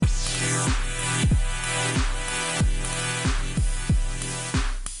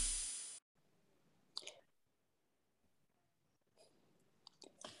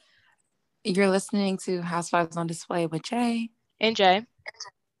You're listening to Housewives on Display with Jay. And Jay.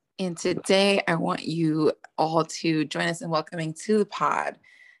 And today I want you all to join us in welcoming to the pod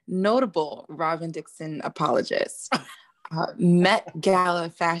notable Robin Dixon apologist, Met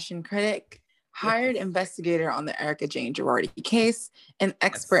Gala fashion critic, hired investigator on the Erika Jayne Girardi case, an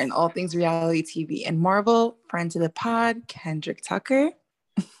expert in all things reality TV and Marvel, friend to the pod, Kendrick Tucker.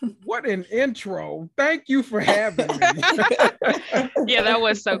 What an intro. Thank you for having me. Yeah, that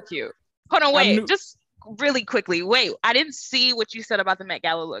was so cute. Hold on, wait, just really quickly. Wait, I didn't see what you said about the Met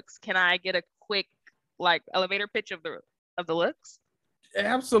Gala looks. Can I get a quick elevator pitch of the looks?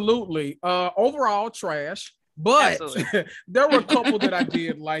 Absolutely. Overall trash, but there were a couple that I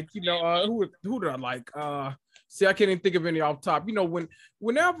did like, who did I like? See, I can't even think of any off top.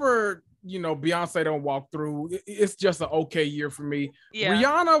 Whenever Beyonce don't walk through, it's just an okay year for me. Yeah.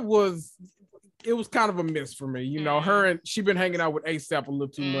 Rihanna was kind of a miss for me. Her and she been hanging out with ASAP a little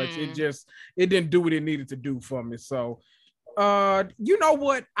too much. It didn't do what it needed to do for me. So you know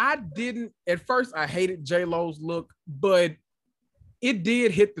what? At first I hated J-Lo's look, but it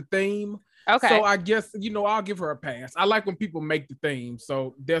did hit the theme. Okay. So I guess, I'll give her a pass. I like when people make the theme,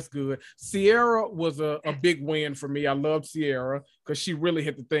 so that's good. Ciara was a big win for me. I loved Ciara because she really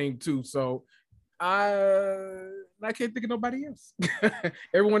hit the theme too. So I can't think of nobody else.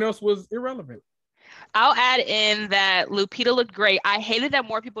 Everyone else was irrelevant. I'll add in that Lupita looked great. I hated that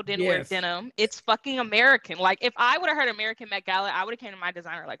more people didn't wear denim. It's fucking American. Like, if I would have heard American Met Gala, I would have came to my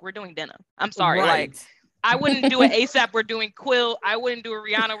designer like, we're doing denim. I'm sorry. Right. Like, I wouldn't do an ASAP, we're doing Quill. I wouldn't do a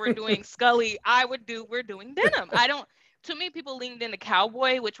Rihanna, we're doing Scully. We're doing denim. To me, people leaned into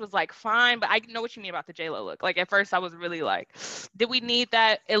cowboy, which was like fine, but I know what you mean about the J-Lo look. Like, at first I was really like, did we need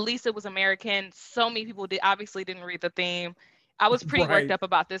that? At least it was American. So many people obviously didn't read the theme. I was pretty worked up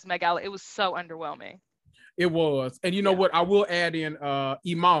about this Met Gala. It was so underwhelming. It was. And you know what? I will add in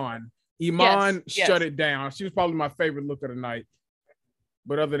Iman. Iman shut it down. She was probably my favorite look of the night.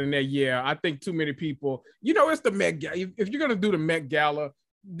 But other than that, I think too many people, it's the Met Gala. If you're going to do the Met Gala,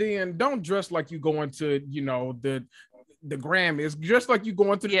 then don't dress like you going to, the Grammys, just like you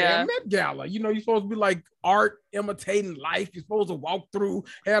going to the damn Met Gala. You're supposed to be like art imitating life. You're supposed to walk through,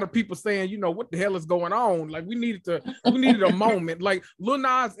 have the people saying, what the hell is going on? Like, we needed a moment. Like, Lil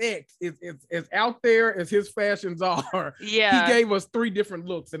Nas X is as out there as his fashions are. Yeah. He gave us 3 different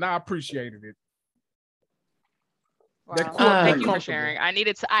looks and I appreciated it. Wow. Thank you for sharing.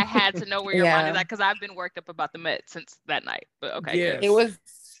 I had to know where your mind is at because I've been worked up about the Met since that night. But okay. Yes. It was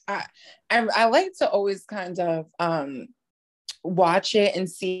I like to always kind of watch it and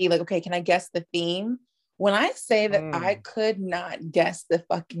see like, okay, can I guess the theme? When I say that I could not guess the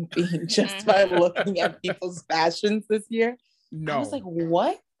fucking theme just by looking at people's fashions this year, I was like,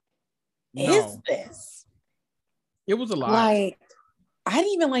 what is this? It was a lot. Like, I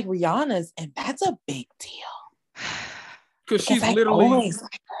didn't even like Rihanna's, and that's a big deal. Because she's literally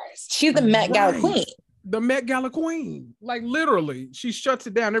she's the Met Gala queen. The Met Gala queen. Like, literally, she shuts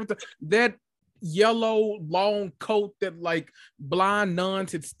it down. Everything. That yellow long coat that like blind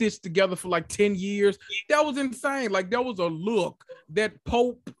nuns had stitched together for like 10 years. That was insane. Like, that was a look. That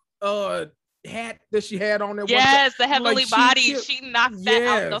Pope hat that she had on there. Yes, the heavenly body. She knocked that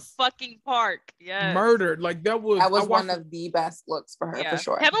out the fucking park. Yes. Murdered. Like, that was one of the best looks for her, for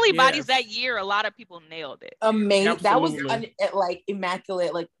sure. Heavenly bodies that year, a lot of people nailed it. Amazing. That was like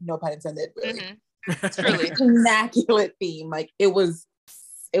immaculate, like, no pun intended, really. Mm-hmm. Truly. Immaculate theme. Like, it was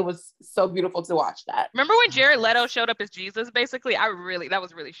so beautiful to watch that. Remember when Jared Leto showed up as Jesus, basically? That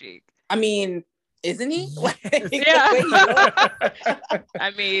was really chic. I mean, isn't he? Yeah. I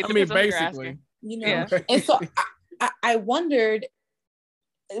mean, basically. And so I wondered,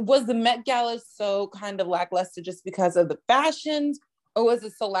 was the Met Gala so kind of lackluster just because of the fashions, or was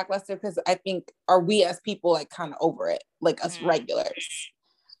it so lackluster because I think, are we as people like kind of over it, like us regulars?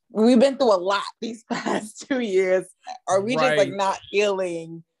 We've been through a lot these past 2 years. Are we just like not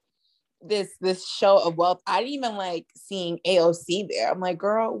feeling this show of wealth? I didn't even like seeing AOC there. I'm like,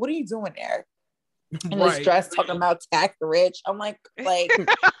 girl, what are you doing there? In this dress talking about tax rich. I'm like, but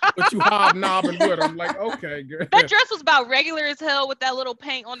you hobnobbing with her. I'm like, okay, girl. That dress was about regular as hell with that little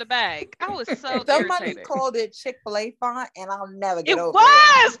paint on the bag. I was so somebody irritated. Called it Chick-fil-A font, and I'll never get over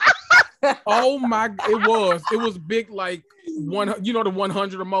it. Oh my, it was big, like one, the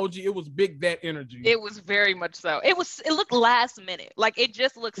 100 emoji. It was big, that energy. It was very much so. It looked last minute. Like, it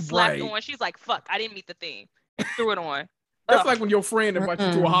just looked slapped on. She's like, fuck, I didn't meet the theme. Threw it on. That's like when your friend invites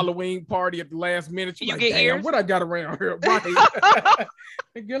you to a Halloween party at the last minute. You're like, damn, ears? What I got around here? Right.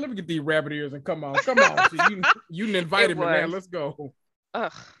 Hey, girl, let me get these rabbit ears and come on. So you invited me, man. Let's go.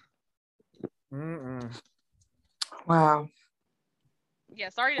 Ugh. Wow. Yeah,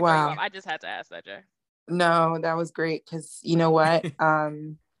 sorry to throw you off. I just had to ask that, Jay. No, that was great because you know what?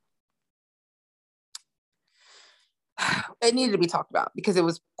 It needed to be talked about because it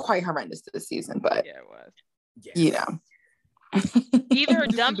was quite horrendous this season. But yeah, it was. Yes. You know. Either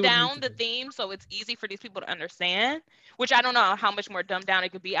dumb down the theme so it's easy for these people to understand, which I don't know how much more dumbed down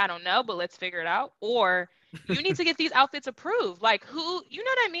it could be. I don't know, but let's figure it out. Or you need to get these outfits approved. Like who, you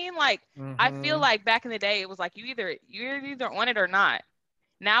know what I mean? Like I feel like back in the day, it was like you're either on it or not.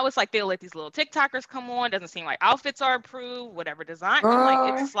 Now it's like they'll let these little TikTokers come on. Doesn't seem like outfits are approved, whatever design. I'm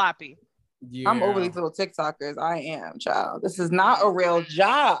like, it's sloppy. Yeah. I'm over these little TikTokers. I am, child. This is not a real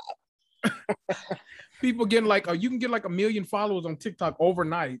job. People getting like, you can get like 1 million followers on TikTok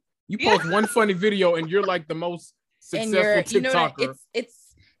overnight. You post one funny video and you're like the most successful TikToker. You know,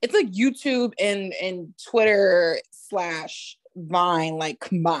 it's like YouTube and Twitter / Vine like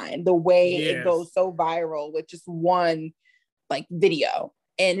combined. The way it goes so viral with just one like video.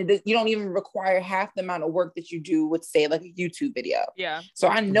 And you don't even require half the amount of work that you do with, say, like a YouTube video. Yeah. So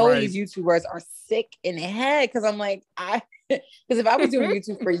I know these YouTubers are sick in the head because I'm like, because if I was doing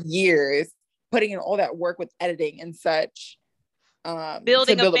YouTube for years, putting in all that work with editing and such,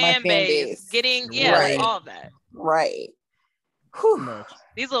 building a fan base, getting all of that. Right.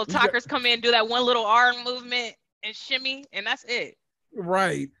 These little talkers come in, do that one little arm movement and shimmy, and that's it.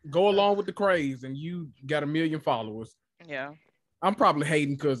 Right. Go along with the craze, and you got 1 million followers. Yeah. I'm probably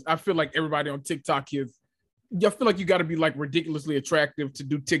hating because I feel like everybody on TikTok I feel like you got to be like ridiculously attractive to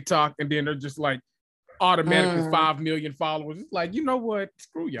do TikTok, and then they're just like automatically 5 million followers. It's like, you know what?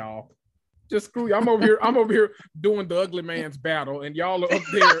 Screw y'all. Just screw you. I'm over here doing the ugly man's battle, and y'all are up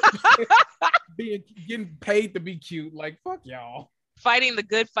there getting paid to be cute. Like, fuck y'all. Fighting the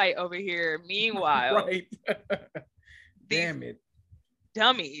good fight over here. Meanwhile, right. Damn it.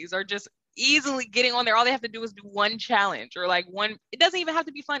 Dummies are just easily getting on there. All they have to do is do one challenge or like one. It doesn't even have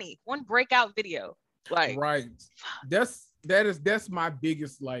to be funny. One breakout video. Like, right. That's my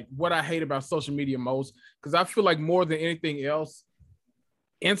biggest, like, what I hate about social media most, because I feel like more than anything else,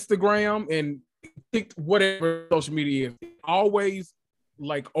 Instagram and whatever social media is, always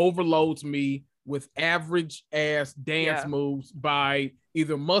like overloads me with average ass dance moves by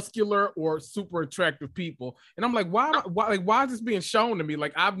either muscular or super attractive people, and I'm like, why is this being shown to me?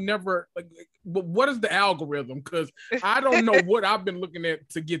 Like, I've never, like, what is the algorithm? Because I don't know what I've been looking at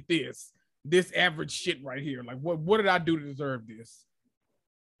to get this average shit right here. Like, what did I do to deserve this?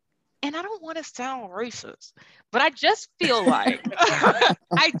 And I don't want to sound racist, but I just feel like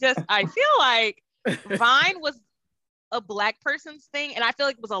I feel like Vine was a Black person's thing, and I feel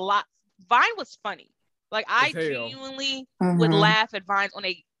like it was a lot. Vine was funny. Like, I genuinely would laugh at Vines on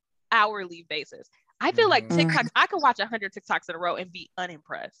a hourly basis. I feel like TikTok, I could watch 100 TikToks in a row and be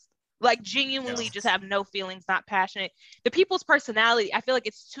unimpressed. Like, genuinely just have no feelings, not passionate. The people's personality, I feel like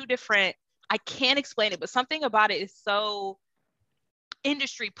it's two different. I can't explain it, but something about it is so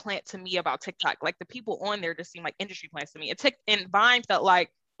industry plant to me about TikTok. Like, the people on there just seem like industry plants to me. And Vine felt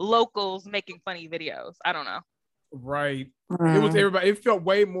like locals making funny videos. I don't know. Right. It was everybody. It felt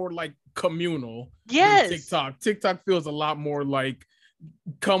way more like communal. Yes. TikTok feels a lot more like,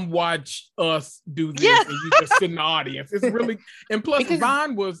 come watch us do this, and you just sit in the audience. It's really, and plus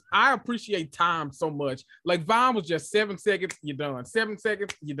Vine was, I appreciate time so much. Like, Vine was just 7 seconds, you're done. 7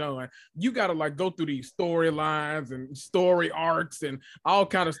 seconds, you're done. You gotta like go through these storylines and story arcs and all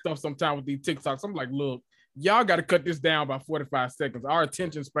kind of stuff sometimes with these TikToks. I'm like, look, y'all gotta cut this down by 45 seconds. Our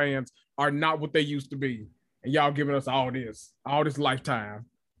attention spans are not what they used to be. And y'all giving us all this lifetime.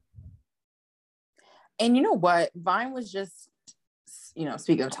 And you know what? Vine was just,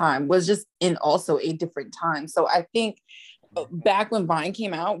 speaking of time, was just in also a different time. So I think back when Vine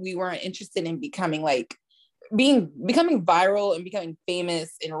came out, we weren't interested in becoming viral and becoming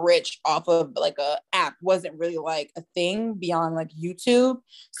famous and rich off of like a app wasn't really like a thing beyond like YouTube.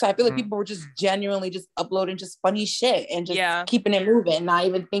 So I feel like people were just genuinely just uploading just funny shit and just keeping it moving, not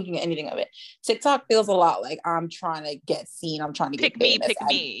even thinking anything of it. TikTok feels a lot like, I'm trying to get seen. I'm trying to get famous. Pick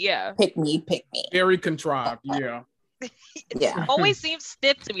me. Yeah. Pick me. Very contrived. Yeah. It always seems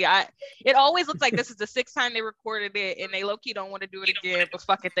stiff to me. It always looks like this is the 6th time they recorded it and they low-key don't want to do it again, but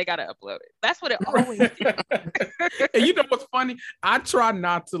fuck it, they gotta upload it. That's what it always is. And you know what's funny? I try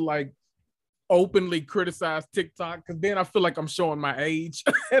not to like openly criticize TikTok, because then I feel like I'm showing my age.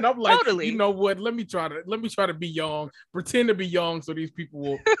 And I'm like, you know what? Let me try to be young, pretend to be young, so these people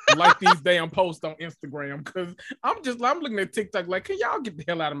will like these damn posts on Instagram. Because I'm looking at TikTok like, can y'all get the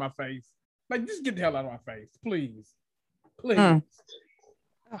hell out of my face? Like, just get the hell out of my face, please. Please.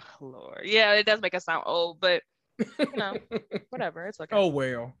 Oh, Lord. Yeah, it does make us sound old, but whatever. It's okay. Oh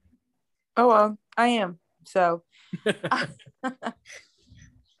well. I am. So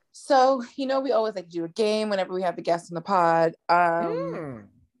So, we always like to do a game whenever we have a guest on the pod.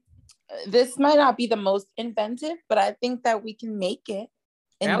 This might not be the most inventive, but I think that we can make it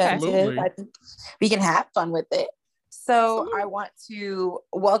inventive. Absolutely. I think we can have fun with it. So I want to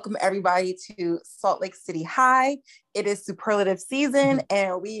welcome everybody to Salt Lake City High. It is superlative season,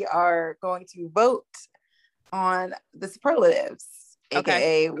 and we are going to vote on the superlatives,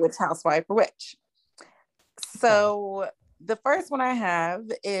 aka which housewife or which. So the first one I have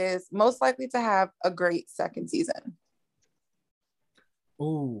is most likely to have a great second season.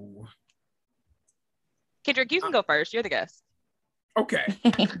 Ooh. Kendrick, you can go first. You're the guest. Okay.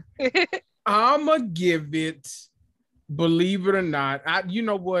 I'ma give it, believe it or not. You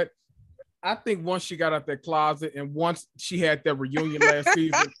know what? I think once she got out that closet and once she had that reunion last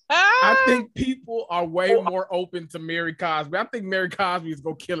season, I think people are way more open to Mary Cosby. I think Mary Cosby is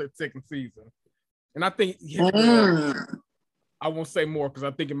gonna kill it second season. And I think I won't say more because I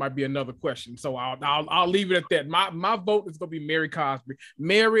think it might be another question. So I'll leave it at that. My vote is gonna be Mary Cosby.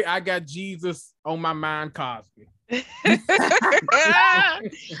 Mary, I got Jesus on my mind, Cosby.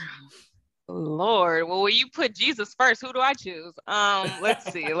 Lord, well, when you put Jesus first, who do I choose?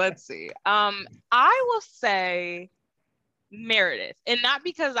 Let's see. I will say Meredith, and not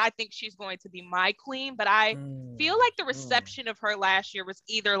because I think she's going to be my queen, but I feel like the reception of her last year was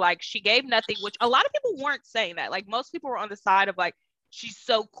either like she gave nothing, which a lot of people weren't saying that. Like most people were on the side of like, she's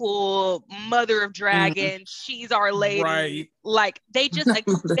so cool, mother of dragons, she's our lady. Right. Like they just like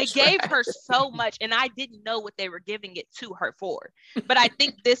they gave her so much, and I didn't know what they were giving it to her for. But I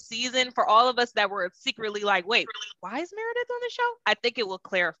think this season, for all of us that were secretly like, wait, why is Meredith on the show? I think it will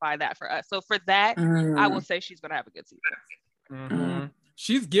clarify that for us. So for that, I will say she's gonna have a good season. Mm-hmm.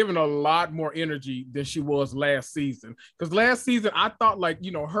 She's given a lot more energy than she was last season. Because last season, I thought like,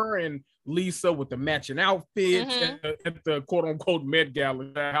 her and Lisa with the matching outfits at the quote unquote Met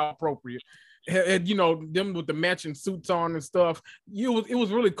Gala, how appropriate. And them with the matching suits on and stuff. It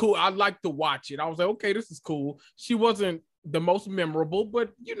was really cool. I liked to watch it. I was like, okay, this is cool. She wasn't the most memorable,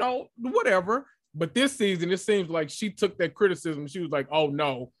 but whatever. But this season, it seems like she took that criticism. She was like, oh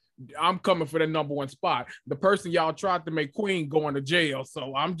no, I'm coming for the number one spot. The person y'all tried to make queen going to jail. So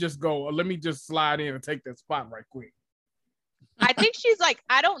let me just slide in and take that spot right quick. I think she's like,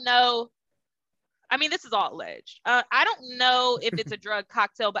 I don't know. I mean, this is all alleged. I don't know if it's a drug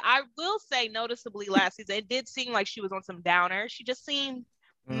cocktail, but I will say noticeably last season, it did seem like she was on some downer. She just seemed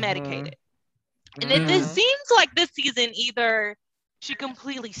medicated. And it seems like this season, either she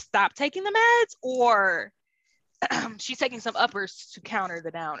completely stopped taking the meds or she's taking some uppers to counter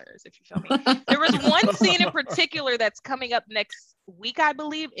the downers, if you feel me. There was one scene in particular that's coming up next week, I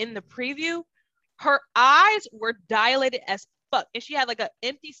believe, in the preview. Her eyes were dilated as fuck, and she had like an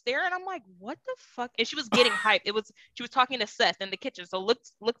empty stare, and I'm like, what the fuck? And she was getting hyped. She was talking to Seth in the kitchen, so look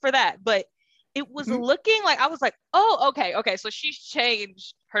for that. But it was looking like, I was like, oh, okay, so she's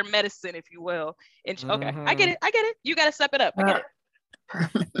changed her medicine, if you will. And okay, I get it. You got to step it up. I get it.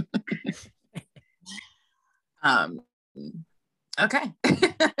 Okay.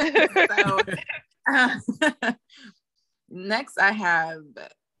 So next I have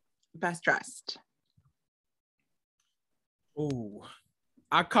best dressed. Ooh,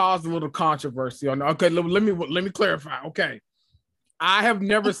 I caused a little controversy on that. Okay, let me clarify. Okay, I have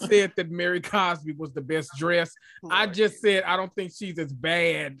never said that Mary Cosby was the best dressed. Lord. I just said I don't think she's as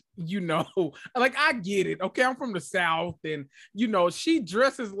bad, Like, I get it. Okay, I'm from the South, and she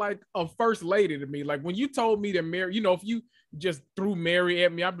dresses like a first lady to me. Like when you told me that Mary, if you just threw Mary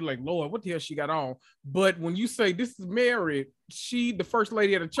at me, I'd be like, Lord, what the hell she got on? But when you say this is Mary, she the first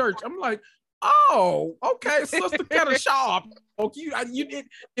lady at a church, I'm like, oh, okay, sister, kind of sharp. Okay,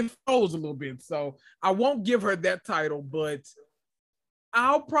 it froze a little bit, so I won't give her that title, but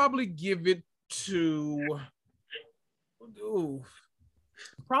I'll probably give it to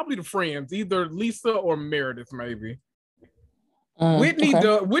probably the friends, either Lisa or Meredith, maybe.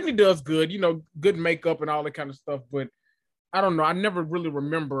 Whitney does good, good makeup and all that kind of stuff, but I don't know. I never really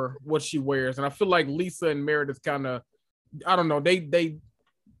remember what she wears, and I feel like Lisa and Meredith kind of, I don't know, they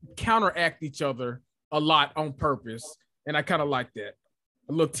counteract each other a lot on purpose, and I kind of like that.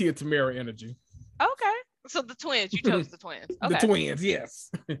 A little Tia Tamera energy. Okay. So the twins, you chose the twins. Okay. The twins, yes.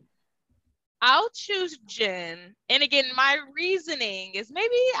 I'll choose Jen. And again, my reasoning is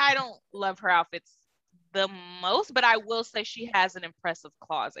maybe I don't love her outfits the most, but I will say she has an impressive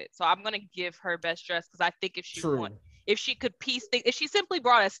closet. So I'm going to give her best dress because I think if she could piece things, if she simply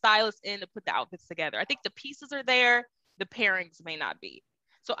brought a stylist in to put the outfits together, I think the pieces are there, the pairings may not be.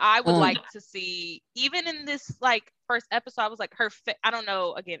 So I would like to see, even in this like first episode, I was like I don't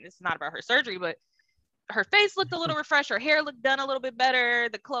know, again, it's not about her surgery, but her face looked a little refreshed, her hair looked done a little bit better,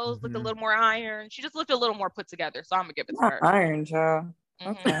 the clothes looked a little more ironed. She just looked a little more put together. So I'm gonna give it to her. Iron, child.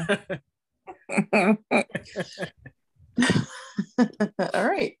 Okay. All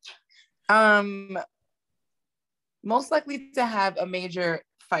right. Most likely to have a major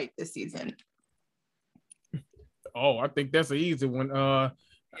fight this season. Oh, I think that's an easy one. I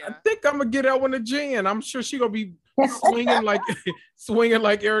think I'm gonna get that one to Jen. I'm sure she's gonna be swinging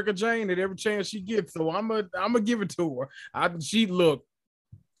like Erika Jayne at every chance she gets. So I'm gonna give it to her.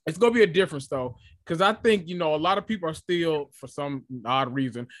 It's gonna be a difference though, because I think a lot of people are still, for some odd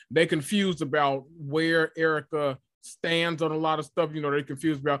reason, they confused about where Erika stands on a lot of stuff. They're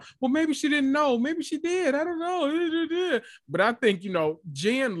confused about, well, maybe she didn't know, maybe she did, I don't know. But I think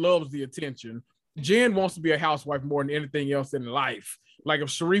Jen loves the attention. Jen wants to be a housewife more than anything else in life. Like if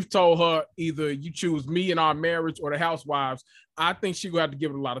Sharrieff told her either you choose me in our marriage or the housewives, I think she would have to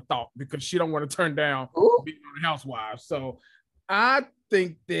give it a lot of thought, because she don't want to turn down being on the housewives. So I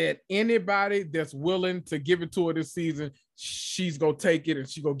think that anybody that's willing to give it to her this season, she's gonna take it and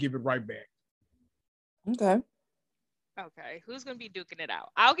she's gonna give it right back. Okay, who's gonna be duking it out?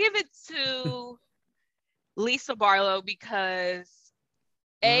 I'll give it to Lisa Barlow, because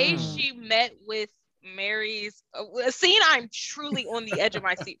she met with Mary's a scene I'm truly on the edge of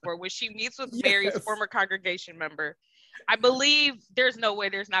my seat for, when she meets with Mary's former congregation member. I believe there's no way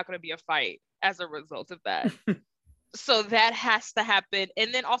there's not going to be a fight as a result of that. So that has to happen.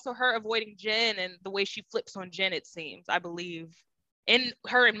 And then also her avoiding Jen and the way she flips on Jen, it seems, I believe. In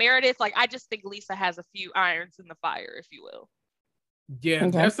her and Meredith, I just think Lisa has a few irons in the fire, if you will. Yeah,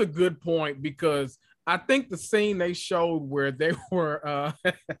 that's a good point, because I think the scene they showed where they were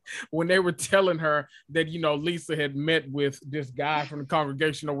when they were telling her that Lisa had met with this guy from the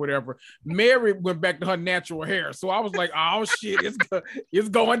congregation or whatever, Mary went back to her natural hair. So I was like, oh shit, it's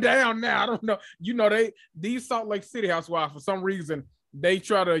going down now. I don't know. These Salt Lake City housewives, for some reason, they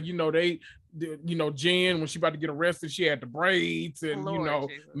try to Jen, when she about to get arrested, she had the braids, and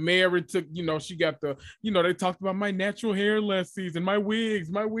Mary took, she got the, they talked about my natural hair last season, my wigs.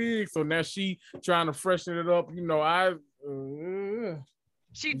 So now she trying to freshen it up.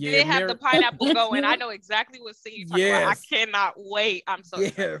 She did have the pineapple going. I know exactly what scene you're talking about. I cannot wait. I'm so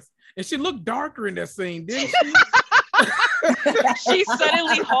excited. And she looked darker in that scene, didn't she? She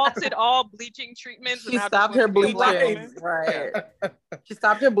suddenly halted all bleaching treatments. She stopped her bleaching. Right. She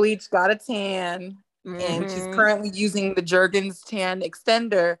stopped her bleach, got a tan, and she's currently using the Jergens tan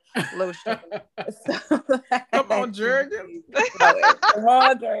extender lotion. Come on, Jergens. Come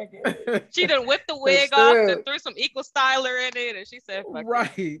on, Jergens. She done whipped the wig off and threw some Equal Styler in it, and she said,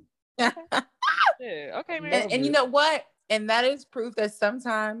 right. Yeah, okay, man. And you know what? And that is proof that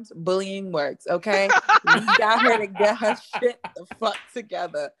sometimes bullying works, okay? We got her to get her shit the fuck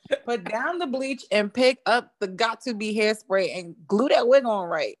together. Put down the bleach and pick up the got-to-be hairspray and glue that wig on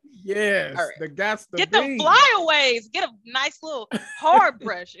right. Yes, right. Get the flyaways. Get a nice little hard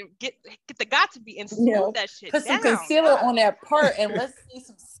brush and get the got-to-be and smooth that shit down. Put some down. concealer on that part and let's see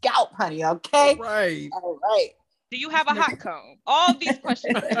some scalp, honey, okay? Right. All right. Do you have a hot comb? All these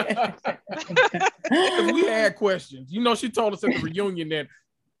questions. We had questions. She told us at the reunion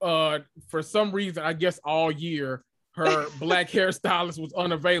that for some reason, I guess all year, her black hairstylist was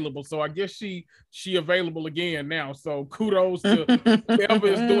unavailable. So I guess she available again now. So kudos to whoever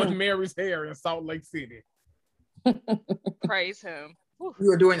is doing Mary's hair in Salt Lake City. Praise him.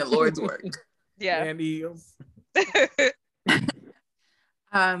 You are doing the Lord's work. Yeah. And he is.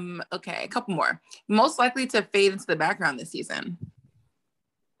 Okay, a couple more. Most likely to fade into the background this season.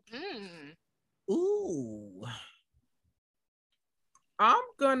 Ooh. I'm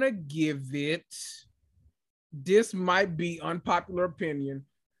gonna give it, this might be unpopular opinion,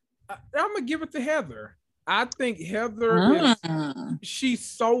 I'm gonna give it to Heather. I think Heather she's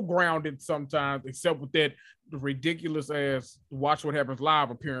so grounded sometimes, except with that ridiculous ass Watch What Happens Live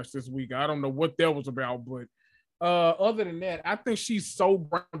appearance this week. I don't know what that was about, but other than that, I think she's so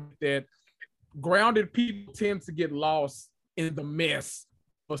grounded that grounded people tend to get lost in the mess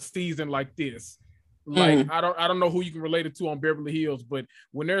of a season like this. Like I don't know who you can relate it to on Beverly Hills, but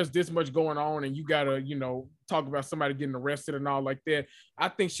when there's this much going on and you gotta, talk about somebody getting arrested and all like that, I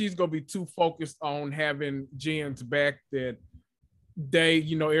think she's gonna be too focused on having Jen's back that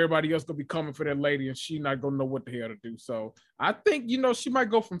everybody else gonna be coming for that lady and she not gonna know what the hell to do. So I think, she might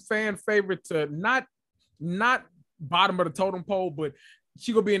go from fan favorite to not bottom of the totem pole, but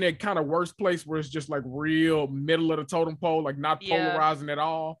she gonna be in that kind of worst place where it's just like real middle of the totem pole, like not polarizing at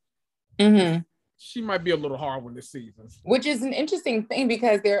all. She might be a little hard one this season, which is an interesting thing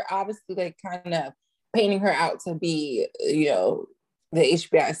because they're obviously like kind of painting her out to be, the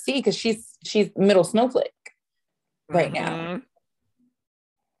HBIC because she's middle snowflake right now.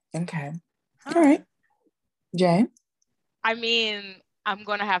 Okay. All right. Jay? I mean, I'm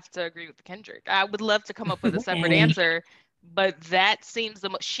going to have to agree with Kendrick. I would love to come up with a separate answer, but that seems the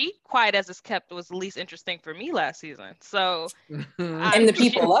most... She, quiet as it's kept, was the least interesting for me last season. So... and the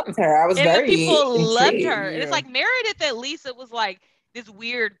people loved her. I was very the people loved intrigued. her. And it's like Meredith, at least it was like this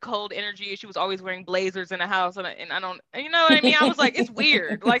weird cold energy. She was always wearing blazers in the house. And I don't... You know what I mean? I was like, it's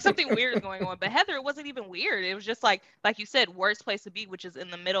weird. Like something weird is going on. But Heather, it wasn't even weird. It was just like you said, worst place to be, which is in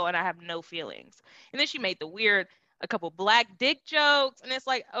the middle, and I have no feelings. And then she made the weird... a couple black dick jokes, and it's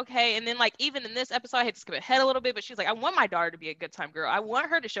like, okay. And then like even in this episode, I had to skip ahead a little bit, but she's like, I want my daughter to be a good time girl. I want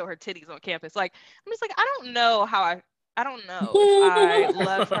her to show her titties on campus. Like, I'm just like, I don't know if I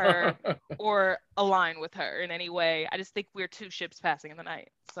love her or align with her in any way. I just think we're two ships passing in the night.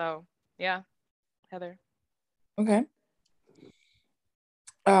 So yeah, Heather. Okay.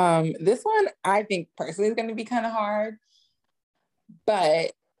 This one I think personally is going to be kind of hard,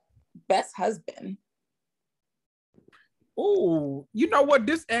 but best husband. Oh, you know what?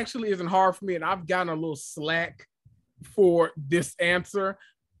 This actually isn't hard for me, and I've gotten a little slack for this answer.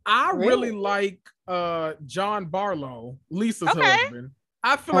 I really like John Barlow, Lisa's husband.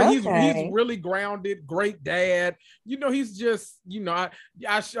 I feel like he's really grounded, great dad. You know, he's just, you know,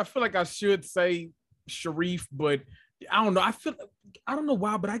 I feel like I should say Sharrieff, but I don't know. I don't know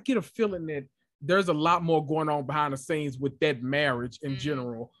why, but I get a feeling that there's a lot more going on behind the scenes with that marriage in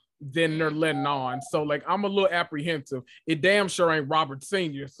general than they're letting on. So like, I'm a little apprehensive. It damn sure ain't Robert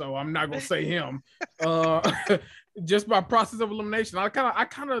Sr., so I'm not gonna say him. Just by process of elimination, I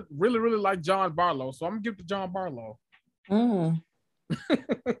kind of really like John Barlow, so I'm gonna give it to John Barlow. I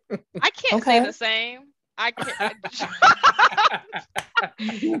can't say the same. I can't.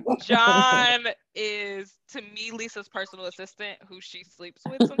 John is, to me, Lisa's personal assistant, who she sleeps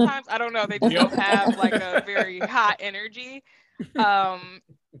with sometimes. I don't know. They just have like a very hot energy.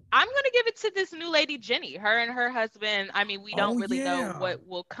 I'm gonna give it to this new lady, Jenny. Her and her husband. I mean, we don't really know what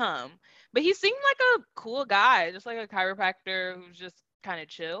will come, but he seemed like a cool guy, just like a chiropractor who's just kind of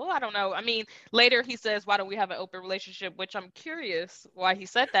chill. I don't know. I mean, later he says, "Why don't we have an open relationship?" Which I'm curious why he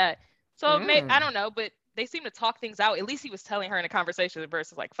said that. So I don't know, but they seem to talk things out. At least he was telling her in a conversation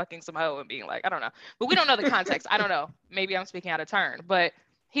versus like fucking some hoe and being like, I don't know. But we don't know the context. I don't know. Maybe I'm speaking out of turn, but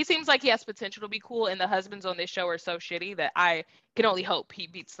he seems like he has potential to be cool. And the husbands on this show are so shitty that I can only hope he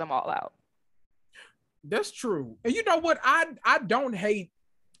beats them all out. That's true. And you know what? I don't hate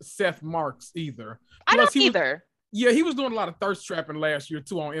Seth Marks either. I don't either. Yeah, he was doing a lot of thirst trapping last year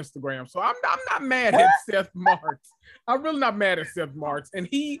too on Instagram. So I'm not mad at Seth Marks. I'm really not mad at Seth Marks. And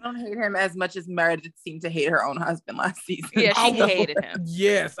I don't hate him as much as Meredith seemed to hate her own husband last season. Yeah, she hated him.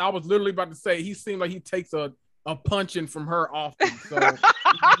 Yes, I was literally about to say he seemed like he takes a punching from her often. So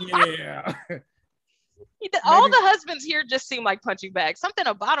yeah. All the husbands here just seem like punching bags. Something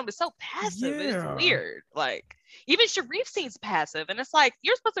about him is so passive. Yeah. It's weird. Like even Sharrieff seems passive, and it's like,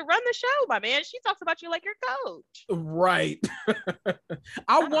 you're supposed to run the show, my man. She talks about you like your coach. Right.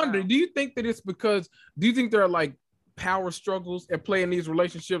 I wonder, do you think that it's because, do you think there are like power struggles at play in these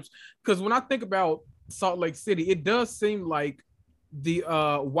relationships? Because when I think about Salt Lake City, it does seem like the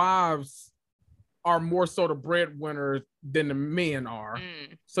wives are more so the breadwinners than the men are.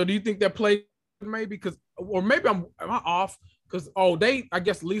 So do you think that play maybe? Because, or maybe am I off? Because I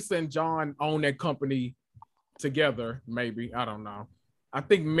guess Lisa and John own that company together. Maybe, I don't know. I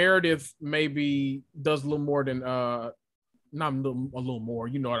think Meredith maybe does a little more than not a little more.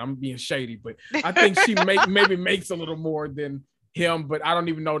 You know what? I'm being shady, but I think she maybe makes a little more than him, but I don't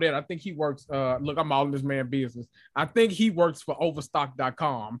even know that. I think he works, look, I'm all in this man business. I think he works for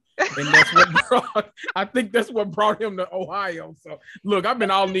Overstock.com, and I think that's what brought him to Ohio. So look, I've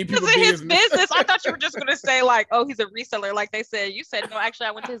been all in these people's business. His business. I thought you were just gonna say like, oh, he's a reseller, like they said. You said no. Actually,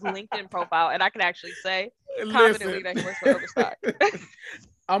 I went to his LinkedIn profile, and I can actually say confidently that he works for Overstock.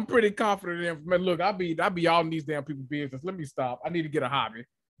 I'm pretty confident in him. Man, look, I'll be all in these damn people's business. Let me stop. I need to get a hobby.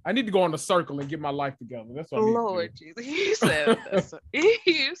 I need to go on the circle and get my life together. That's what Lord Jesus. You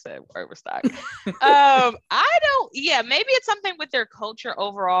said Overstock. I don't, maybe it's something with their culture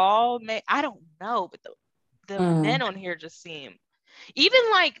overall. I don't know, but the men on here just seem, even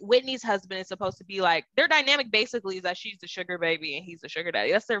like Whitney's husband is supposed to be like, their dynamic basically is that she's the sugar baby and he's the sugar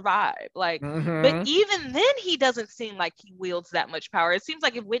daddy. That's their vibe. Like, but even then he doesn't seem like he wields that much power. It seems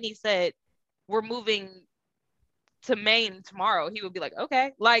like if Whitney said, we're moving to Maine tomorrow, he would be like,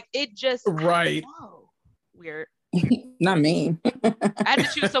 okay. Like it just weird. Not Maine. I had to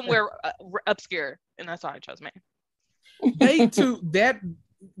choose somewhere obscure, and that's why I chose Maine. They too, that,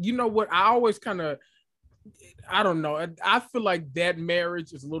 you know what, I always kind of, I don't know. I feel like that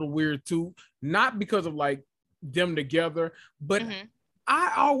marriage is a little weird too. Not because of like them together, but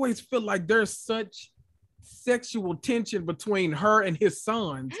I always feel like there's such sexual tension between her and his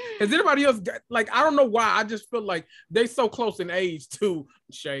sons. Has anybody else got, like, I don't know why, I just feel like they so close in age too,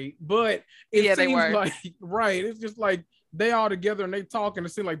 Shay, but it seems like, right, it's just like they all together and they talk and it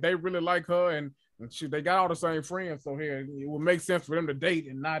seems like they really like her and they got all the same friends, so here it would make sense for them to date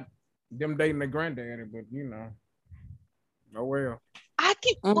and not them dating their granddaddy, but you know, oh well.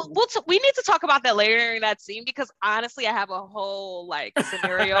 We need to talk about that later in that scene because honestly I have a whole like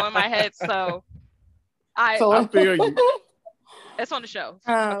scenario in my head, so I feel you. It's on the show.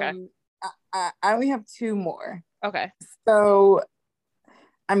 Okay. I only have two more. Okay. So,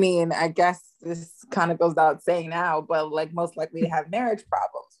 I mean, I guess this kind of goes without saying now, but like most likely to have marriage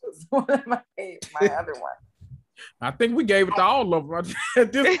problems was one of my other one. I think we gave it to all of them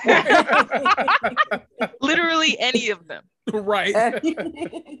at this point. Literally any of them. Right.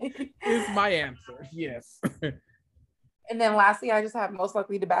 Is my answer. Yes. And then lastly, I just have most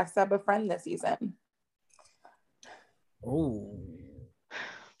likely to backstab a friend this season. Oh.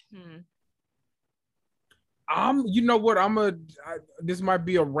 You know what? This might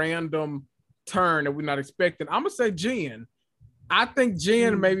be a random turn that we're not expecting. I'm gonna say Jen. I think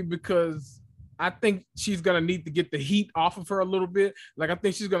Jen maybe because I think she's gonna need to get the heat off of her a little bit. Like I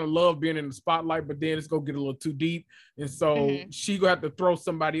think she's gonna love being in the spotlight, but then it's gonna get a little too deep, and so she gonna have to throw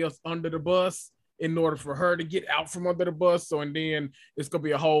somebody else under the bus in order for her to get out from under the bus. So and then it's gonna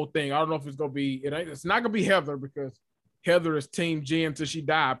be a whole thing. I don't know if it's gonna be. It's not gonna be Heather because Heather is Team Jen till she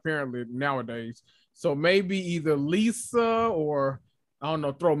die apparently nowadays. So maybe either Lisa or I don't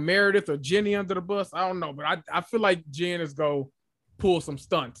know, throw Meredith or Jenny under the bus. I don't know, but I feel like Jen is gonna pull some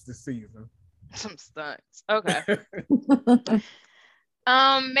stunts this season. Some stunts. Okay. Maybe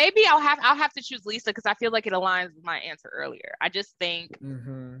I'll have to choose Lisa because I feel like it aligns with my answer earlier. I just think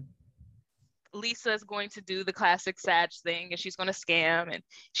Lisa is going to do the classic Sag thing and she's going to scam and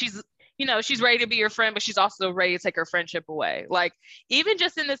she's ready to be your friend, but she's also ready to take her friendship away. Like even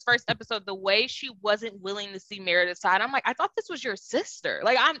just in this first episode, the way she wasn't willing to see Meredith's side, I'm like, I thought this was your sister.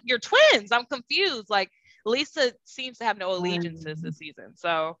 Like you're twins. I'm confused. Like Lisa seems to have no allegiances this season.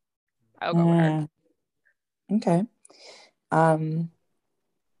 So I'll go with her. Okay.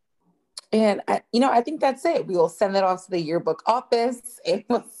 And I think that's it. We will send it off to the yearbook office and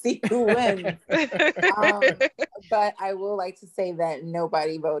we'll see who wins. But I will like to say that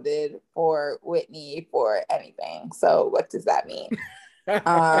nobody voted for Whitney for anything. So what does that mean?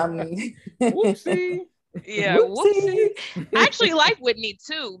 Whoopsie. Yeah, whoopsie. I actually like Whitney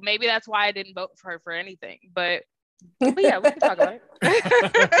too. Maybe that's why I didn't vote for her for anything. But yeah, we can talk about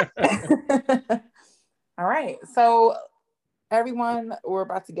it. All right. So everyone, we're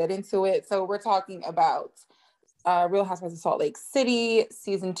about to get into it. So we're talking about Real Housewives of Salt Lake City,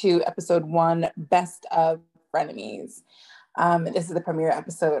 season 2, episode 1, Best of Frenemies. This is the premiere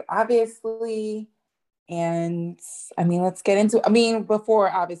episode, obviously. And I mean, let's get into it. I mean,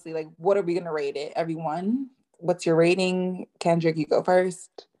 before, obviously, like, what are we going to rate it? Everyone, what's your rating? Kendrick, you go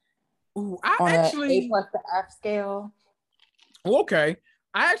first. Ooh, on A+ to F scale. Okay.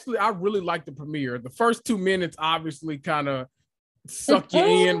 I really like the premiere. The first 2 minutes obviously kind of suck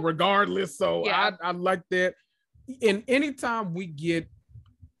you in regardless. So yeah. I like that. And anytime we get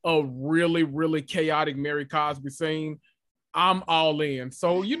a really, really chaotic Mary Cosby scene, I'm all in.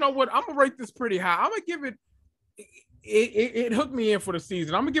 So you know what? I'm gonna rate this pretty high. I'm gonna give it hooked me in for the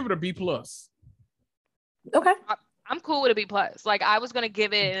season. I'm gonna give it a B+. Okay. I'm cool with a B+. Like I was gonna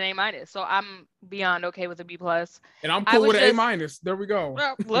give it an A-, so I'm beyond okay with a B+. And I'm cool with an A-. There we go.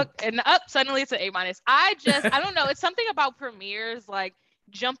 Well, look, and up suddenly it's an A-. I don't know. It's something about premieres, like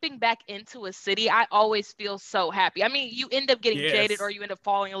jumping back into a city. I always feel so happy. I mean, you end up getting jaded or you end up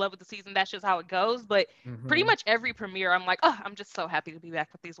falling in love with the season. That's just how it goes. But pretty much every premiere, I'm like, oh, I'm just so happy to be back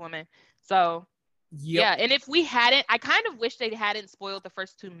with these women. So. Yep. Yeah, and if we hadn't, I kind of wish they hadn't spoiled the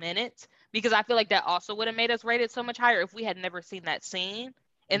first 2 minutes because I feel like that also would have made us rate it so much higher if we had never seen that scene.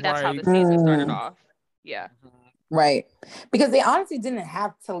 And that's how the season started off. Yeah. Right. Because they honestly didn't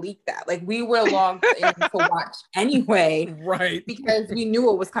have to leak that. Like we were logged in to watch anyway. Right. Because we knew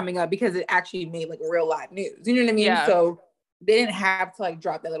what was coming up because it actually made like real live news. You know what I mean? Yeah. So they didn't have to like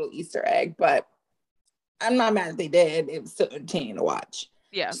drop that little Easter egg, but I'm not mad that they did. It was still entertaining to watch.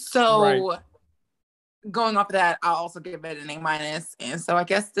 Yeah. So going off of that, I'll also give it an A-. And so I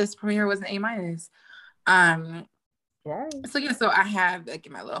guess this premiere was an A-. So yeah, so I have like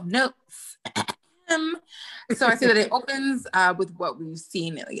in my little notes. So I see that it opens with what we've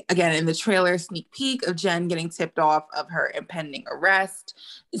seen again in the trailer sneak peek of Jen getting tipped off of her impending arrest.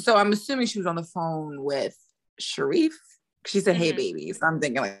 So I'm assuming she was on the phone with Sharif. She said, "Hey, baby." So I'm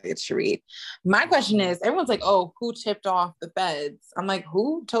thinking like it's Sharif. My question is, everyone's like, "Oh, who tipped off the feds?" I'm like,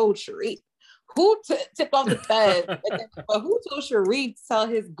 who told Sharif? Who tipped off the feds? But who told Sharif to tell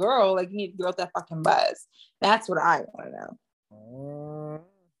his girl like you need to get off that fucking bus? That's what I want to know.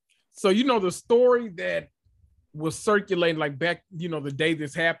 So you know the story that was circulating like back, you know, the day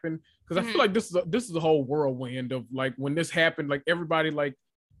this happened, because I feel like this is a whole whirlwind of like when this happened, like everybody like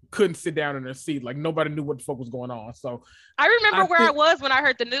couldn't sit down in their seat, like nobody knew what the fuck was going on. So I remember where I was when I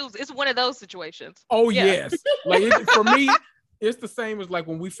heard the news. It's one of those situations. Oh yeah. Yes, like for me, it's the same as like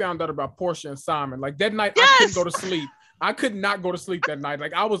when we found out about Portia and Simon. Like that night, I couldn't go to sleep. I could not go to sleep that night.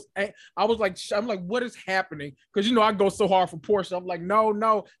 Like I was like, I'm like, what is happening? Because you know I go so hard for Portia. I'm like,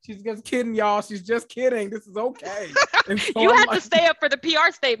 no, she's just kidding, y'all. She's just kidding. This is okay. And so you had to stay up for the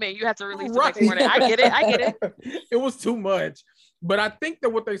PR statement. You had to release the next morning. I get it. It was too much. But I think that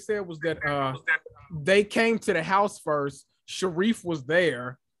what they said was that they came to the house first. Sharif was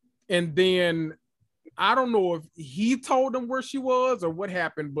there, and then I don't know if he told them where she was or what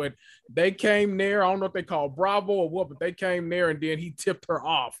happened, but they came there. I don't know if they called Bravo or what, but they came there, and then he tipped her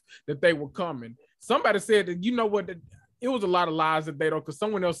off that they were coming. Somebody said that, you know what, it was a lot of lies that they don't, because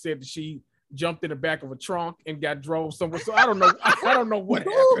someone else said that she jumped in the back of a trunk and got drove somewhere. So I don't know. I don't know what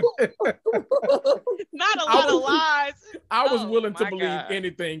happened. Not a lot of lies. I was willing to believe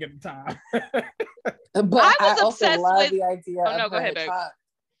anything at the time. But I also love with the idea of go ahead, babe.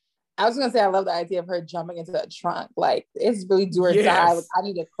 I was gonna say I love the idea of her jumping into a trunk. Like it's really do or die. Like, I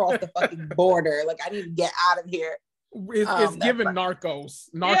need to cross the fucking border. Like I need to get out of here. It's giving Narcos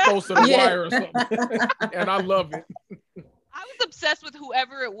of the Wire or something. And I love it. I was obsessed with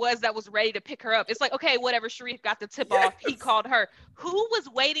whoever it was that was ready to pick her up. It's like, okay, whatever, Sharif got the tip off. He called her. Who was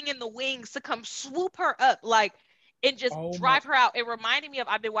waiting in the wings to come swoop her up, like, and just drive her out? It reminded me of,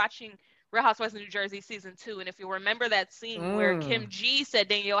 I've been watching Real Housewives of New Jersey season 2, and if you remember that scene where Kim G said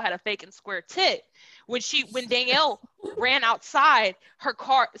Danielle had a fake and square tit, when Danielle ran outside her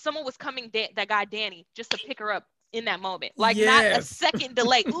car, someone was coming, that guy Danny, just to pick her up in that moment. Like not a second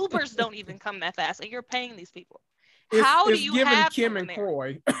delay. Ubers don't even come that fast, and you're paying these people. How do you have Kim and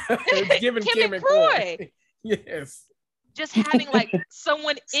Croy? It's giving Kim and Croy. Yes. Just having like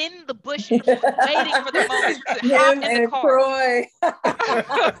someone in the bushes waiting for the moment to hop in the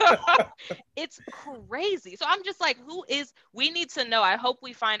car. It's crazy. So I'm just like, we need to know. I hope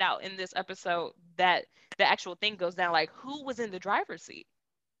we find out in this episode that the actual thing goes down. Like, who was in the driver's seat?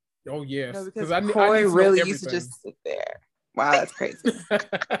 Oh, yes. No, because Croy really used to just sit there. Wow, that's crazy.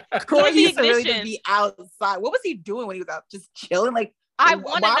 Croy used to really just be outside. What was he doing when he was out? Just chilling? Like, I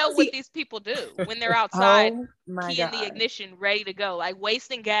want to know what these people do when they're outside, in the ignition, ready to go, like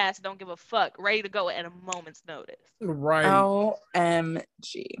wasting gas, don't give a fuck, ready to go at a moment's notice. Right.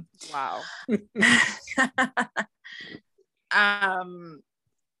 OMG. Wow.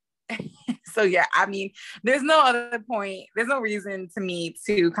 So yeah, I mean, there's no reason to me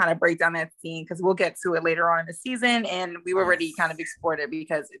to kind of break down that scene because we'll get to it later on in the season, and we've already kind of explored it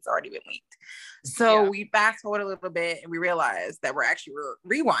because it's already been leaked. So we fast forward a little bit and we realize that we're actually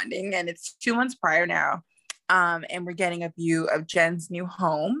rewinding, and it's 2 months prior now, and we're getting a view of Jen's new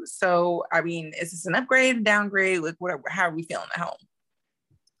home. So I mean, is this an upgrade, downgrade? Like, whatever. How are we feeling at home?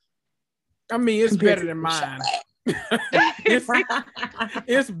 I mean, it's better than mine.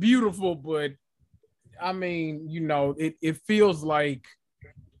 It's beautiful, but I mean, you know, it feels like,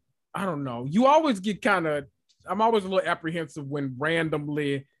 I don't know. You always get I'm always a little apprehensive when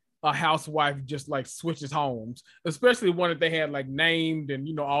randomly a housewife just like switches homes, especially one that they had like named and,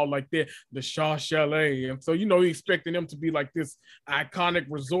 you know, all like the Shaw Chalet. And so, you know, you're expecting them to be like this iconic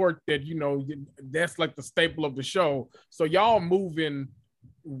resort that, you know, that's like the staple of the show. So y'all moving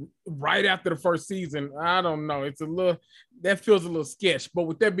right after the first season, I don't know. That feels a little sketch. But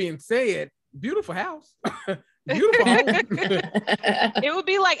with that being said, beautiful house. Beautiful home. It would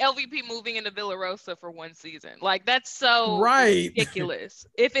be like LVP moving into Villa Rosa for 1 season. Like, that's so ridiculous.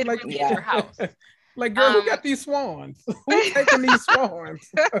 If it really is your house. Like, girl, who got these swans? Who's taking these swans?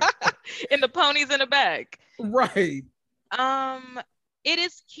 And the ponies in a bag. Right. It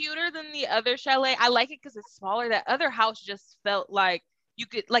is cuter than the other chalet. I like it because it's smaller. That other house just felt like you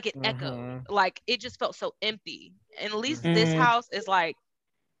could, like, it echoed. Like, it just felt so empty. And at least this house is like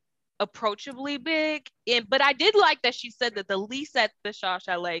approachably big. But I did like that she said that the lease at the Shaw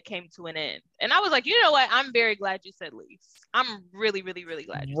Chalet came to an end. And I was like, you know what? I'm very glad you said lease. I'm really, really, really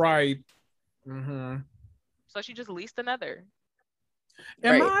glad you said it. So she just leased another.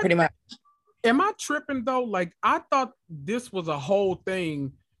 Pretty much. Am I tripping though? Like, I thought this was a whole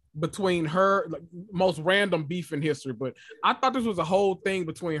thing between her, like, most random beef in history, but I thought this was a whole thing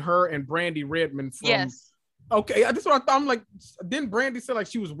between her and Brandy Redmond from Okay, that's what I thought. I'm like, then Brandy said like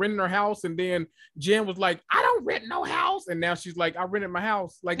she was renting her house, and then Jen was like, I don't rent no house, and now she's like, I rented my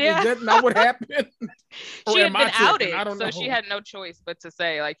house. Like, is that not what happened? She had been outed, I don't know. She had no choice but to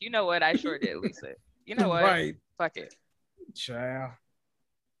say, like, you know what, I sure did, Lisa. You know what? Right. Fuck it. Child.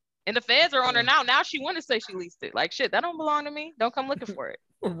 And the feds are on her now. Now she want to say she leased it. Like, shit, that don't belong to me. Don't come looking for it.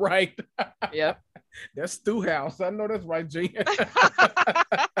 Right. Yep. That's Stu house. I know that's right, Jen.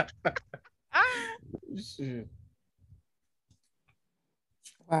 Shit.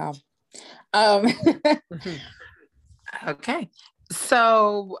 Wow. Okay.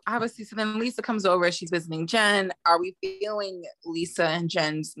 So obviously, so then Lisa comes over. She's visiting Jen. Are we feeling Lisa and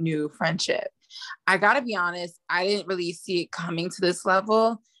Jen's new friendship? I gotta be honest, I didn't really see it coming to this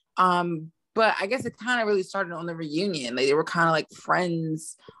level. But I guess it kind of really started on the reunion. Like, they were kind of like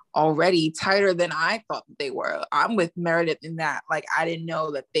friends already, tighter than I thought that they were. I'm with Meredith in that. Like, I didn't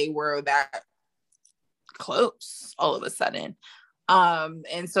know that they were that close all of a sudden.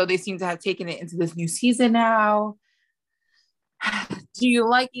 And so they seem to have taken it into this new season now. Do you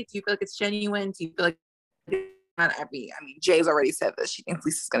like it? Do you feel like it's genuine? Do you feel like I mean, Jay's already said that she thinks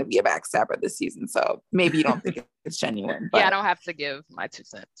Lisa's going to be a backstabber this season, so maybe you don't think it's genuine. But... Yeah, I don't have to give my 2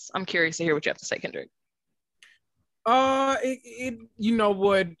 cents. I'm curious to hear what you have to say, Kendrick. You know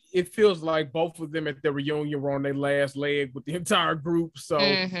what? It feels like both of them at the reunion were on their last leg with the entire group, so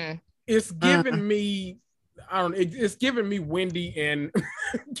it's giving me. I don't. It's giving me Wendy and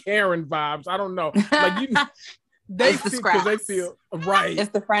Karen vibes. I don't know. Like, you. They feel right. It's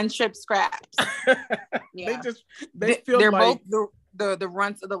the friendship scraps. Yeah. They feel they're like both the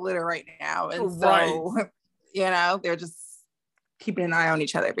runts of the litter right now, and so you know, they're just keeping an eye on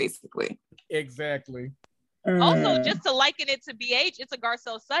each other, basically. Exactly. Also, just to liken it to BH, it's a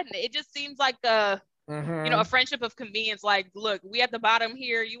Garcelle Sutton. It just seems like a a friendship of convenience. Like, look, we at the bottom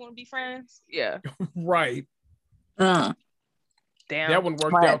here. You want to be friends? Yeah. Right. Damn. That one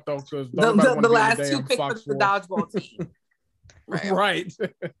worked out though, because the last 2 picks for the dodgeball team. Right.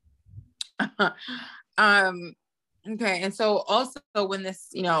 Okay, and so also when this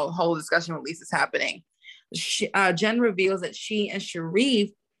whole discussion with Lisa's happening, Jen reveals that she and Sharif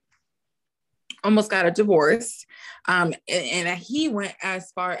almost got a divorce, and he went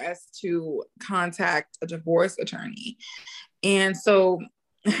as far as to contact a divorce attorney. And so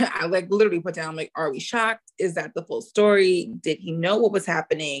I literally put down, are we shocked? Is that the full story? Did he know what was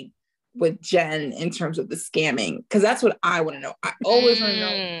happening with Jen in terms of the scamming? Because that's what I want to know. I always want to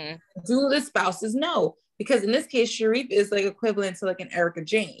know, do the spouses know? Because in this case, Sharif is equivalent to an Erica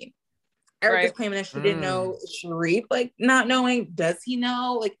Jane. Erica's claiming that she didn't know Sharif, not knowing. Does he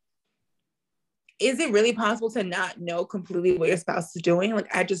know? Is it really possible to not know completely what your spouse is doing?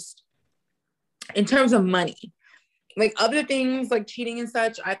 In terms of money, other things like cheating and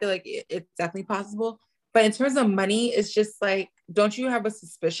such, I feel like it's definitely possible. But in terms of money, it's just don't you have a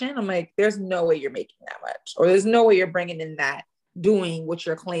suspicion? I'm there's no way you're making that much, or there's no way you're bringing in that, doing what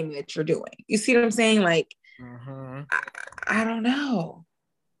you're claiming that you're doing. You see what I'm saying? I don't know.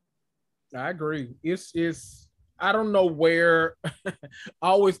 I agree. It's I don't know where. I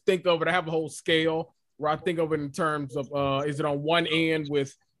always think of it. I have a whole scale where I think of it in terms of is it on one end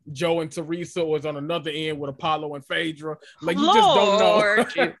with Joe and Teresa, or is on another end with Apollo and Phaedra? You just don't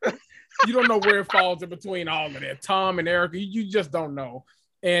know. You don't know where it falls in between all of that. Tom and Erica, you just don't know.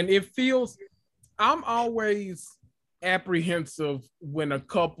 And it feels, I'm always apprehensive when a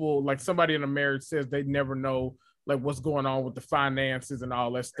couple, somebody in a marriage, says they never know what's going on with the finances and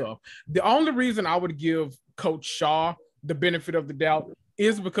all that stuff. The only reason I would give Coach Shaw the benefit of the doubt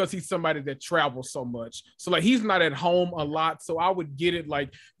is because he's somebody that travels so much. So he's not at home a lot. So I would get it.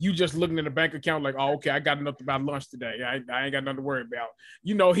 You just looking in the bank account, oh, okay, I got enough to buy lunch today. I ain't got nothing to worry about.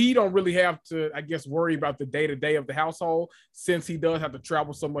 He don't really have to, I guess, worry about the day-to-day of the household, since he does have to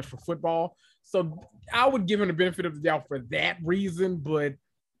travel so much for football. So I would give him the benefit of the doubt for that reason, but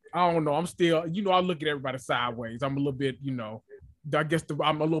I don't know. I'm still, I look at everybody sideways. I'm a little bit, I guess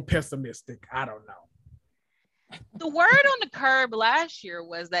I'm a little pessimistic. I don't know. The word on the curb last year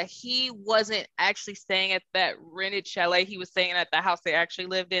was that he wasn't actually staying at that rented chalet. He was staying at the house they actually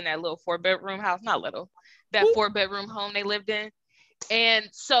lived in, that little 4-bedroom house. Not little, that 4-bedroom home they lived in. And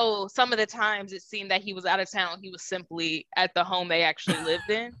so some of the times it seemed that he was out of town. He was simply at the home they actually lived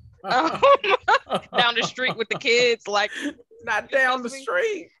in. Down the street with the kids, not down the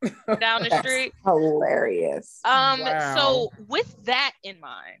street. Down the street. Hilarious. Wow. So with that in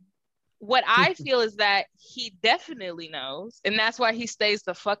mind, what I feel is that he definitely knows, and that's why he stays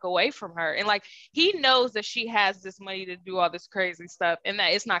the fuck away from her. And he knows that she has this money to do all this crazy stuff, and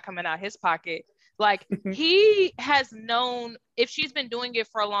that it's not coming out his pocket. Like he has known if she's been doing it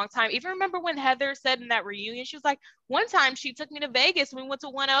for a long time. Even remember when Heather said in that reunion, she was like, one time she took me to Vegas and we went to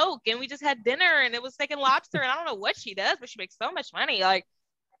One Oak and we just had dinner and it was steak and lobster. And I don't know what she does, but she makes so much money. Like,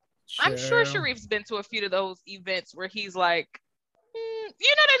 I'm sure Sharrieff's been to a few of those events where he's like,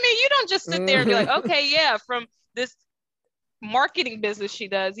 you know what I mean? You don't just sit there and be like, okay, yeah, from this marketing business she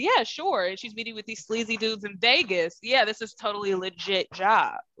does, yeah, sure. And she's meeting with these sleazy dudes in Vegas. Yeah, this is totally a legit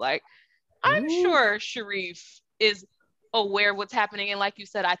job. Like, I'm sure Sharrieff is aware of what's happening. And like you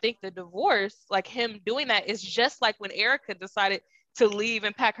said, I think the divorce, like him doing that, is just like when Erica decided to leave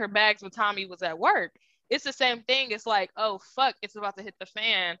and pack her bags when Tommy was at work. It's the same thing. It's like, oh, fuck, it's about to hit the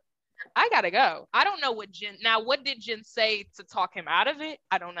fan. I gotta go. I don't know what did Jen say to talk him out of it?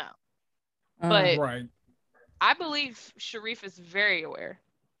 I don't know. But right. I believe Sharrieff is very aware.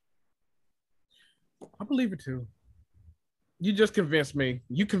 I believe it too. You just convinced me.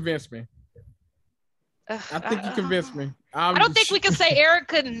 You convinced me. I think you convinced me. I don't think we can say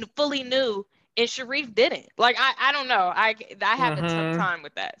Erica fully knew and Sharrieff didn't. Like, I don't know. I have a tough time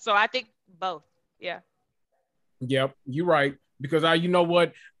with that. So I think both. Yeah. Yep, you're right. Because you know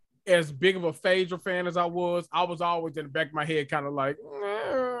what? As big of a Phaedra fan as I was always in the back of my head kind of like,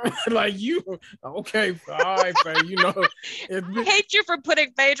 like you, okay, all right, Faye, you know. I hate you for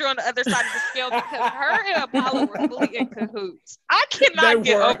putting Phaedra on the other side of the scale because her and Apollo were fully in cahoots. I cannot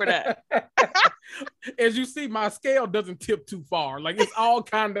get over that. As you see, my scale doesn't tip too far. Like it's all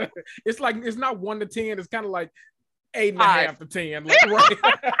kind of, it's like, it's not 1 to 10. It's kind of like 8.5 to 10. Like, right.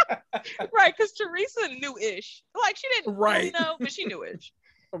 Right, because Teresa knew-ish. Like she didn't really know, but she knew-ish.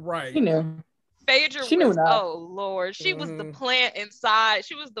 Right. She knew. Phaedra was, oh Lord, she was the plant inside.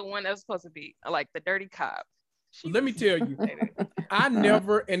 She was the one that was supposed to be like the dirty cop. Let me tell you, I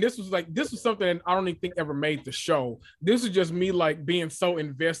never, and this was something I don't even think ever made the show. This is just me like being so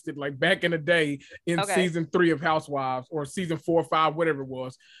invested, like back in the day in season 3 of Housewives or season 4 or 5, whatever it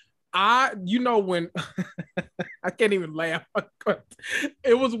was. You know, when I can't even laugh.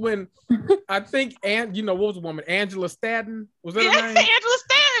 It was when I think, and you know, what was the woman? Angela Staten? Was that her name? Angela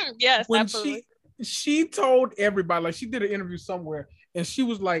Staten. Yes, when absolutely. She told everybody, like she did an interview somewhere, and she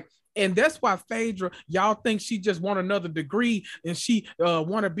was like, and that's why Phaedra, y'all think she just want another degree and she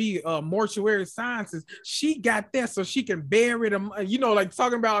want to be mortuary sciences. She got that so she can bury them, you know, like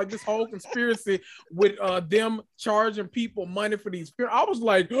talking about like, this whole conspiracy with them charging people money for these. I was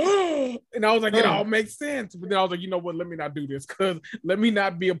like, oh, and I was like, it all makes sense. But then I was like, you know what? Let me not do this because let me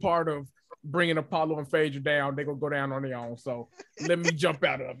not be a part of bringing Apollo and Phaedra down. They're going to go down on their own. So let me jump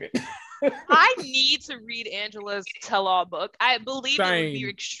out of it. I need to read Angela's tell-all book. I believe it would be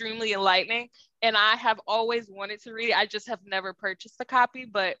extremely enlightening, and I have always wanted to read it. I just have never purchased a copy,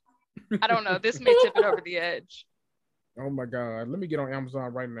 but I don't know. This may tip it over the edge. Oh my God. Let me get on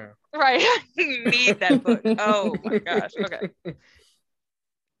Amazon right now. Right. I need that book. Oh my gosh. Okay.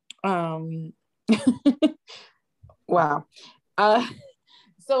 Wow.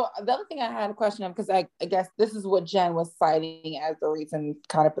 So the other thing I had a question of, because I guess this is what Jen was citing as the reason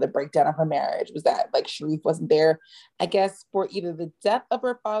kind of for the breakdown of her marriage, was that like Sharrieff wasn't there, I guess, for either the death of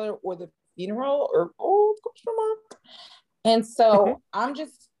her father or the funeral or question mark. And so I'm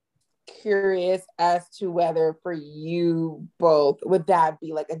just curious as to whether for you both, would that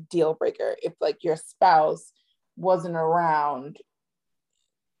be like a deal breaker if like your spouse wasn't around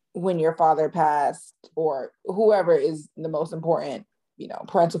when your father passed or whoever is the most important, you know,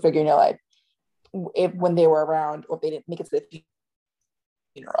 parental figure in your life, if when they were around or if they didn't make it to the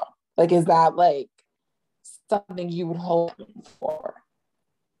funeral? Like, is that like something you would hold for?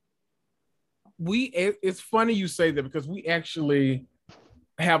 It's funny you say that because we actually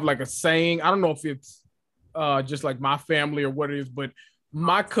have like a saying. I don't know if it's just like my family or what it is, but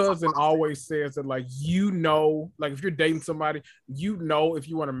my cousin always says that, like, you know, like if you're dating somebody, you know, if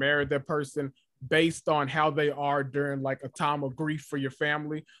you want to marry that person based on how they are during like a time of grief for your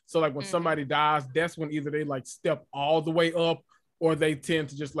family. So like when somebody dies, that's when either they like step all the way up or they tend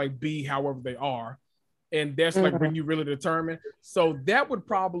to just like be however they are. And that's like when you really determine. So that would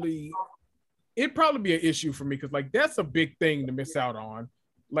it'd probably be an issue for me because like that's a big thing to miss out on.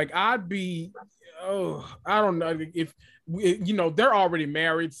 Like I'd be, I don't know if, you know, they're already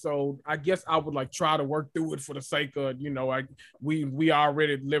married. So I guess I would like try to work through it for the sake of, you know, we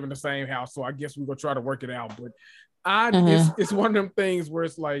already live in the same house. So I guess we're going to try to work it out. But it's one of them things where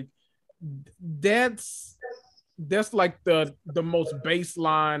it's like, that's like the most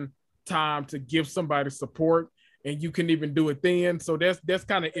baseline time to give somebody support. And you can even do it then. So that's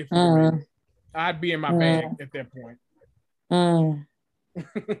kind of iffy for me. I'd be in my bag at that point.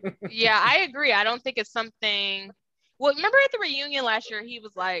 Yeah, I agree. I don't think it's something. Well, remember at the reunion last year, he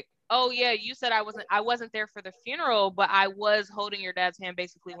was like, oh yeah, you said I wasn't there for the funeral, but I was holding your dad's hand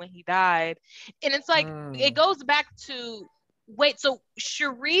basically when he died. And it's like, it goes back to, wait, so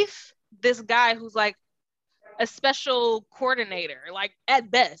Sharif, this guy who's like a special coordinator, like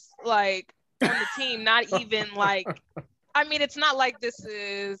at best, like on the team, not even like, I mean, it's not like this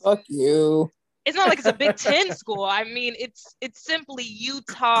is, fuck you. It's not like it's a Big Ten school. I mean, it's simply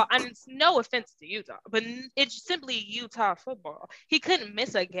Utah. I mean, it's no offense to Utah, but it's simply Utah football. He couldn't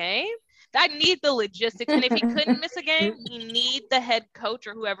miss a game. I need the logistics. And if he couldn't miss a game, you need the head coach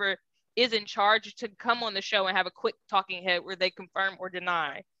or whoever is in charge to come on the show and have a quick talking head where they confirm or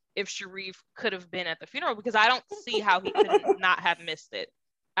deny if Sharif could have been at the funeral, because I don't see how he could not have missed it.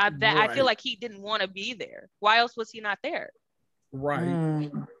 I feel like he didn't want to be there. Why else was he not there? Right.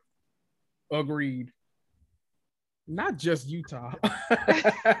 Agreed. Not just Utah.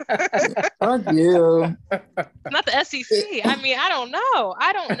 Fuck you. Not the SEC. I mean, I don't know.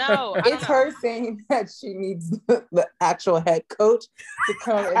 It's her saying that she needs the actual head coach to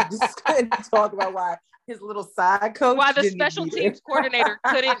come and just talk about why his little side coach. Why the special teams coordinator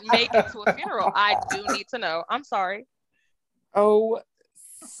couldn't make it to a funeral. I do need to know. I'm sorry. Oh,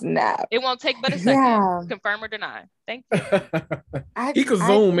 snap. It won't take but a second. Yeah. Confirm or deny. Thank you. He could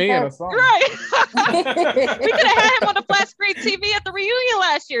zoom in or something. Right. We could have had him on the flat screen TV at the reunion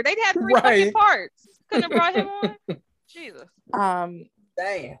last year. They'd had 3 fucking parts. Couldn't have brought him on. Jesus.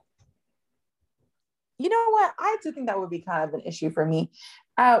 Damn. You know what? I do think that would be kind of an issue for me.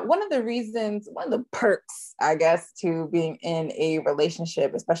 One of the perks, I guess, to being in a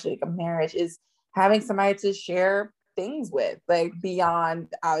relationship, especially like a marriage, is having somebody to share things with, like beyond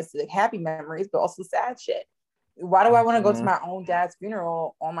obviously like happy memories, but also sad shit. Why do I want to go to my own dad's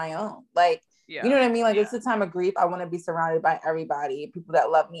funeral on my own? Like, you know what I mean? Like, it's a time of grief. I want to be surrounded by everybody, people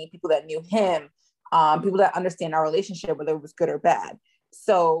that love me, people that knew him, people that understand our relationship, whether it was good or bad.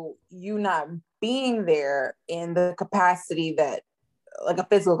 So you not being there in the capacity that, like a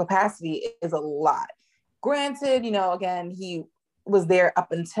physical capacity, is a lot. Granted, you know, again, he was there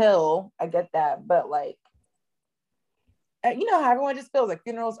up until, I get that, but like, you know how everyone just feels like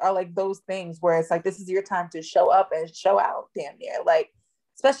funerals are like those things where it's like, this is your time to show up and show out, damn near. Like,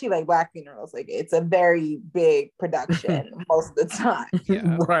 especially like Black funerals, like it's a very big production most of the time.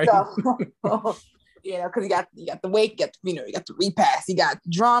 Yeah, right. So, you know, because you got the wake, you got the funeral, you got the repast, you got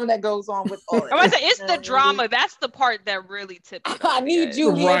drama that goes on with all of it. I was say, it's the drama. That's the part that really tips it. I need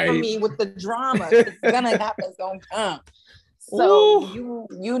you here for me with the drama. It's gonna happen. It's gonna come. So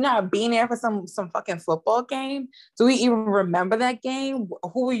you not being there for some fucking football game? Do we even remember that game?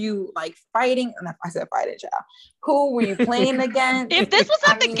 Who were you like fighting? And I said fighting, child. Who were you playing against? If this was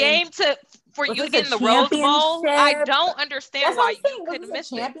not the game for you to get in the Rose Bowl, I don't understand why you couldn't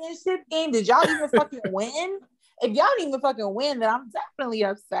miss it. Championship game? Did y'all even fucking win? If y'all didn't even fucking win, then I'm definitely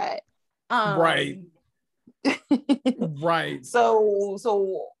upset. Right. Right. So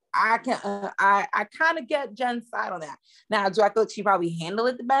I kind of get Jen's side on that. Now, do I feel like she probably handled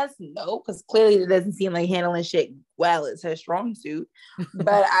it the best? No, because clearly it doesn't seem like handling shit well is her strong suit.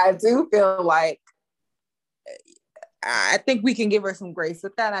 But I do feel like I think we can give her some grace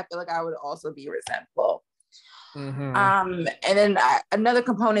with that. I feel like I would also be resentful. Mm-hmm. And then another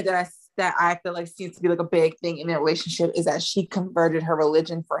component that I feel like seems to be like a big thing in their relationship is that she converted her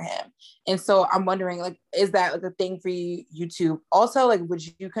religion for him. And so I'm wondering, like, is that like a thing for you two? Also, like, would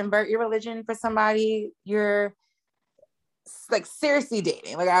you convert your religion for somebody you're like seriously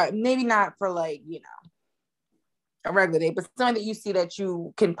dating? Like, maybe not for like, you know, a regular date, but something that you see that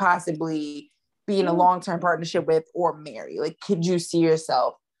you can possibly be in a long-term partnership with or marry. Like, could you see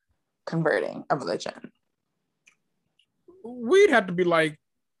yourself converting a religion? We'd have to be like,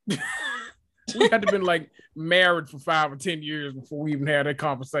 we had to been like married for 5 or 10 years before we even had that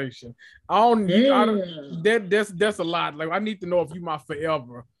conversation. That's a lot. Like, I need to know if you my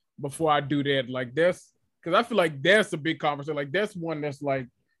forever before I do that. Like, that's because I feel like that's a big conversation. Like, that's one that's like,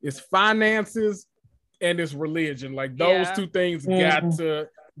 it's finances and it's religion. Like, those two things got to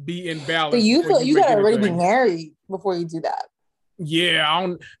be in balance. So you feel you gotta already be married before you do that. Yeah,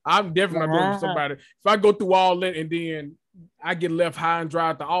 I'm definitely not going to somebody. If I go through all that and then I get left high and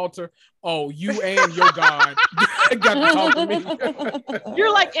dry at the altar, oh, you and your God got to talk to me.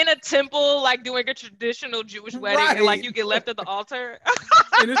 You're like in a temple, like doing a traditional Jewish wedding, and like you get left at the altar.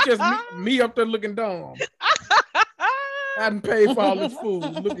 And it's just me up there looking dumb. I didn't pay for all this food,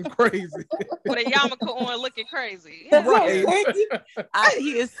 looking crazy. With a yarmulke on, looking crazy. Right.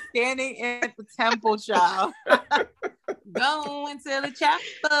 He is standing at the temple, child. Going to the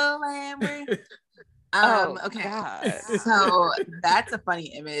chapel and we... okay. God. So that's a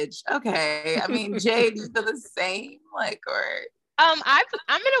funny image. Okay. I mean, Jay, do you feel the same? Like, or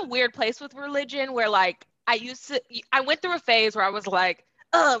I'm in a weird place with religion where like I went through a phase where I was like,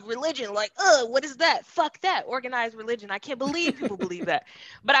 religion, like, what is that? Fuck that. Organized religion. I can't believe people believe that.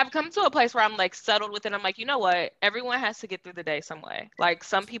 But I've come to a place where I'm like settled with it. I'm like, you know what? Everyone has to get through the day some way. Like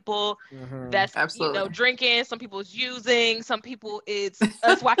some people that's Absolutely. Drinking, some people it's using, some people it's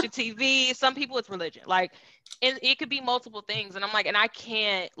us watching TV, some people it's religion. Like it could be multiple things. And I'm like, and I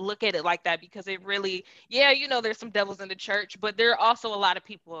can't look at it like that because it really, there's some devils in the church, but there are also a lot of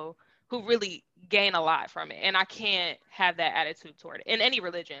people who really gain a lot from it. And I can't have that attitude toward it in any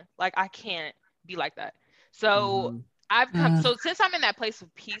religion. Like I can't be like that. So I've come, so since I'm in that place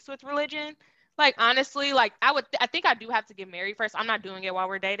of peace with religion, like honestly, like I think I do have to get married first. I'm not doing it while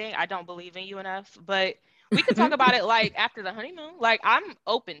we're dating. I don't believe in you enough, but we can talk about it like after the honeymoon. Like I'm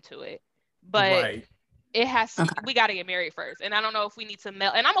open to it, but it has to, we got to get married first. And I don't know if we need to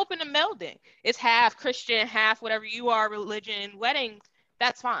meld, and I'm open to melding. It's half Christian, half whatever you are, religion, wedding.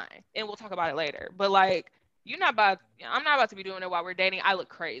 That's fine. And we'll talk about it later. But like, I'm not about to be doing it while we're dating. I look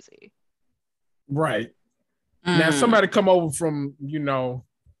crazy. Right. Now somebody come over from,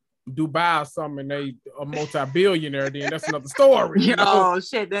 Dubai or something and they a multi-billionaire, then that's another story. Oh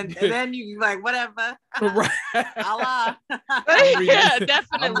shit. Then you like whatever. Right. Allah. Yeah,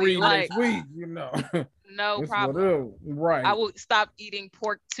 definitely. Like next week, No problem. Right. I will stop eating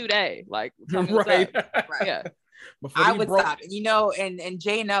pork today. Like right. Yeah. I would stop. And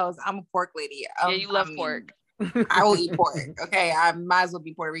Jay knows I'm a pork lady. Yeah, you love pork. I will eat pork. Okay, I might as well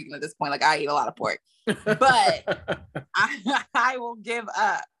be Puerto Rican at this point. Like I eat a lot of pork, but I will give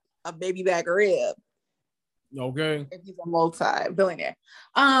up a baby back rib. Okay. If he's a multi-billionaire.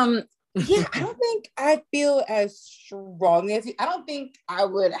 Yeah, I don't think I feel as strong as I don't think I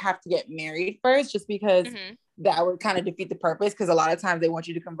would have to get married first, just because that would kind of defeat the purpose. Because a lot of times they want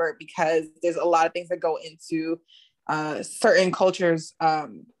you to convert because there's a lot of things that go into certain cultures,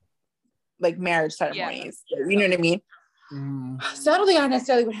 like marriage ceremonies. Yeah. You know what I mean? So I don't think I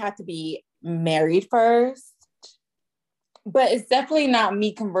necessarily would have to be married first, but it's definitely not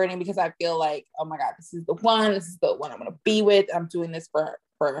me converting because I feel like, oh my God, this is the one I'm going to be with. I'm doing this for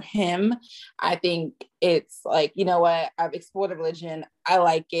him. I think it's like, you know what? I've explored religion. I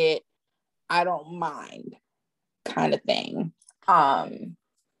like it. I don't mind kind of thing. But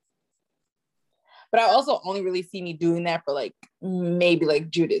I also only really see me doing that for like, maybe like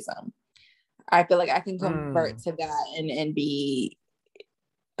Judaism. I feel like I can convert to that and be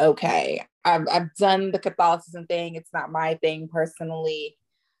okay. I've done the Catholicism thing. It's not my thing personally,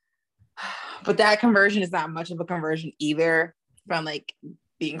 but that conversion is not much of a conversion either from like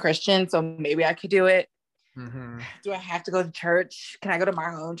being Christian. So maybe I could do it. Do I have to go to church? Can I go to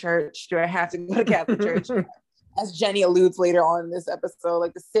my own church? Do I have to go to Catholic church? As Jenny alludes later on in this episode,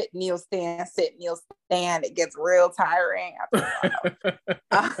 like the sit, kneel, stand, it gets real tiring after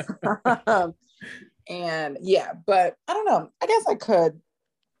a while. And yeah, but I don't know. I guess I could.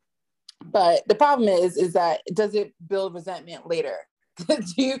 But the problem is that does it build resentment later? Do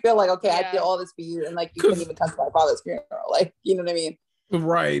you feel like, okay, I did all this for you and like you couldn't even come to my father's funeral? Like, you know what I mean?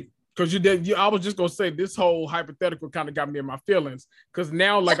 Right. Because I was just gonna say this whole hypothetical kind of got me in my feelings. Because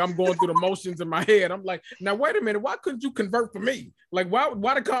now, like, I'm going through the motions in my head. I'm like, now wait a minute, why couldn't you convert for me? Like,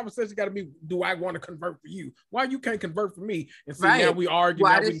 why the conversation got to be, do I want to convert for you? Why you can't convert for me? And see, now we argue.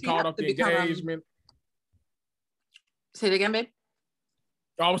 Now we caught up the engagement. Say it again, babe.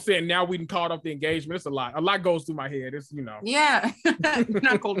 I was saying now we can caught up the engagement. It's a lot. A lot goes through my head. It's Yeah. You're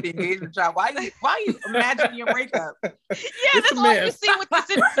not called the engagement job. Why you imagining your breakup? Yeah, that's all you see with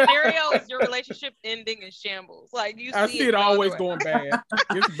this scenario is your relationship ending in shambles. Like I see it always going bad.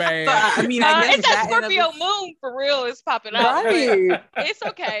 It's bad. So, I mean, I guess it's that Scorpio moon for real is popping out. Right. It's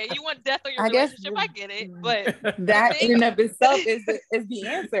okay. You want death on your relationship. I get it. But that in and of itself is the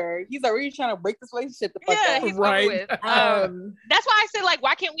answer. He's already trying to break this relationship the fuck up. He's right. With. That's why I say, like,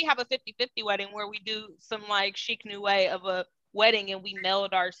 why can't we have a 50-50 wedding where we do some like chic new way of a wedding and we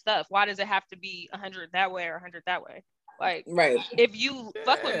meld our stuff? Why does it have to be 100 that way or 100 that way? Like, right. If you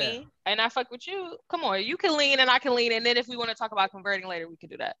fuck with me and I fuck with you, come on, you can lean and I can lean. And then if we want to talk about converting later, we can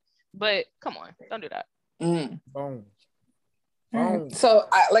do that. But come on, don't do that. Boom. So,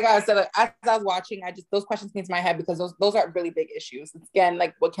 like I said, as I was watching, those questions came to my head because those are really big issues. It's, again,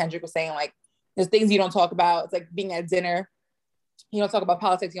 like what Kendrick was saying, like there's things you don't talk about. It's like being at dinner. You don't talk about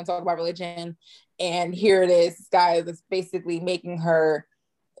politics, you don't talk about religion. And here it is, this guy that's basically making her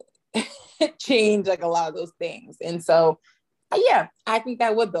change like a lot of those things. And so, yeah, I think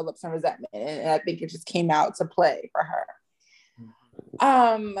that would build up some resentment. And I think it just came out to play for her.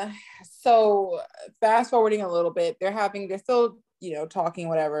 So fast forwarding a little bit, they're still, talking,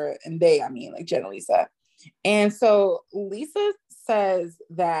 whatever. And I mean like Jen and Lisa. And so Lisa says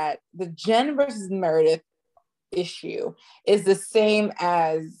that the Jen versus Meredith issue is the same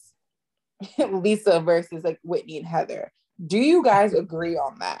as Lisa versus like Whitney and Heather. Do you guys agree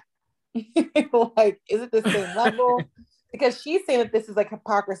on that? Like, is it the same level? Because she's saying that this is like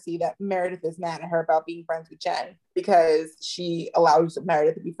hypocrisy, that Meredith is mad at her about being friends with Jen because she allows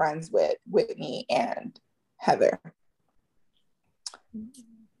Meredith to be friends with Whitney and Heather.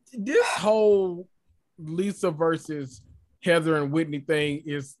 This whole Lisa versus Heather and Whitney thing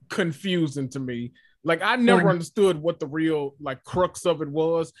is confusing to me. Like, I never understood what the real like crux of it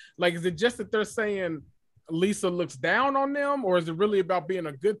was. Like, is it just that they're saying Lisa looks down on them, or is it really about being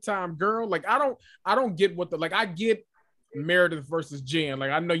a good time girl? Like, I don't get what I get Meredith versus Jen.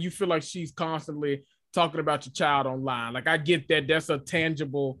 Like, I know you feel like she's constantly talking about your child online. Like, I get that. That's a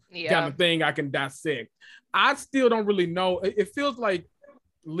tangible kind of thing I can dissect. I still don't really know. It feels like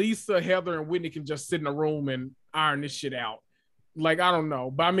Lisa, Heather, and Whitney can just sit in a room and iron this shit out. Like, I don't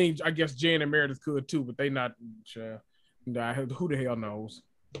know. But I mean, I guess Jen and Meredith could too, but they not sure. Who the hell knows?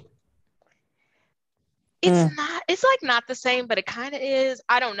 It's like not the same, but it kind of is.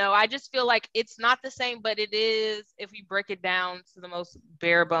 I don't know. I just feel like it's not the same, but it is if we break it down to the most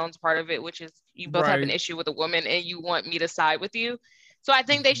bare bones part of it, which is you both have an issue with a woman and you want me to side with you. So I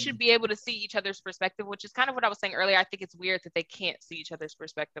think they should be able to see each other's perspective, which is kind of what I was saying earlier. I think it's weird that they can't see each other's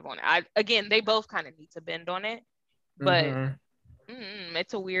perspective on it. Again, they both kind of need to bend on it, but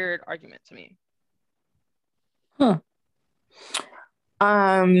it's a weird argument to me.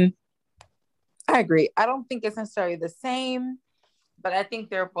 I agree. I don't think it's necessarily the same, but I think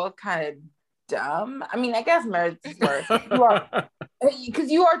they're both kind of dumb. I mean, I guess Meredith is worse.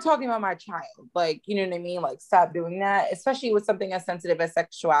 Because you are talking about my child. Like, you know what I mean? Like, stop doing that, especially with something as sensitive as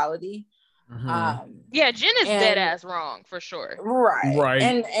sexuality. Yeah, Jen is dead ass wrong for sure. Right.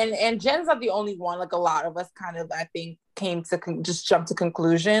 And Jen's not the only one. Like, a lot of us kind of, I think, came to just jump to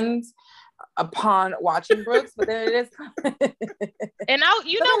conclusions upon watching Brooks, but then it is and now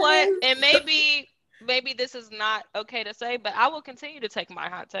you know what, and maybe this is not okay to say, but I will continue to take my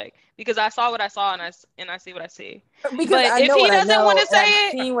hot take because I saw what I saw and I see what I see. Because but if he doesn't want to say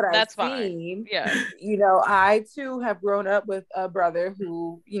it, that's fine. Yeah, you know, I too have grown up with a brother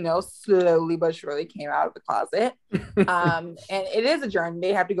who, you know, slowly but surely came out of the closet. And it is a journey.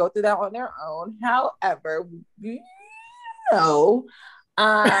 They have to go through that on their own. However, you know,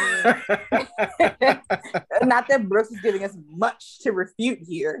 not that Brooks is giving us much to refute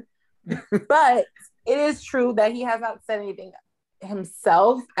here, but it is true that he has not said anything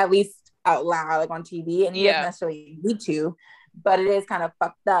himself, at least out loud, like on TV, and he doesn't necessarily need to. But it is kind of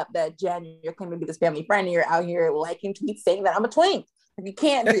fucked up that Jen, you're claiming to be this family friend, and you're out here liking tweets saying that I'm a twink. Like, you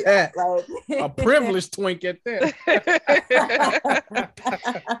can't do that. Like, a privileged twink at that.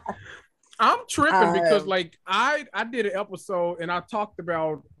 I'm tripping because like I did an episode and I talked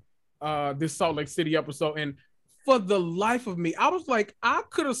about this Salt Lake City episode, and for the life of me, I was like, I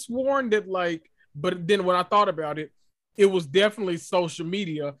could have sworn that like, but then when I thought about it, it was definitely social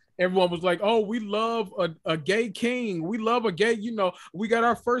media. Everyone was like, oh, we love a gay king. We love a gay, you know, we got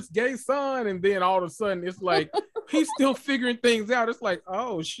our first gay son. And then all of a sudden it's like, he's still figuring things out. It's like,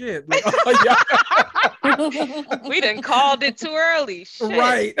 oh shit. Like, oh, yeah. We done called it too early. Shit.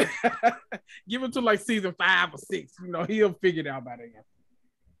 Right. Give it to like season 5 or 6. You know, he'll figure it out by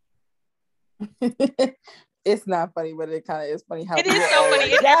then. It's not funny, but it kind of is funny how it is so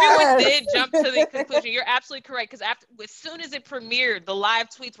funny. And everyone did jump to the conclusion. You're absolutely correct, because as soon as it premiered, the live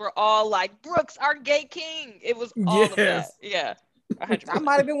tweets were all like, "Brooks, our gay king." It was all of that. Yeah, 100%. I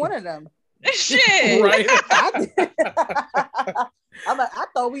might have been one of them. Shit. Right. I'm like, I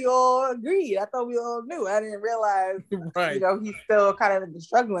thought we all agreed. I thought we all knew. I didn't realize, you know, he's still kind of in the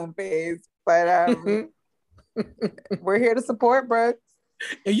struggling phase. But we're here to support Brooks.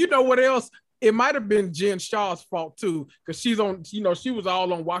 And you know what else? It might have been Jen Shah's fault too, because she's on, you know, she was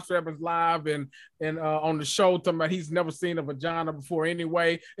all on Watch What Happens Live and on the show talking about he's never seen a vagina before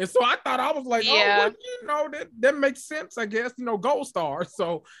anyway. And so I thought, I was like, oh, well, you know, that makes sense, I guess, you know, Gold Star.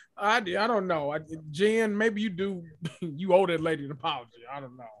 So I don't know. Jen, maybe you owe that lady an apology. I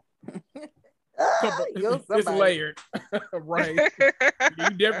don't know. It's layered. Right.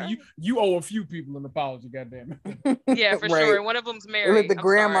 You owe a few people an apology, goddamn it. Yeah, for sure. And one of them's married. With the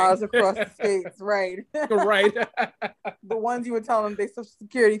grandmas across the states, right? Right. The ones you were telling them their Social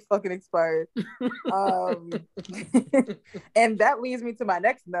Security fucking expired. And that leads me to my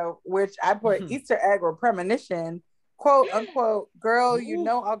next note, which I put Easter egg or premonition, quote unquote, girl, you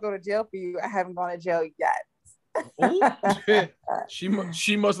know I'll go to jail for you. I haven't gone to jail yet. she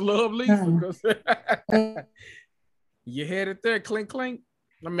must love Lisa because you had it there, clink clink.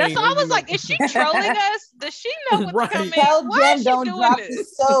 I mean, that's all I was like, is she trolling us? Does she know what's Right. coming? Tell Why Jen is she don't doing drop this? the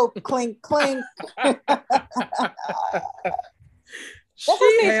soap. Clink, clink.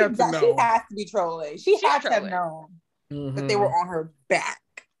 She had to know. She has to be trolling. She's had to have known that they were Mm-hmm. on her back.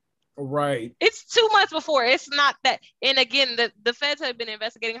 Right. It's 2 months before. It's not that. And again, the feds have been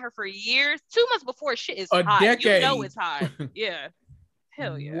investigating her for years. 2 months before, shit is A hot. decade. You know it's hot. Yeah.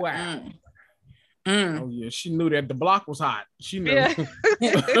 Hell yeah. Wow. Mm. Oh yeah, she knew that the block was hot. She knew. Yeah.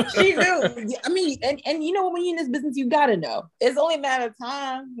 She knew. I mean, and you know, when you're in this business, you gotta know. It's only a matter of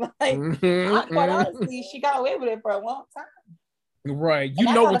time. Like, quite honestly, she got away with it for a long time. Right. You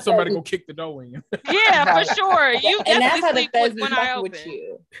know when somebody go kick the door in. Yeah, Right. for sure. You And that's how definitely the sleep feds with be one eye fucking open. with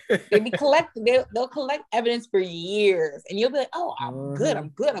you. They be collecting. They'll collect evidence for years, and you'll be like, "Oh, I'm good. I'm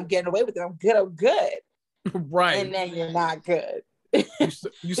good. I'm getting away with it. I'm good. I'm good." Right. And then you're not good.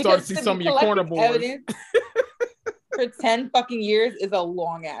 You start to see some of your corner boys. For 10 fucking years is a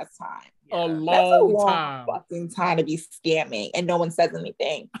long ass time. A That's a long long time. fucking time to be scamming and no one says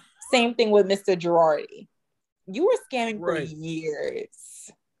anything. Same thing with Mr. Girardi. You were scamming for Right.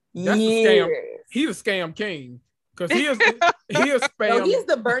 years. That's the scam. He's a scam king. Because he is spam. No, he's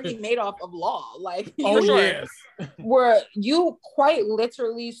the Bernie Madoff of law. Like, Oh, you yes. where you quite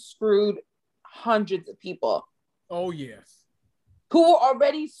literally screwed hundreds of people Oh, yes. who were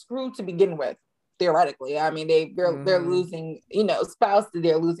already screwed to begin with. Theoretically, I mean, they're losing, you know, spouses,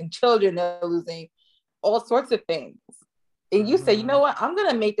 they're losing children, they're losing all sorts of things. And you say, you know what? I'm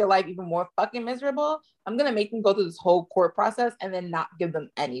gonna make their life even more fucking miserable. I'm gonna make them go through this whole court process and then not give them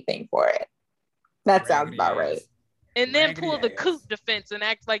anything for it. That sounds about right. And then pull the coup defense and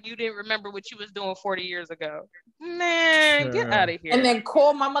act like you didn't remember what you was doing 40 years ago. Man, get out of here. And then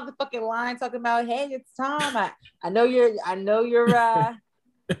call my motherfucking line talking about, hey, it's Tom. I know you're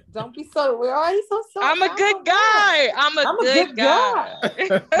don't be so, why are you so sorry? I'm a good guy. I'm a good guy. You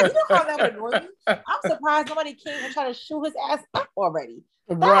know how that would annoy me? I'm surprised somebody came and tried to shoot his ass up already.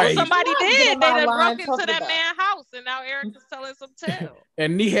 Right. Well, somebody did. They done broke into that man's house, and now Eric is telling some tale.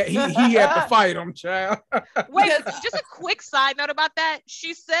 And he had to fight him, child. Wait, just a quick side note about that.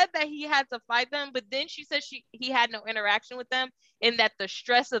 She said that he had to fight them, but then she said he had no interaction with them, and that the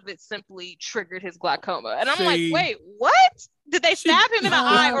stress of it simply triggered his glaucoma. And I'm like, wait, what? Did they stab him in the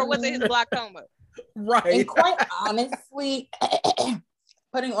eye, or was it his glaucoma? Right. And quite honestly,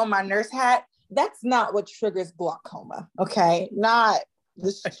 putting on my nurse hat, that's not what triggers glaucoma. Okay, not the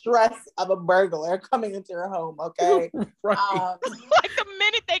stress of a burglar coming into your home. Okay, right. Like the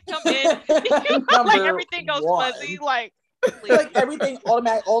minute they come in, like everything goes fuzzy. Like everything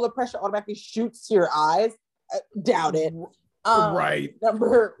automatic, all the pressure automatically shoots to your eyes. Doubt it. Right.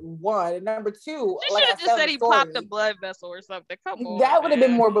 Number one. And number two, you should have just said he popped a blood vessel or something. Come on, that would have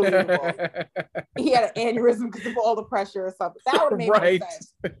been more believable. He had an aneurysm because of all the pressure or something. That would have made more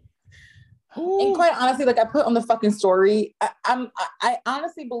sense. And quite honestly, like I put on the fucking story, I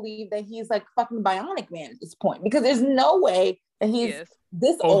honestly believe that he's like fucking Bionic Man at this point, because there's no way that he's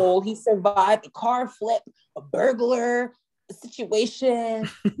this old. He survived a car flip, a burglar situation,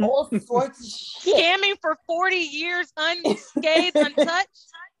 all sorts of shit. Scamming for 40 years unscathed, untouched.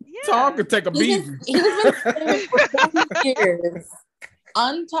 Yeah. Tom could take a beating. He's been scamming for 40 years.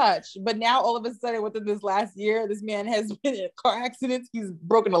 Untouched, but now all of a sudden within this last year, this man has been in car accidents. He's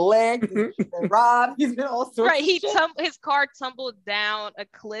broken a leg. He's been robbed. He's been all sorts. Right, his car tumbled down a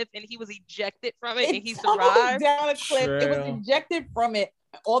cliff and he was ejected from it, and he survived. Down a cliff. It was ejected from it.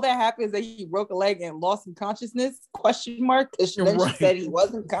 All that happened is that he broke a leg and lost some consciousness? Question mark. Because then she said he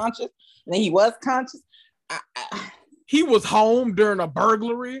wasn't conscious, and then he was conscious. He was home during a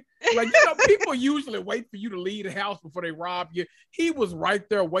burglary. Like, you know, people usually wait for you to leave the house before they rob you. He was right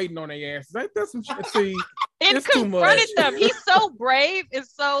there waiting on their asses. That's some shit. See, and confronted them. He's so brave and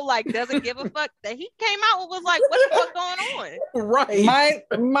so like doesn't give a fuck that he came out and was like, "What the fuck going on?"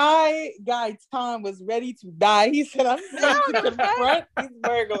 Right. My guy Tom was ready to die. He said, "I'm ready to confront these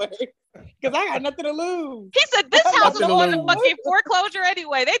burglars because I got nothing to lose." He said, "This house is on the fucking foreclosure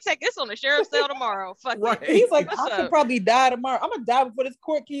anyway. They take this on the sheriff's sale tomorrow." Fuck right. He's like, "I could probably die tomorrow. I'm gonna die before this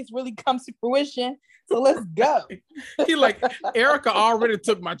court case really comes to fruition. So let's go." He like, Erica already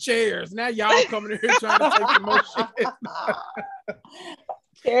took my chairs. Now y'all coming in here trying to take some more shit.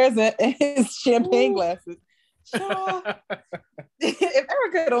 Chairs and his champagne glasses. If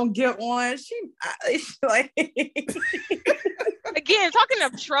Erica don't get one, she like again talking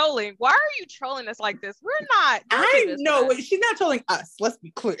of trolling. Why are you trolling us like this? We're not. I know she's not trolling us. Let's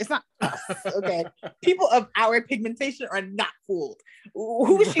be clear. It's not us. Okay, people of our pigmentation are not fooled.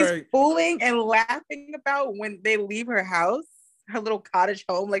 Who she's fooling and laughing about when they leave her house, her little cottage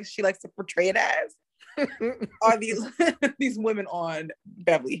home, like she likes to portray it as, are these women on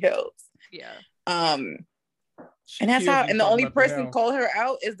Beverly Hills. Yeah. And that's how. And the only person called her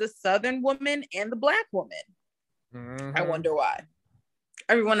out is the Southern woman and the Black woman. Mm-hmm. I wonder why.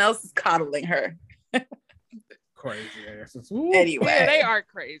 Everyone else is coddling her. Crazy asses. Anyway, yeah, they are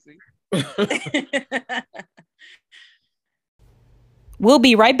crazy. We'll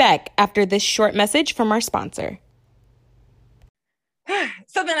be right back after this short message from our sponsor.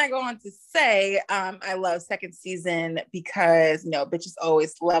 So then I go on to say, I love second season because, bitches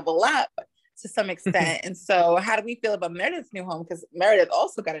always level up to some extent. And so how do we feel about Meredith's new home? Because Meredith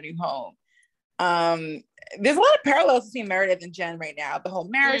also got a new home. There's a lot of parallels between Meredith and Jen right now. The whole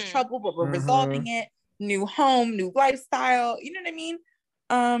marriage trouble, but we're resolving it. New home, new lifestyle. You know what I mean?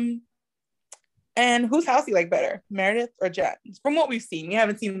 And whose house you like better, Meredith or Jen? From what we've seen, we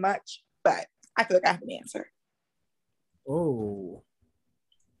haven't seen much, but I feel like I have an answer. Oh,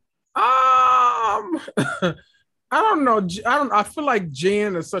 I don't know. I feel like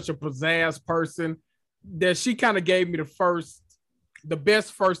Jen is such a pizzazz person that she kind of gave me the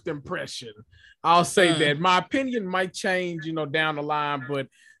best first impression. I'll say that. My opinion might change, down the line, but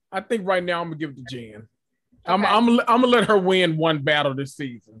I think right now I'm gonna give it to Jen. Okay. I'm gonna let her win one battle this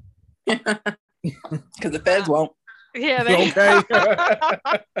season. Because the feds won't. Yeah, they okay.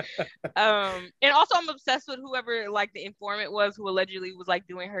 And also I'm obsessed with whoever like the informant was who allegedly was like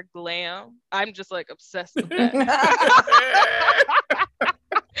doing her glam. I'm just like obsessed with that.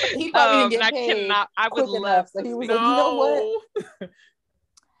 He probably didn't get paid. I would love. So he was like, you know what?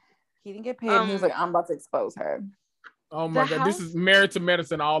 He didn't get paid. And he was like, I'm about to expose her. Oh my God, this is Married to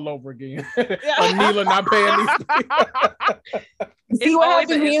Medicine all over again. Neela not paying these people. See what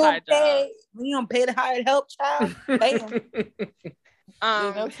happens when you don't pay the hired help, child?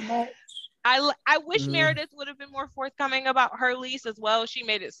 I wish Meredith would have been more forthcoming about her lease as well. She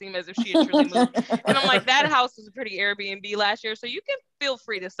made it seem as if she had truly moved. And I'm like, that house was a pretty Airbnb last year. So you can feel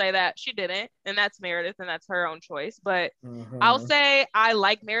free to say that. She didn't. And that's Meredith and that's her own choice. But I'll say I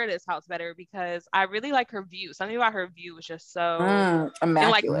like Meredith's house better because I really like her view. Something about her view was just so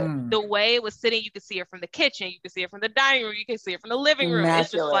immaculate. And like the way it was sitting, you could see it from the kitchen. You could see it from the dining room. You can see it from the living room.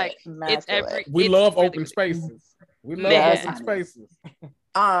 Immaculate. It's just like, we love open spaces. We love open spaces.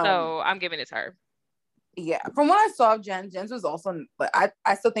 So I'm giving it to her. Yeah, from what I saw of Jen's was also, but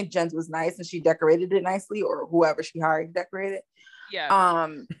I still think Jen's was nice and she decorated it nicely, or whoever she hired to decorate it. Yeah.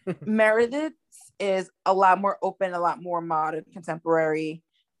 Meredith's is a lot more open, a lot more modern, contemporary,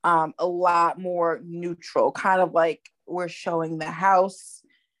 a lot more neutral, kind of like we're showing the house,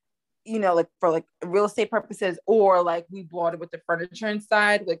 like for like real estate purposes, or like we bought it with the furniture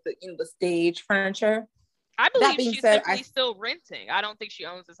inside, like the stage furniture. I believe she's simply still renting. I don't think she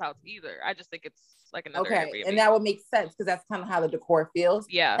owns this house either. I just think it's like another Airbnb. And that would make sense because that's kind of how the decor feels.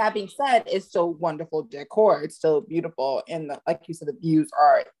 Yeah. That being said, it's still wonderful decor. It's still beautiful, and like you said, the views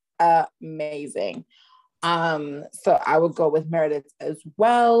are amazing. So I would go with Meredith as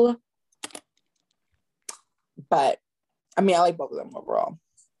well. But I mean, I like both of them overall.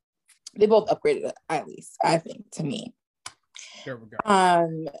 They both upgraded it, at least I think, to me. There we go.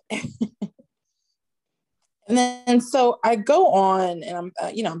 And then so I go on and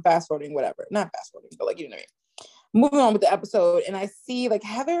I'm fast forwarding, whatever. Not fast forwarding, but like, you know what I mean? Moving on with the episode, and I see like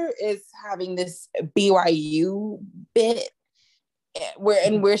Heather is having this BYU bit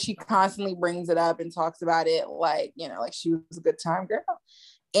where she constantly brings it up and talks about it like, like she was a good time girl.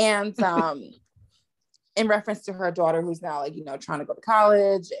 And in reference to her daughter who's now like, trying to go to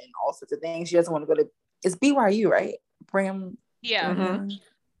college and all sorts of things. She doesn't want to go to, it's BYU, right? Brigham. Yeah. Mm-hmm.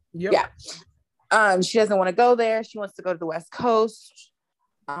 Yep. Yeah. She doesn't want to go there. She wants to go to the West Coast,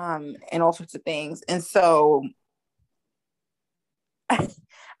 and all sorts of things. And so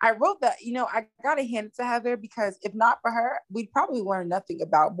I wrote that, I got to hand it to Heather because if not for her, we'd probably learn nothing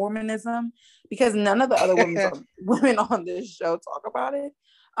about Mormonism because none of the other women on this show talk about it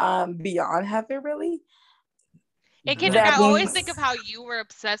beyond Heather, really. And Kendrick, I always think of how you were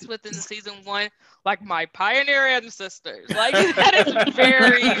obsessed with in season 1, like my pioneer ancestors. Like that is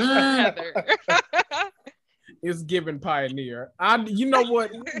very Heather. It's given pioneer. You know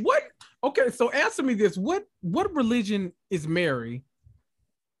what? What? Okay, so answer me this: what religion is Mary?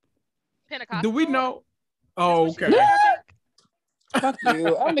 Pentecostal. Do we know? Oh, okay. Fuck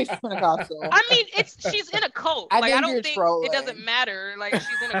you. I'm mixed Pentecostal. I mean, she's in a cult. I don't think trolling. It doesn't matter. Like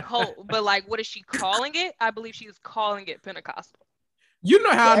she's in a cult, but like, what is she calling it? I believe she is calling it Pentecostal. You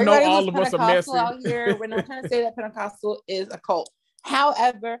know how I know all of us are messy. Out here. We're not trying to say that Pentecostal is a cult.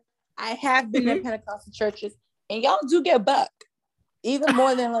 However, I have been in Pentecostal churches, and y'all do get buck, even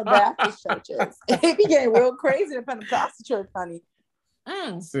more than the Baptist churches. It be getting real crazy in Pentecostal church, honey.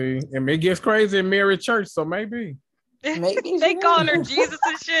 See, and it gets crazy in Mary Church, so maybe they calling her Jesus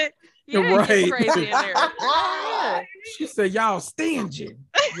and shit. Yeah, right. It gets crazy in there. Yeah. She said, "Y'all stingy.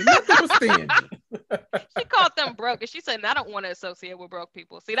 You're nothing but stingy." She called them broke, and she said, "I don't want to associate with broke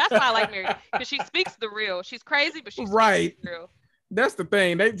people." See, that's why I like Mary, because she speaks the real. She's crazy, but she's right. The real. That's the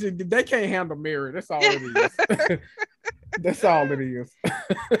thing. They can't handle Mary. That's all it is. That's all it is.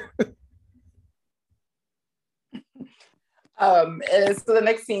 So the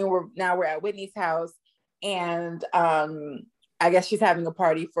next scene, we're at Whitney's house, and I guess she's having a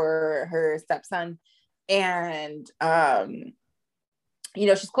party for her stepson, and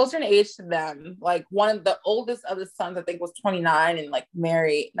she's closer in age to them. Like one of the oldest of the sons, I think, was 29, and like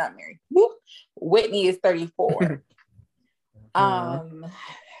Whitney is 34.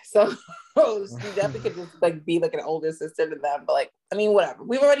 So she definitely could just like be like an older sister to them, but like, I mean, whatever.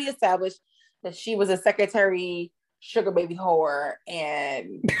 We've already established that she was a secretary sugar baby whore,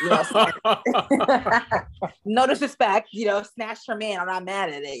 and no disrespect, snatched her man. I'm not mad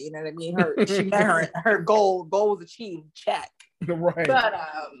at it. You know what I mean? She met her goal was achieved. Check. Right. But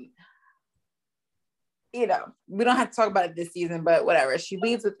we don't have to talk about it this season, but whatever. She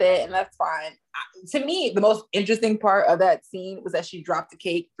leads with it, and that's fine. To me, the most interesting part of that scene was that she dropped the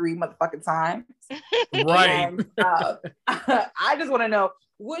cake 3 motherfucking times. Right. And, I just want to know,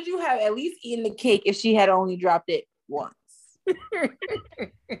 would you have at least eaten the cake if she had only dropped it once?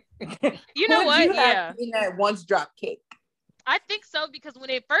 You know what? Yeah. In that once dropped cake. I think so, because when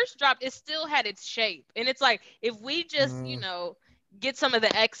it first dropped, it still had its shape. And it's like, if we just, get some of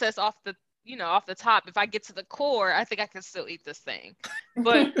the excess off the top, if I get to the core, I think I can still eat this thing.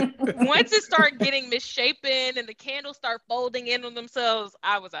 But once it started getting misshapen and the candles start folding in on themselves,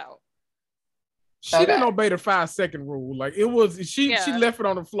 I was out. She didn't obey the 5-second rule. Like it was, she left it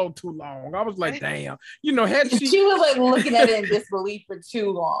on the floor too long. I was like, damn. Had she was like looking at it in disbelief for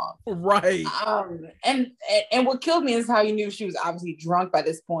too long. Right. And what killed me is how you knew she was obviously drunk by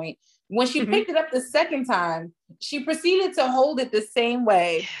this point. When she picked it up the second time, she proceeded to hold it the same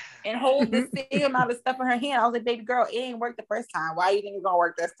way and hold the same amount of stuff in her hand. I was like, baby girl, it ain't worked the first time. Why you think it's gonna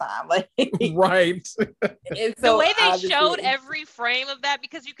work this time? Like, right. The way they showed every frame of that,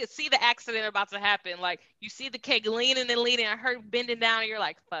 because you could see the accident about to happen. Like you see the cake leaning and her bending down, and you're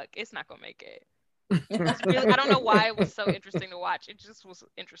like, fuck, it's not gonna make it. Really, I don't know why it was so interesting to watch. It just was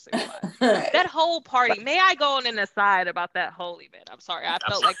interesting to watch. That whole party. May I go on an aside about that whole event? I'm sorry. I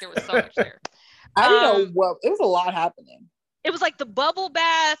felt like there was so much there. I don't know what. It was a lot happening. It was like the bubble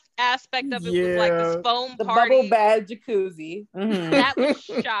bath aspect of it was like this foam the party. Bubble bath jacuzzi. Mm-hmm. That was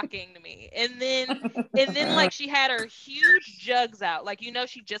shocking to me. And then like she had her huge jugs out. Like,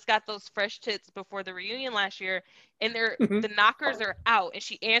 she just got those fresh tits before the reunion last year, and the knockers are out, and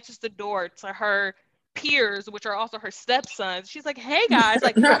she answers the door to her peers, which are also her stepsons. She's like, hey guys,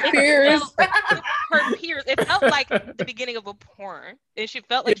 like her peers. It felt like the beginning of a porn, and she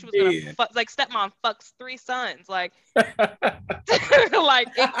felt like she was gonna fuck, like stepmom fucks 3 sons, like like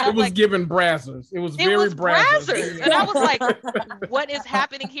it was giving brazzers. It was very brazzers. And I was like, what is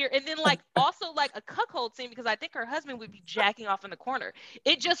happening here? And then like also like a cuckold scene, because I think her husband would be jacking off in the corner.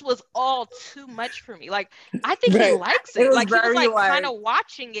 It just was all too much for me. Like I think he likes it. Like he was like kind of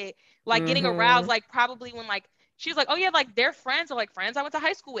watching it, like getting aroused, like probably when like she's like, oh yeah, like they're friends, or like friends I went to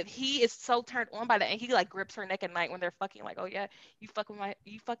high school with. He is so turned on by that, and he like grips her neck at night when they're fucking, like, oh yeah, you fucked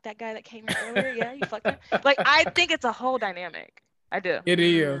that guy that came in earlier, yeah, you fucked him. Like I think it's a whole dynamic. I do. It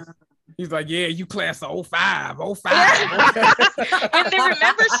is. He's like, yeah, you class of 05. And then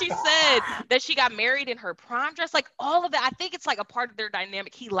remember she said that she got married in her prom dress, like all of that. I think it's like a part of their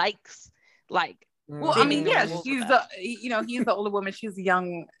dynamic. He likes like. Well, I mean, yeah, he's the older woman. She's a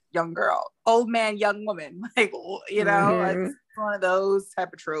young girl. Old man, young woman. Like, it's one of those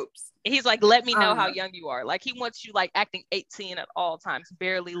type of tropes. He's like, let me know how young you are. Like, he wants you like acting 18 at all times,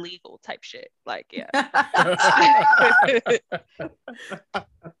 barely legal type shit. Like, yeah.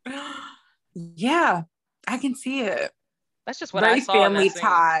 Yeah, I can see it. That's just what I saw. Family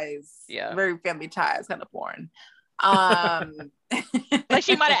ties. Yeah. Very family ties kind of porn. Like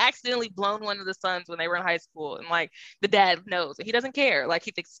she might have accidentally blown one of the sons when they were in high school, and like the dad knows, and he doesn't care. Like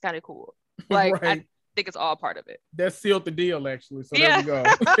he thinks it's kind of cool. Like right. I think it's all part of it. That sealed the deal, actually. So there we go.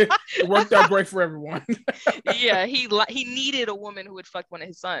 It worked out great for everyone. Yeah, he needed a woman who would fuck one of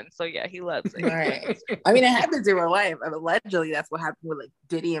his sons. So yeah, he loves it. Right. I mean, it happens in real life. Allegedly, that's what happened with like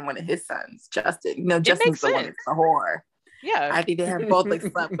Diddy and one of his sons, Justin. Justin's the one that's a whore. Yeah, I think they have both like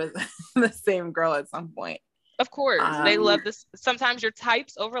slept with the same girl at some point. Of course, they love this. Sometimes your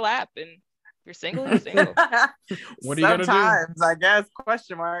types overlap, and You're single, you're single. What are you gonna do? Sometimes, I guess,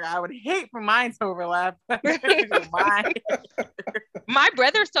 question mark. I would hate for mine to overlap. My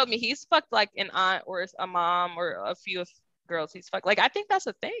brother's told me he's fucked like an aunt or a mom or a few girls he's fucked. Like, I think that's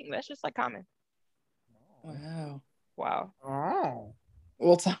a thing. That's just like common. Wow. Oh.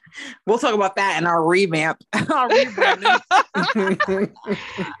 We'll talk about that in our revamp.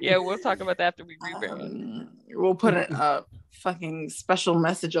 Yeah, we'll talk about that after we revamp. We'll put a fucking special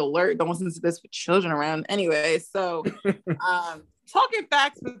message alert. Don't listen to this with children around. Anyway, so talking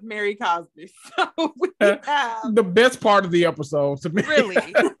facts with Mary Cosby. So we have the best part of the episode to me.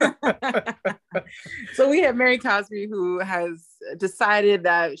 Really? So we have Mary Cosby, who has decided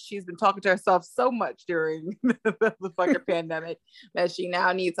that she's been talking to herself so much during the fucking pandemic that she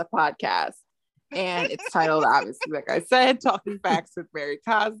now needs a podcast. And it's titled, obviously, like I said, Talking Facts with Mary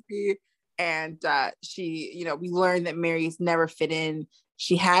Cosby. And she, you know, we learned that Mary's never fit in.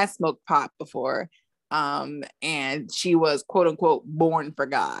 She has smoked pot before. And she was, quote unquote, born for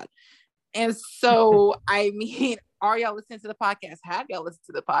God. And so, I mean, are y'all listening to the podcast? Have y'all listened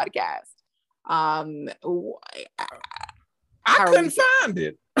to the podcast? I couldn't find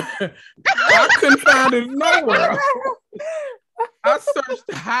it. I couldn't find it nowhere. I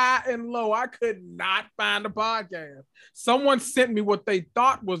searched high and low. I could not find the podcast. Someone sent me what they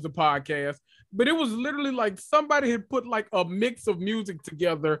thought was the podcast, but it was literally like somebody had put like a mix of music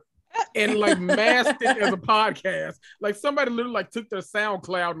together and like masked it as a podcast. Like somebody literally like took their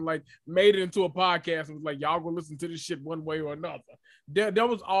SoundCloud and like made it into a podcast and was like, y'all go listen to this shit one way or another. That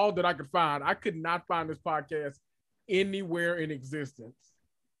was all that I could find. I could not find this podcast anywhere in existence.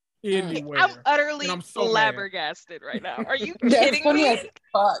 Anywhere. I'm utterly flabbergasted right now. Are you kidding me? As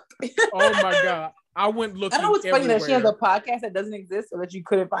fuck. Oh my God. I went looking. I know it's everywhere. funny that she has a podcast that doesn't exist or that you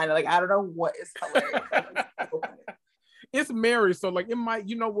couldn't find it. Like, I don't know what is hilarious. It's Mary, so like it might,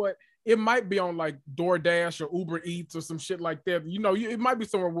 you know what? It might be on like DoorDash or Uber Eats or some shit like that. You know, it might be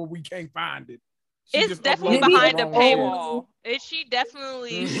somewhere where we can't find it. It's definitely behind a paywall. Is she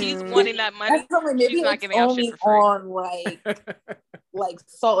definitely? She's wanting that money. Maybe she's not it's giving out only shit for free. On like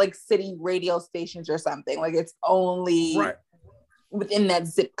Salt Lake City radio stations or something. Like it's only within that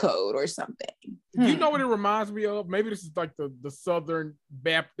zip code or something. You know what it reminds me of? Maybe this is like the Southern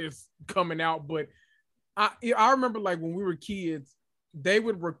Baptist coming out, but I remember like when we were kids, they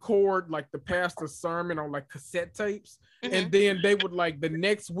would record like the pastor's sermon on like cassette tapes, and then they would like the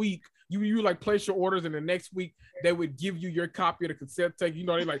next week you like place your orders, and the next week they would give you your copy of the cassette tape. You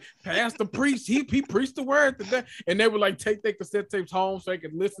know, they like Pastor preached, he preached the word today, and they would like take their cassette tapes home so they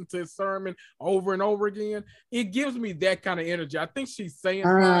could listen to his sermon over and over again. It gives me that kind of energy. I think she's saying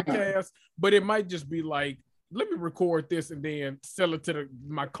podcast, but it might just be like, let me record this and then sell it to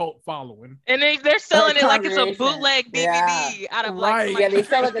my cult following. And they're selling it like it's a bootleg DVD out of like yeah, they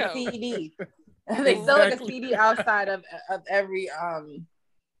sell like a CD. They sell like a CD outside of every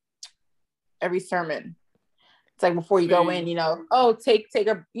sermon. It's like before you go in, you know, take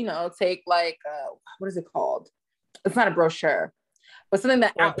like what is it called? It's not a brochure, but something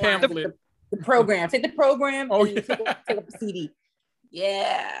that outlines the program. Take the program and take up the CD.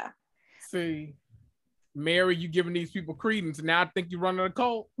 Yeah. See, Mary, you giving these people credence. Now I think you're running a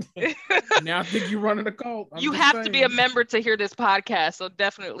cult. You have to be a member to hear this podcast, so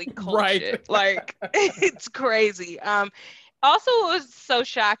definitely cult shit. Like it's crazy. Also, what was so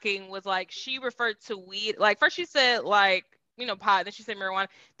shocking was like she referred to weed. Like first she said like, you know, pot, then she said marijuana,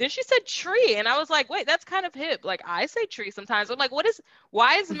 then she said tree, and I was like, wait, that's kind of hip. Like I say tree sometimes. I'm like,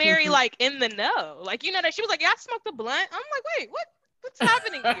 why is Mary like in the know? Like, you know, that she was like, yeah, I smoked a blunt. I'm like, wait, what's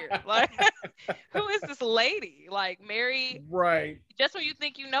happening here? Like, who is this lady? Like Mary, right? Just when you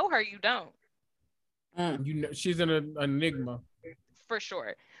think you know her, you don't. You know, she's an enigma for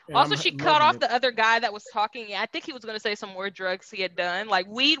sure. And also, she cut off the other guy that was talking. I think he was going to say some more drugs he had done. Like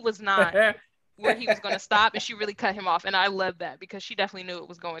weed was not where he was going to stop, and she really cut him off. And I love that because she definitely knew it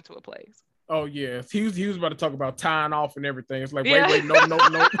was going to a place. Oh yes, he was about to talk about tying off and everything. It's like wait, no.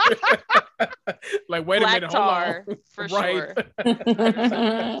 Like wait Black a minute, tar, hold on. For sure.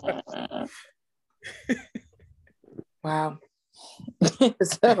 Wow.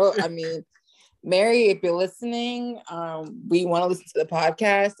 So I mean, Mary, if you're listening, we want to listen to the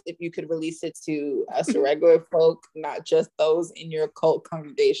podcast. If you could release it to us regular folk, not just those in your cult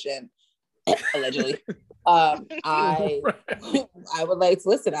congregation, allegedly. I would like to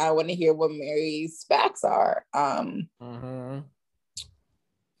listen. I want to hear what Mary's facts are.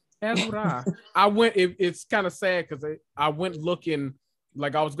 As would I. I went. It's kind of sad because I went looking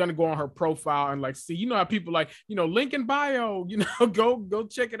Like I was gonna go on her profile and like see, you know how people like, you know, link in bio, you know, go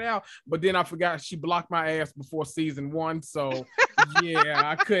check it out. But then I forgot she blocked my ass before season 1. So yeah,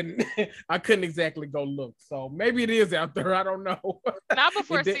 I couldn't exactly go look. So maybe it is out there. I don't know. Not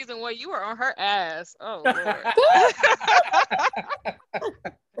before season 1. You were on her ass. Oh Lord.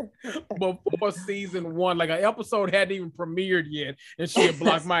 Before season 1, like an episode hadn't even premiered yet, and she had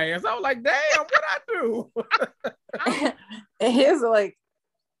blocked my ass. I was like, damn, what I do? His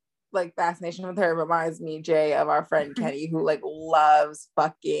like fascination with her reminds me, Jay, of our friend Kenny, who like loves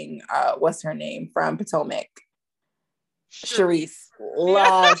fucking what's her name from Potomac? Charisse.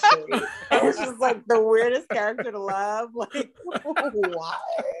 Love Charisse. It's just like the weirdest character to love. Like, why?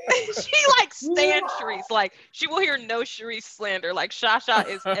 She like stands Charisse. Like she will hear no Charisse slander. Like Shasha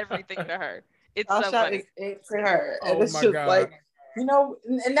is everything to her. It's Shasha so funny. Is it to her. Oh, and it's my just God. like, you know,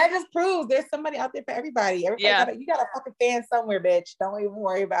 and that just proves there's somebody out there for everybody. You got a fucking fan somewhere, bitch. Don't even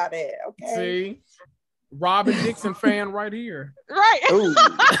worry about it. Okay. See? Robin Dixon fan right here. Right.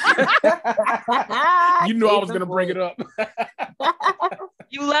 You knew I was gonna bring it up.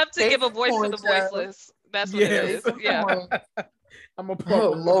 You love to give a voice to the voiceless. That's what it is. Yeah. I'm a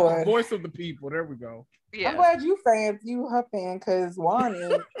voice of the people. There we go. Yeah. I'm glad you her fan, because Juan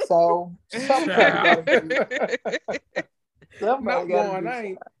ain't. So not Juan, I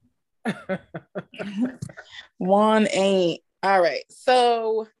ain't. Juan ain't. All right.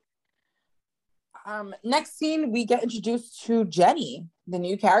 So next scene, we get introduced to Jenny, the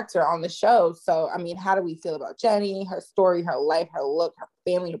new character on the show. So, I mean, how do we feel about Jenny, her story, her life, her look, her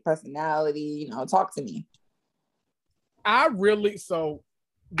family, her personality? You know, talk to me. So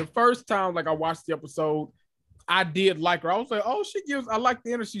the first time, like I watched the episode, I did like her. I was like, oh, I like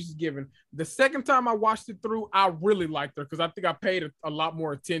the energy she's giving. The second time I watched it through, I really liked her because I think I paid a lot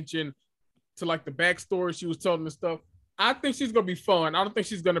more attention to like the backstory she was telling and stuff. I think she's going to be fun. I don't think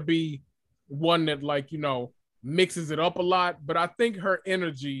she's going to be one that like, you know, mixes it up a lot, but I think her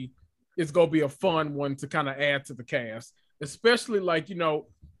energy is going to be a fun one to kind of add to the cast, especially like, you know,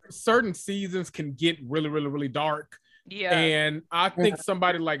 certain seasons can get really, really, really dark. Yeah. And I think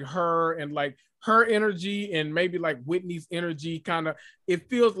somebody like her and like her energy and maybe like Whitney's energy kind of, it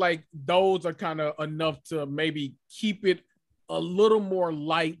feels like those are kind of enough to maybe keep it a little more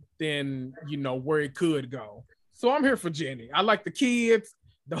light than, you know, where it could go. So I'm here for Jenny. I like the kids.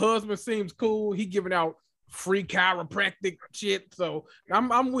 The husband seems cool. He giving out free chiropractic shit. So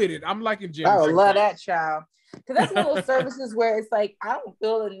I'm with it. I'm liking Jenny. I would love that, child. Because that's one of those services where it's like, I don't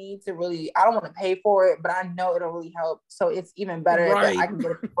feel the need to really, I don't want to pay for it, but I know it'll really help. So it's even better that I can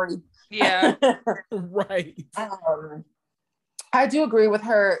get it for free. Yeah. Right. I do agree with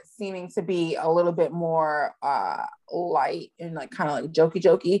her seeming to be a little bit more light and like kind of like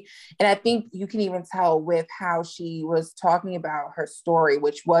jokey. And I think you can even tell with how she was talking about her story,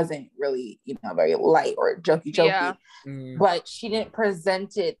 which wasn't really, you know, very light or jokey. Yeah. But she didn't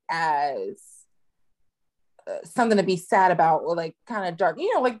present it as something to be sad about or like kind of dark,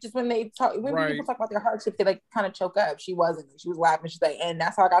 you know, like just when people talk about their hardships, they like kind of choke up. She wasn't. She was laughing. She's like, and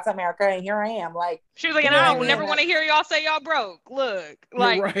that's how I got to America, and here I am. Like she was like, and I don't never want to hear y'all say y'all broke. Look,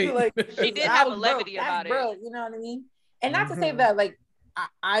 like, she did have a levity about it. You know what I mean? And not to say that like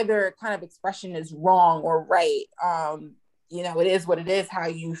either kind of expression is wrong or right. You know, it is what it is. How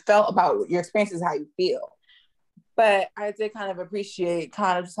you felt about your experiences, how you feel. But I did kind of appreciate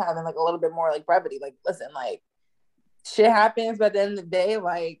kind of just having like a little bit more like brevity. Like, listen, like shit happens, but at the end of the day,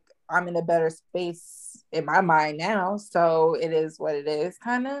 like I'm in a better space in my mind now. So it is what it is,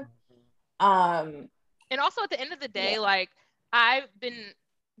 kind of. And also at the end of the day, like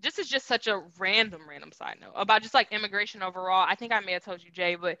this is just such a random side note about just like immigration overall. I think I may have told you,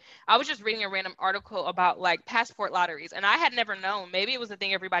 Jay, but I was just reading a random article about like passport lotteries, and I had never known. Maybe it was a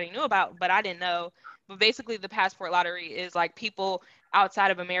thing everybody knew about, but I didn't know. But basically the passport lottery is like people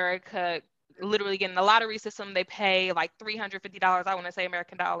outside of America literally getting the lottery system. They pay like $350, I want to say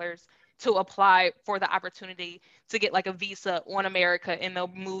American dollars, to apply for the opportunity to get like a visa on America, and they'll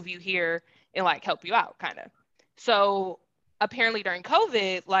move you here and like help you out kind of. So apparently during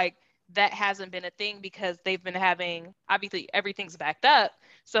COVID, like that hasn't been a thing because they've been having, obviously everything's backed up.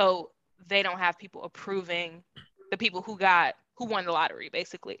 So they don't have people approving the people who won the lottery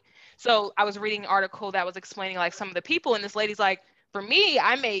basically. So I was reading an article that was explaining like some of the people, and this lady's like, for me,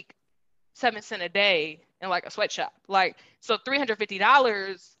 I make 7 cents a day in like a sweatshop. Like, so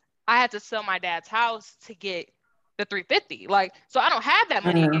 $350, I had to sell my dad's house to get the $350. Like, so I don't have that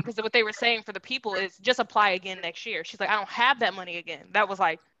money again, because what they were saying for the people is just apply again next year. She's like, I don't have that money again. That was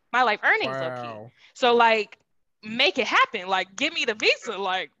like my life earnings. Wow. So like, make it happen. Like, give me the visa.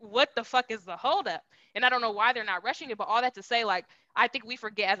 Like, what the fuck is the holdup? And I don't know why they're not rushing it, but all that to say, like, I think we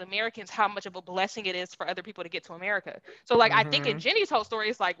forget as Americans how much of a blessing it is for other people to get to America. So like, I think in Jenny's whole story,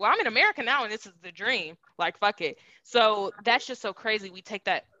 it's like, well, I'm in America now and this is the dream. Like, fuck it. So that's just so crazy. We take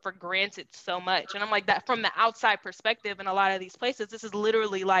that for granted so much. And I'm like, that from the outside perspective in a lot of these places, this is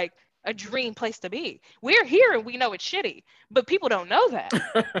literally like a dream place to be. We're here and we know it's shitty, but people don't know that.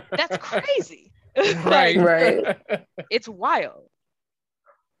 That's crazy. Right. Right. It's wild.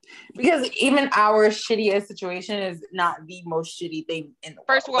 Because even our shittiest situation is not the most shitty thing in the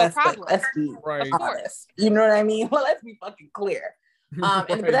first world problem. Let's be right. honest. You know what I mean? Well, let's be fucking clear. But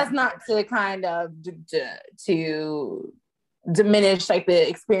that's not to kind of to diminish like the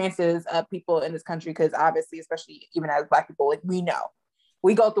experiences of people in this country, because obviously, especially even as Black people, like we know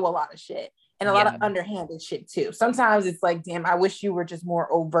we go through a lot of shit. And a lot of underhanded shit too. Sometimes it's like, damn, I wish you were just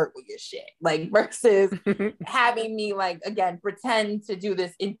more overt with your shit. Like versus having me like, again, pretend to do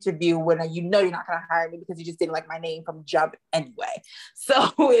this interview when you know you're not gonna hire me because you just didn't like my name from jump anyway.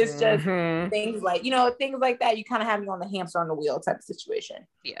 So it's just things like, things like that. You kind of have me on the hamster on the wheel type of situation.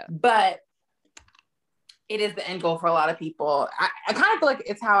 Yeah. But it is the end goal for a lot of people. I kind of feel like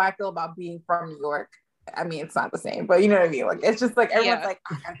it's how I feel about being from New York. I mean, it's not the same, but you know what I mean? Like, it's just like, everyone's like,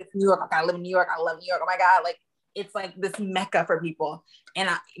 I gotta get to New York. I gotta live in New York. I love New York. Oh my God. Like, it's like this mecca for people. And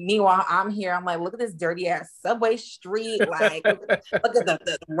meanwhile, I'm here. I'm like, look at this dirty ass subway street. Like, look at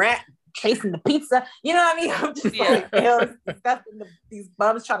the rat chasing the pizza. You know what I mean? I'm just like, ew, it's disgusting. These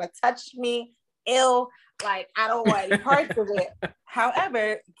bums trying to touch me. Ill. Like, I don't want any parts of it.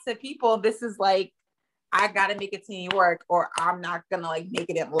 However, to people, this is like, I gotta make it to New York or I'm not gonna like make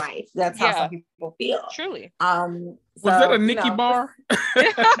it in life. That's how some people feel. Truly. Was that a Nikki bar?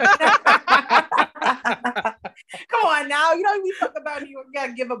 Come on now. We talk about New York, you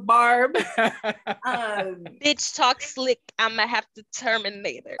gotta give a barb. Bitch talk slick. I'ma have to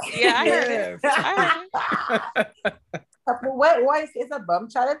terminate her. Yeah, I heard it. What voice is a bum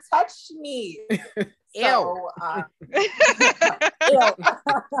trying to touch me? So,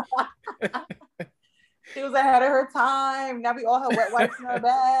 she was ahead of her time. Now we all have wet wipes in our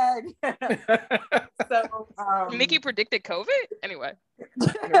bag. So Nikki predicted COVID? Anyway.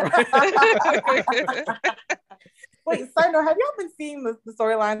 Wait, side note, have y'all been seeing the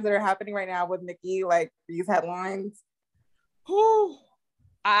storylines that are happening right now with Nikki? Like these headlines?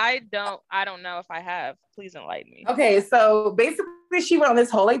 I don't know if I have. Please enlighten me. Okay, so basically she went on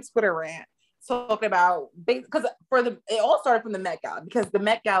this whole like Twitter rant talking about, because it all started from the Met Gala, because the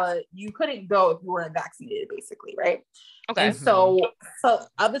Met Gala, you couldn't go if you weren't vaccinated, basically, right? Okay. And so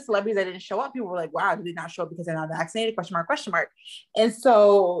other celebrities that didn't show up, people were like, wow, did they not show up because they're not vaccinated? Question mark. And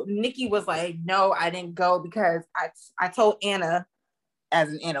so Nikki was like, no, I didn't go because I told Anna,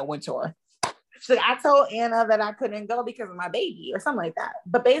 as in Anna Wintour. She's like, I told Anna that I couldn't go because of my baby or something like that.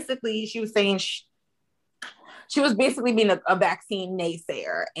 But basically she was saying she was basically being a vaccine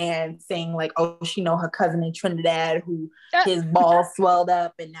naysayer and saying like, oh, she know her cousin in Trinidad who his balls swelled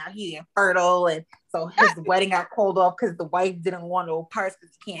up and now he's infertile. And so his wedding got called off because the wife didn't want no parts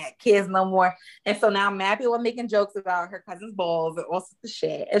because he can't have kids no more. And so now mad people are making jokes about her cousin's balls and all sorts of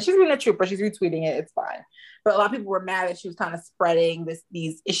shit. And she's being a trooper. She's retweeting it. It's fine. But a lot of people were mad that she was kind of spreading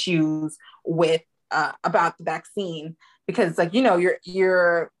these issues with about the vaccine, because it's like,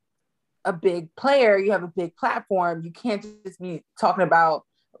 you're a big player, you have a big platform, you can't just be talking about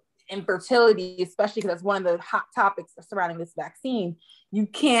infertility, especially because that's one of the hot topics surrounding this vaccine. You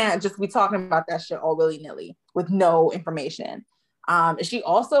can't just be talking about that shit all willy-nilly with no information. She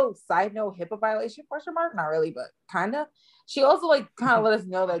also, side note, HIPAA violation, question mark? Not really, but kind of. She also kind of let us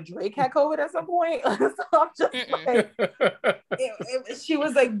know that Drake had COVID at some point. So I'm just like, she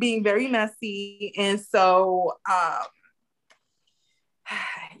was like being very messy. And so,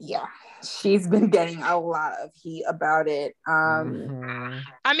 yeah, she's been getting a lot of heat about it. I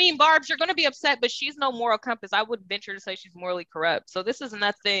mean, Barbs, you're going to be upset, but she's no moral compass. I would venture to say she's morally corrupt. So this isn't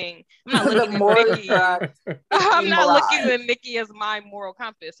that thing. I'm not looking at Nikki. I'm not looking at Nikki as my moral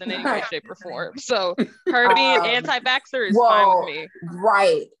compass in any way, shape, or form. So her being anti-vaxxer is fine with me.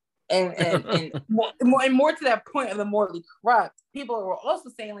 Right. And more to that point of the morally corrupt, people were also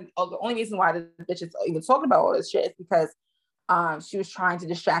saying like, oh, the only reason why the bitch is even talking about all this shit is because she was trying to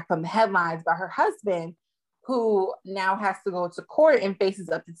distract from the headlines about her husband, who now has to go to court and faces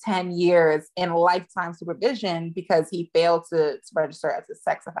up to 10 years in lifetime supervision because he failed to register as a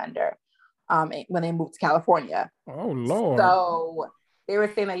sex offender when they moved to California. Oh, Lord. So they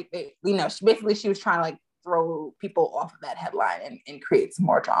were saying like, she was trying to like throw people off of that headline and create some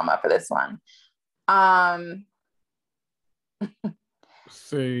more drama for this one.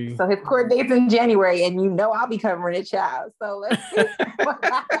 See. So his court date's in January, and I'll be covering it, child. So let's see what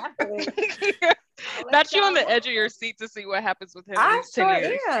happens. That's you on the edge of your seat to see what happens with him. I sure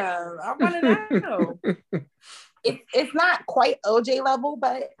am. I want to know. It's not quite OJ level,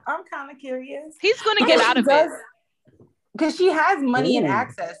 but I'm kind of curious. He's going to get out of it. Because she has money and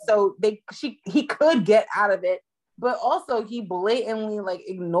access, so he could get out of it, but also he blatantly like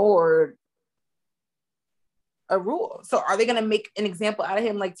ignored a rule. So are they gonna make an example out of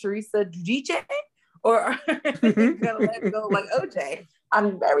him like Teresa Giudice, or are they gonna let go like OJ?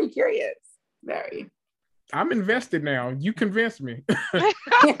 I'm very curious. Very. I'm invested now. You convinced me.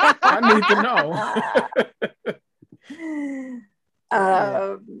 I need to know.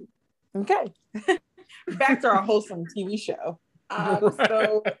 Okay. Back to our wholesome TV show.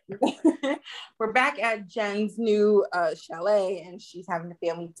 So we're back at Jen's new chalet, and she's having a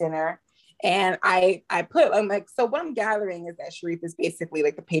family dinner. And I'm like, so what I'm gathering is that Sharrieff is basically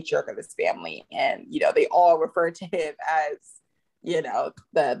like the patriarch of this family, and they all refer to him as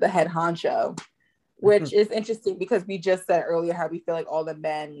the head honcho, which is interesting because we just said earlier how we feel like all the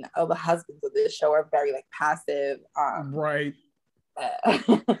men, all the husbands of this show are very like passive, right?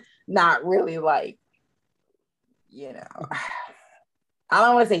 Not really like. I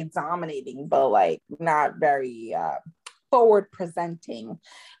don't want to say dominating, but like not very forward presenting.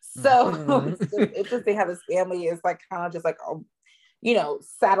 So it's just they have this family is like kind of just like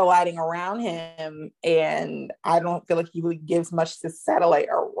satelliting around him, and I don't feel like he really gives much to satellite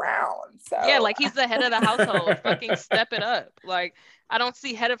around. So yeah, like he's the head of the household. Fucking step it up. Like I don't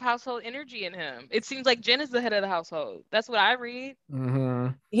see head of household energy in him. It seems like Jen is the head of the household. That's what I read.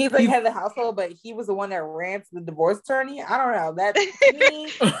 Mm-hmm. He's like head of the household, but he was the one that ran to the divorce attorney. I don't know. That he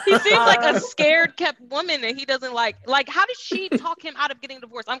seems like a scared kept woman, and he doesn't like how did she talk him out of getting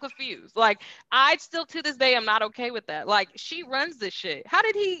divorced? I'm confused. Like I still to this day I'm not okay with that. Like she runs this shit. How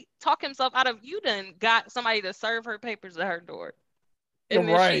did he talk himself out of you done got somebody to serve her papers at her door? And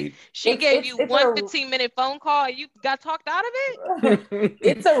then right. she gave you one 15-minute phone call and you got talked out of it?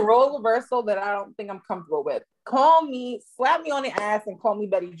 It's a role reversal that I don't think I'm comfortable with. Call me, slap me on the ass and call me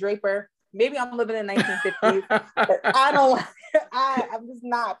Betty Draper. Maybe I'm living in 1950s, but I'm just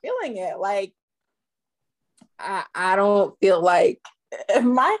not feeling it. Like, I don't feel like if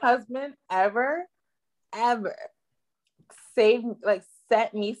my husband ever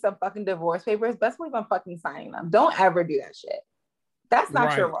sent me some fucking divorce papers, best believe I'm fucking signing them. Don't ever do that shit. That's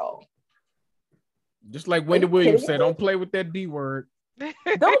not your role. Just like Wendy Williams said, don't play with that D word.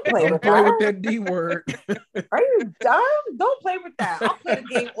 Don't play with that D word. Are you dumb? Don't play with that. I'll play the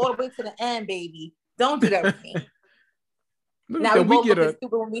game all the way to the end, baby. Don't do that with me. Now we both look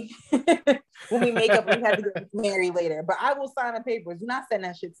stupid when we make up and we have to get married later. But I will sign the papers. Do not send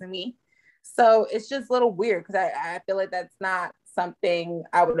that shit to me. So it's just a little weird because I feel like that's not something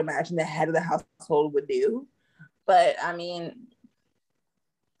I would imagine the head of the household would do. But I mean,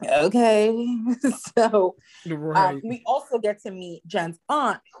 okay. So we also get to meet Jen's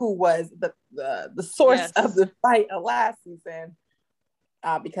aunt, who was the source of the fight of last season,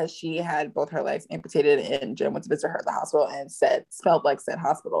 because she had both her legs amputated, and Jen went to visit her at the hospital and smelled like said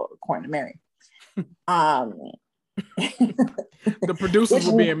hospital, according to Mary. The producers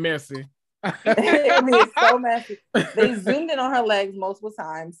were being messy. It was so messy. They zoomed in on her legs multiple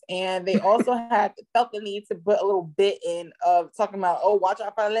times, and they also felt the need to put a little bit in of talking about, oh, watch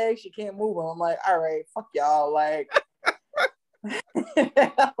out for her legs, she can't move them. I'm like, all right, fuck y'all, like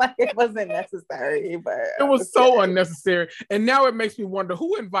like it wasn't necessary, but it was so unnecessary. And now it makes me wonder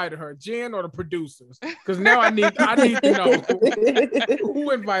who invited her, Jen or the producers? Because now I need to know who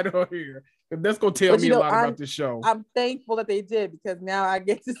invited her here. That's gonna tell me a lot about this show. I'm thankful that they did, because now I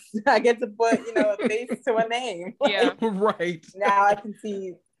get to put a face to a name. Yeah, right. Now I can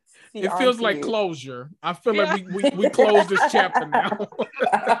see. It feels like closure. I feel like we closed this chapter now.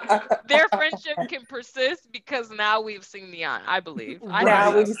 Their friendship can persist because now we've seen the aunt, I believe.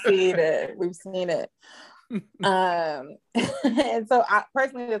 We've seen it. We've seen it. And so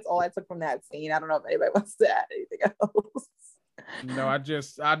personally, that's all I took from that scene. I don't know if anybody wants to add anything else. No, I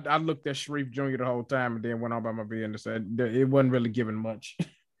looked at Sharrieff Jr. the whole time and then went on by my business. It wasn't really giving much.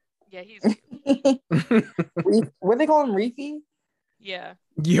 Yeah, he's what they call him, Reefy? Yeah.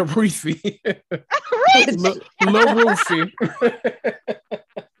 Yeah, Reefy. Reefy. Little Roofy.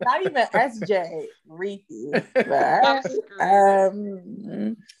 Not even SJ, Reefy.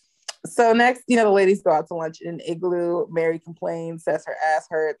 So next, the ladies go out to lunch in an igloo. Mary complains, says her ass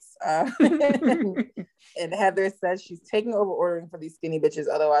hurts. And Heather says she's taking over ordering for these skinny bitches,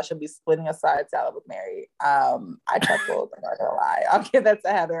 otherwise she'll be splitting a side salad with Mary. I chuckled, I'm not gonna lie. I'll give that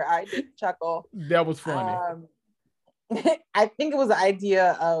to Heather. I did chuckle. That was funny. I think it was the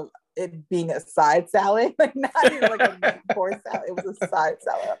idea of it being a side salad, like not even like a main course salad. It was a side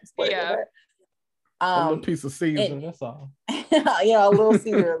salad. A little piece of Caesar, that's all. A little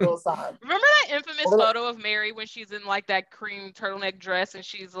Caesar, a little song. Remember that infamous photo of Mary when she's in like that cream turtleneck dress and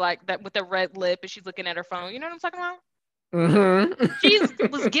she's like that with the red lip and she's looking at her phone? You know what I'm talking about? Mm-hmm. She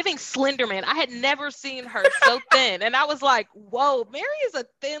was giving Slenderman. I had never seen her so thin, and I was like, "Whoa, Mary is a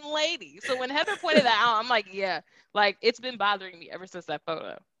thin lady." So when Heather pointed that out, I'm like, "Yeah, like it's been bothering me ever since that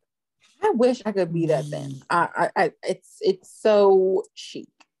photo." I wish I could be that thin. It's so chic.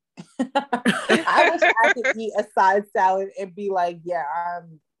 I wish I could eat a side salad and be like, yeah,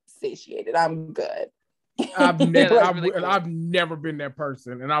 I'm satiated. I'm good. I've never been that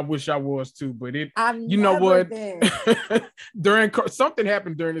person, and I wish I was too. But know what? During something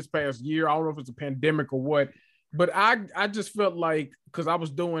happened during this past year. I don't know if it's a pandemic or what, but I just felt like, because I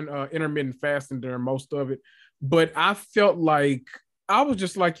was doing intermittent fasting during most of it, but I felt like I was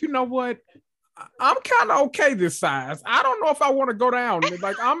just like, you know what? I'm kind of okay this size. I don't know if I want to go down.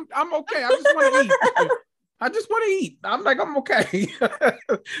 Like I'm okay. I just want to eat. I just want to eat. I'm like, I'm okay.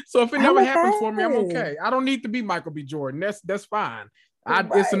 So if it never happens for me, I'm okay. I don't need to be Michael B. Jordan. That's fine.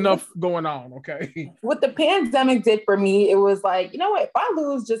 It's enough going on. Okay. What the pandemic did for me, it was like, you know what? If I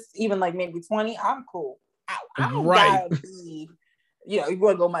lose just even like maybe 20, I'm cool. I don't gotta be, you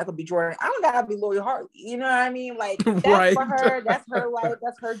want to go Michael B. Jordan. I don't gotta be Lori Hartley. You know what I mean? Like that's for her. That's her life.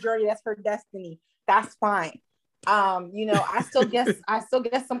 That's her journey. That's her destiny. That's fine. I still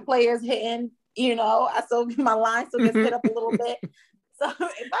get some players hitting. My line still gets hit up a little bit. So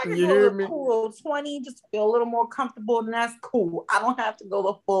if I can go a cool 20, just feel a little more comfortable, then that's cool. I don't have to go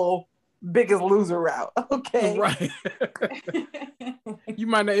the full Biggest Loser route. Okay. Right. You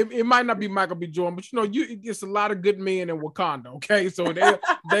might not, it might not be Michael B. Jordan, but it's a lot of good men in Wakanda. Okay. So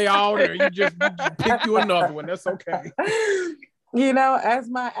they all there. You just pick you another one. That's okay. As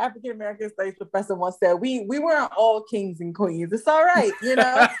my African American studies professor once said, we weren't all kings and queens. It's all right,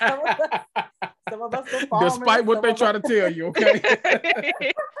 Some of us are farmers, despite what they try to tell you, okay?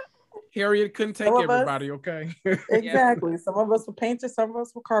 Harriet couldn't take everybody, okay? Exactly. Some of us were painters, some of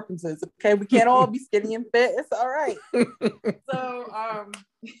us were carpenters. Okay, we can't all be skinny and fit. It's all right. So,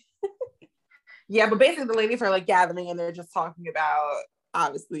 but basically the ladies are like gathering and they're just talking about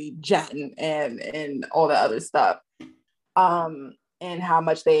obviously Jen and all the other stuff. And how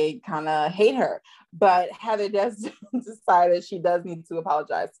much they kind of hate her. But Heather does decide that she does need to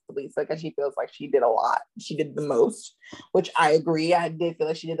apologize to Lisa because she feels like she did a lot. She did the most, which I agree. I did feel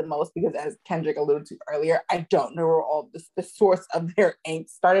like she did the most because, as Kendrick alluded to earlier, I don't know where all the source of their angst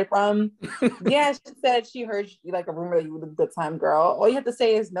started from. Yeah, she said she heard like a rumor that you were the good time girl. All you have to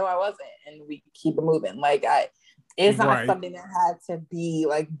say is, no, I wasn't. And we keep it moving. It's not something that had to be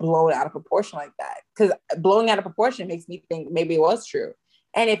like blown out of proportion like that. Because blowing out of proportion makes me think maybe it was true.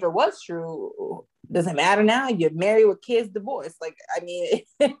 And if it was true, does it matter now? You're married with kids, divorced.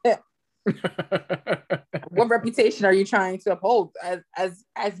 What reputation are you trying to uphold? As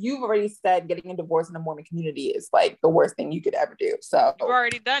you've already said, getting a divorce in the Mormon community is like the worst thing you could ever do. So you've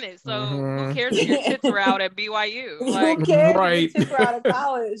already done it. So who cares if your tits were out at BYU? Who cares if your tits were out of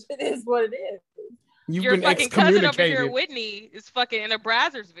college? It is what it is. Your fucking cousin over here, Whitney, is fucking in a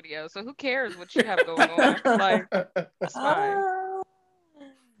Brazzers video. So who cares what you have going on? It's fine.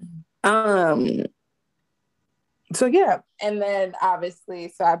 So yeah, and then obviously,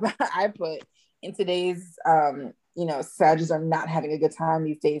 so I put in today's Sagittarius are not having a good time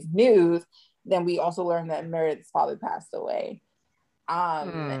these days news. Then we also learned that Meredith's father passed away.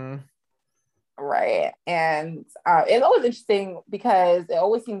 Right. And it's always interesting because it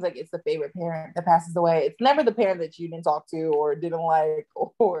always seems like it's the favorite parent that passes away. It's never the parent that you didn't talk to or didn't like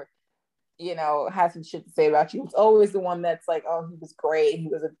or, has some shit to say about you. It's always the one that's like, oh, he was great. He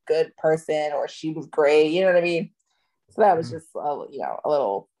was a good person or she was great. You know what I mean? So that was just, a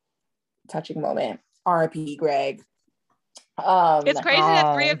little touching moment. R.I.P. Greg. It's crazy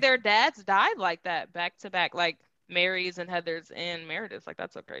that 3 of their dads died like that, back to back, like Mary's and Heather's and Meredith's. Like,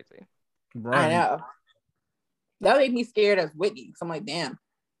 that's so crazy. Right. I know. That made me scared as Whitney. So I'm like, damn.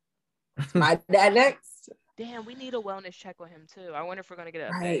 My dad next. Damn, we need a wellness check with him too. I wonder if we're gonna get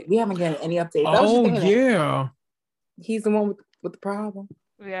an update. Right. We haven't gotten any updates. Oh yeah. He's the one with the problem.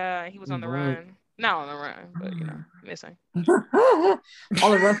 Yeah, he was on the run. Not on the run, but missing. On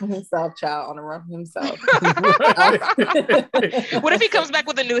the run from himself, child. On the run from himself. What if he comes back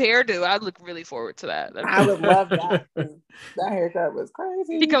with a new hairdo? I'd look really forward to that. I would love that. That haircut was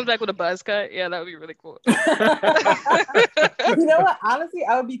crazy. He comes back with a buzz cut. Yeah, that would be really cool. You know what? Honestly,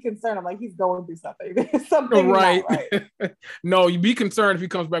 I would be concerned. I'm like, he's going through something. Something right. No, you'd be concerned if he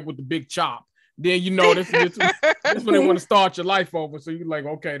comes back with the big chop. Then this when they want to start your life over. So you're like,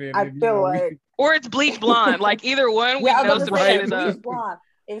 okay, then. I feel like, or it's bleach blonde. Like either one, we know some shit is up.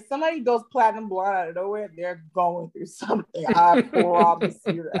 if somebody goes platinum blonde out of nowhere, they're going through something. I promise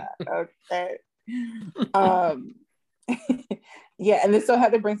you that. Okay. Yeah, and then so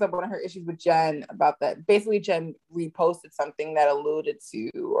Heather brings up one of her issues with Jen about that. Basically, Jen reposted something that alluded to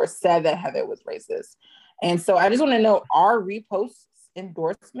or said that Heather was racist. And so I just want to know, are reposts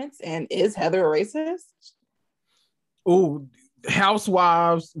endorsements, and is Heather a racist? Oh,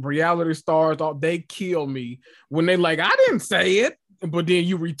 housewives, reality stars, they kill me when they like, I didn't say it, but then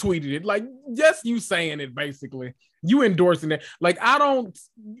you retweeted it. Like, just you saying it, basically. You endorsing it. Like, I was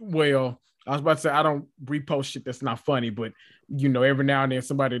about to say, I don't repost shit that's not funny, but you know, every now and then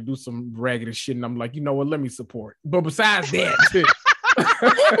somebody do some raggedy shit, and I'm like, you know what, let me support. But besides that,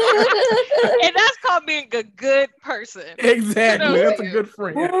 and that's called being a good person. Exactly, you know, that's a good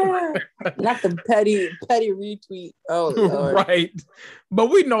friend. Not the petty retweet. Oh, Lord. Right. But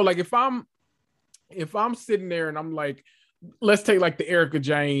we know, like, if I'm sitting there and I'm like, let's take like the Erica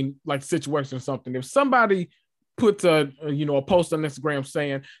Jane like situation or something. If somebody puts a post on Instagram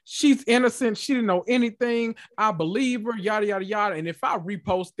saying she's innocent, she didn't know anything, I believe her, yada yada yada, and if I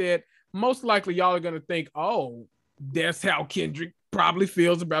repost that, most likely y'all are gonna think, oh, that's how Kendrick probably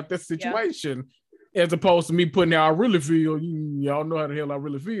feels about this situation, as opposed to me putting out, I really feel, y'all know how the hell I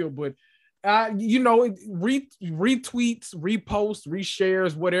really feel, but retweets, reposts,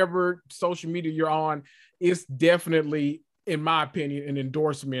 reshares, whatever social media you're on, is definitely, in my opinion, an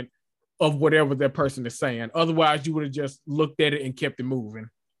endorsement of whatever that person is saying. Otherwise, you would have just looked at it and kept it moving.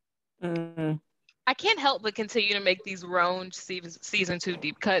 Mm-hmm. I can't help but continue to make these Roan season 2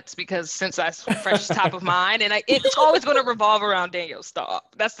 deep cuts because since that's fresh top of mind, and it's always going to revolve around Danielle Staub.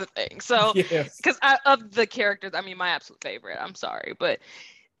 That's the thing. So, because of the characters, I mean, my absolute favorite. I'm sorry, but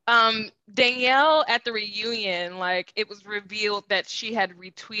Danielle at the reunion, like, it was revealed that she had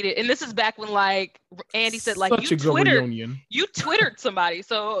retweeted, and this is back when like Andy said, like, you twittered somebody.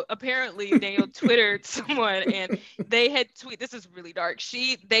 So apparently Danielle twittered someone, and they had this is really dark.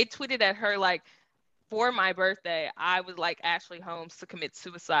 They tweeted at her like, for my birthday, I would like Ashley Holmes to commit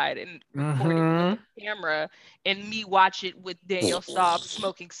suicide, and recording with the camera and me watch it with Danielle Staub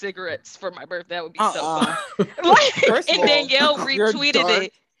smoking cigarettes for my birthday. That would be so fun. Like, and Danielle retweeted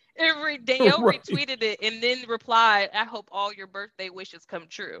it. Danielle retweeted it and then replied, I hope all your birthday wishes come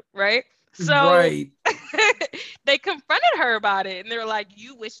true, right? So they confronted her about it, and they were like,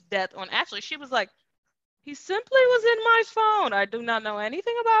 you wish death on Ashley. She was like, he simply was in my phone. I do not know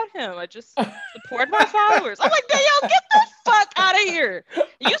anything about him. I just support my followers. I'm like, Danielle, get the fuck out of here.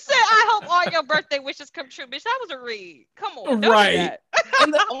 You said, I hope all your birthday wishes come true. Bitch, that was a read. Come on. Right.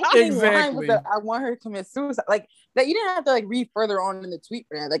 And the only line was that I want her to commit suicide. Like, that you didn't have to like read further on in the tweet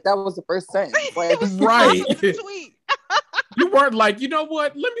for that. Like, that was the first sentence. Like, right. You weren't like, you know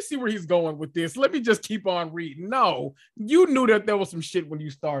what? Let me see where he's going with this. Let me just keep on reading. No, you knew that there was some shit when you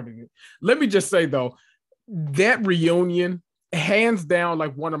started it. Let me just say, though, that reunion, hands down,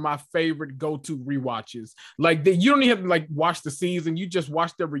 like one of my favorite go-to rewatches. Like, you don't even have to like watch the season. You just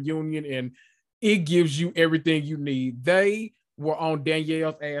watch the reunion and it gives you everything you need. They were on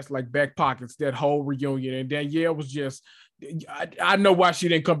Danielle's ass like back pockets that whole reunion. And Danielle was just, I know why she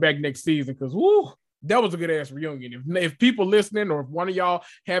didn't come back next season, because that was a good ass reunion. If people listening, or if one of y'all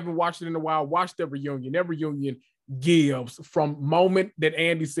haven't watched it in a while, watch the reunion. That reunion gives from moment that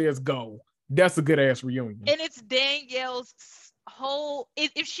Andy says go. That's a good ass reunion. And it's Danielle's whole,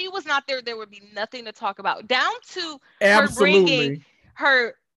 if she was not there, there would be nothing to talk about, down to her bringing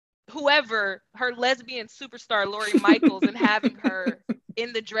her lesbian superstar Lori Michaels and having her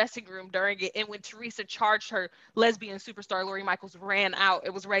in the dressing room during it. And when Teresa charged her, lesbian superstar Lori Michaels ran out.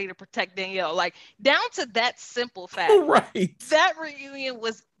 It was ready to protect Danielle. Like, down to that simple fact. Right. That reunion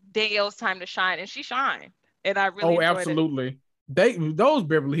was Danielle's time to shine, and she shined. And I really enjoyed absolutely. it. Those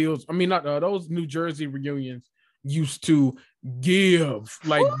Beverly Hills, I mean, not those New Jersey reunions used to give.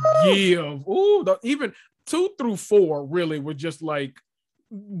 Even 2 through 4 really were just like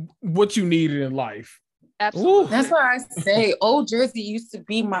what you needed in life. Absolutely. That's why I say Old Jersey used to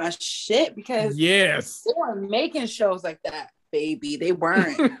be my shit, because they weren't making shows like that, baby. They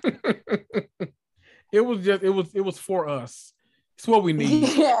weren't. It was for us. It's what we need.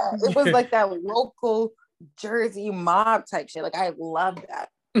 Yeah, it was like that local Jersey mob type shit. Like, I love that.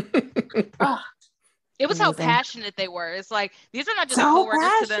 It was how passionate they were. It's like, these are not just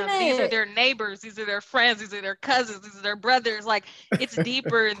co-workers to them. These are their neighbors. These are their friends. These are their cousins. These are their brothers. Like, it's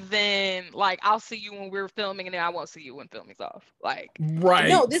deeper than like, I'll see you when we're filming and then I won't see you when filming's off. Like, right.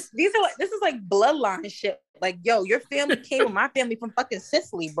 No, this is like bloodline shit. Like, yo, your family came with my family from fucking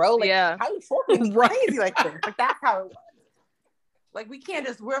Sicily, bro. Like, how you fucking crazy like this? Like, that's how it was. Like we can't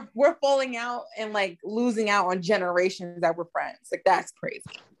just we're falling out and like losing out on generations that were friends. Like that's crazy.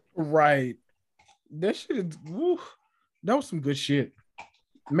 Right. That shit is, that was some good shit.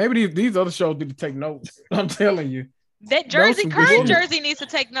 Maybe these other shows need to take notes. I'm telling you. That current Jersey needs to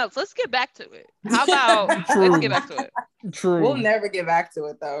take notes. Let's get back to it. How about let's get back to it? True. We'll never get back to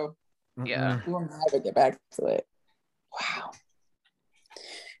it though. Yeah. We'll never get back to it. Wow.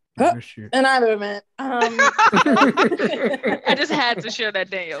 Shit. In either event, I just had to share that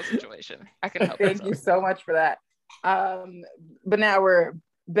Danielle situation. I can help. Thank you so much for that. But now we're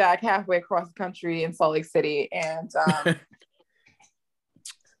back halfway across the country in Salt Lake City, and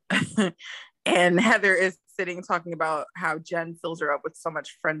and Heather is sitting talking about how Jen fills her up with so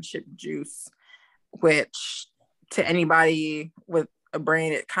much friendship juice, which to anybody with a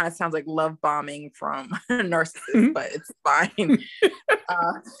brain, it kind of sounds like love bombing from Narcissus, but it's fine.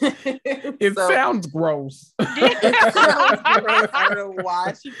 It sounds gross. It sounds gross. I don't know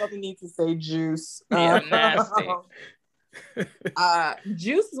why she probably needs to say juice. Yeah, nasty.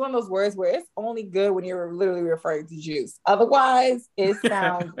 Juice is one of those words where it's only good when you're literally referring to juice. Otherwise, it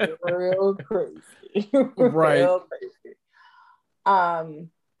sounds real crazy. Right. Real crazy.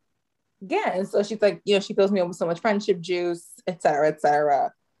 Yeah, and so she's like, you know, she fills me up with so much friendship juice, etc.,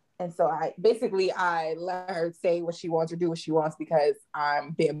 etc. And so I let her say what she wants or do what she wants because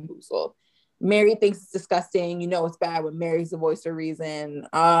I'm bamboozled. Mary thinks it's disgusting. You know it's bad when Mary's the voice of reason.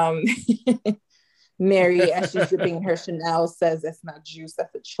 Mary, as she's dripping her Chanel, says that's not juice,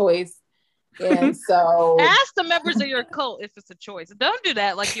 that's a choice. And so ask the members of your cult if it's a choice. Don't do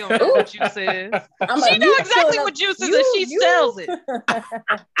that like you don't know what juice is. She knows exactly what juice is and she sells it.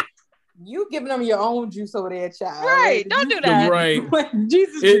 You giving them your own juice over there, child. Right, don't do that. Right.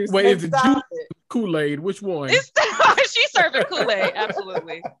 Jesus juice. Wait, is it juice? Kool-Aid? Which one? She's serving Kool-Aid,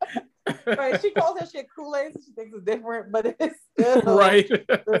 absolutely. Right, she calls that shit Kool-Aid, so she thinks it's different, but it's still right.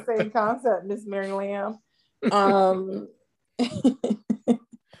 the same concept, Miss Mary Lamb.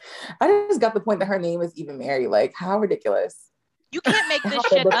 I just got the point that her name is even Mary. Like, how ridiculous. You can't make this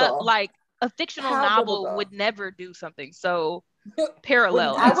shit up. Like, a fictional novel would never do something so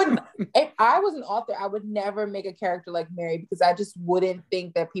parallel. If I was an author, I would never make a character like Mary because I just wouldn't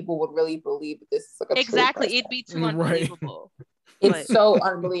think that people would really believe that this is like a exactly. It'd be too unbelievable. Right. It's so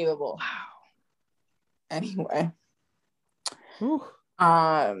unbelievable. Wow. Anyway.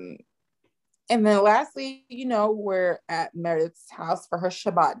 And then lastly, you know, we're at Meredith's house for her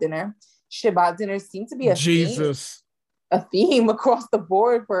Shabbat dinner. Shabbat dinners seem to be a theme across the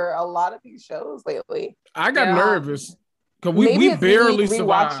board for a lot of these shows lately. I got nervous because we barely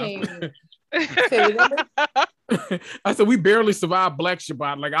survived. I said we barely survived Black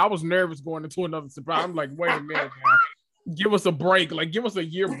Shabbat. Like I was nervous going into another Shabbat. I'm like, wait a minute, man. Give us a break. Like give us a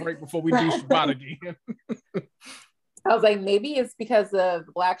year break before we do Shabbat again. I was like, maybe it's because of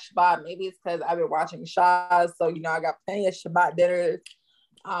Black Shabbat. Maybe it's because I've been watching Shahs. So, you know, I got plenty of Shabbat dinners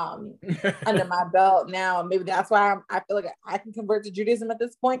under my belt now. Maybe that's why I feel like I can convert to Judaism at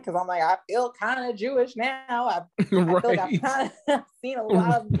this point because I'm like, I feel kind of Jewish now. I feel like I've kind of seen a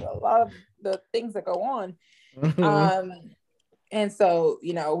lot of the things that go on. And so,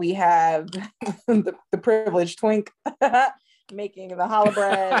 you know, we have the privileged twink making the challah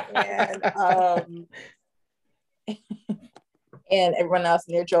bread and everyone else,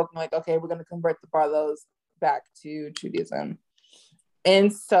 and they're joking like, okay, we're going to convert the Barlows back to Judaism.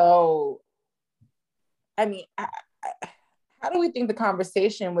 And so, I mean, how do we think the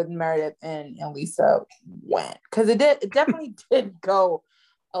conversation with Meredith and Lisa went? Because it definitely did go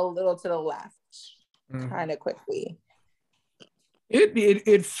a little to the left, kind of quickly.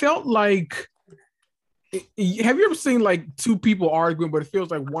 It felt like, have you ever seen like two people arguing, but it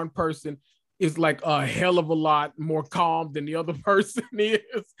feels like one person is like a hell of a lot more calm than the other person is?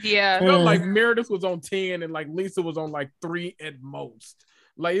 Yeah. It felt like Meredith was on 10 and like Lisa was on like 3 at most.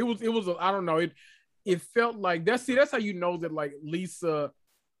 Like it was I don't know. It felt like that's how you know that like Lisa,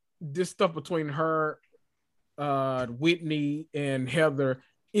 this stuff between her, Whitney and Heather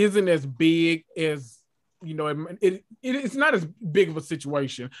isn't as big as, you know, it's not as big of a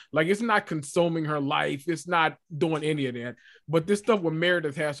situation. Like it's not consuming her life. It's not doing any of that. But this stuff with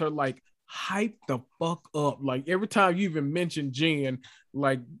Meredith has her like hype the fuck up. Like every time you even mention Jen,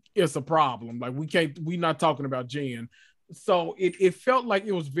 like it's a problem. Like we're not talking about Jen. So it felt like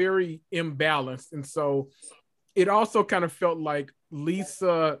it was very imbalanced. And so it also kind of felt like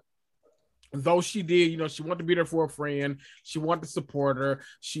Lisa, though she did, you know, she wanted to be there for a friend. She wanted to support her.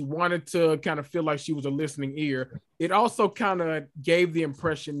 She wanted to kind of feel like she was a listening ear. It also kind of gave the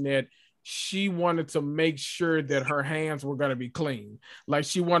impression that she wanted to make sure that her hands were going to be clean. Like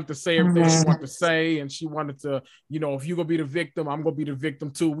she wanted to say everything she wanted to say. And she wanted to, you know, if you're going to be the victim, I'm going to be the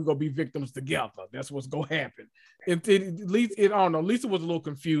victim too. We're going to be victims together. That's what's going to happen. At least, I don't know, at least it was a little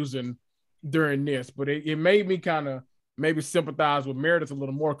confusing during this, but it made me kind of maybe sympathize with Meredith a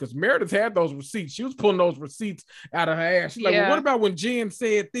little more, because Meredith had those receipts. She was pulling those receipts out of her ass. She's like, well, what about when Jen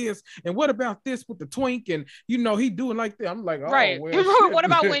said this? And what about this with the twink? And, you know, he doing like that. I'm like, oh, right. Well, what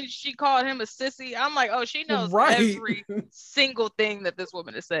about when she called him a sissy? I'm like, oh, she knows every single thing that this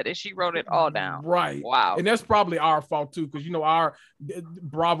woman has said, and she wrote it all down. Right. Wow. And that's probably our fault too, because, you know, our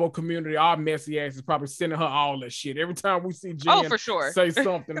Bravo community, our messy ass is probably sending her all that shit. Every time we see Jen for sure. say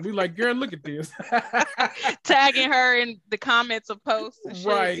something, we like, girl, look at this. Tagging her in the comments of posts and shit.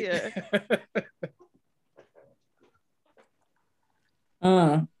 Right.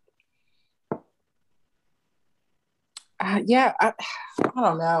 Yeah. I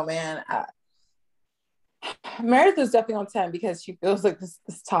don't know, man. Meredith is definitely on 10 because she feels like this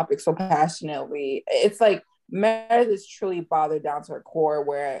topic so passionately. It's like Meredith is truly bothered down to her core,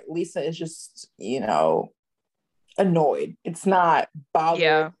 where Lisa is just, you know, annoyed. It's not bothered.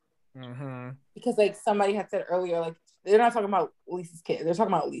 Yeah. Because like somebody had said earlier, like they're not talking about Lisa's kid, they're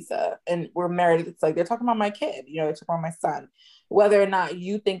talking about Lisa. And we're married. It's like they're talking about my kid, you know, they're talking about my son. Whether or not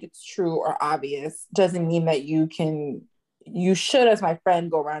you think it's true or obvious doesn't mean that you should, as my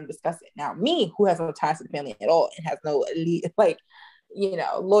friend, go around and discuss it. Now, me, who has no ties to the family at all and has no like, you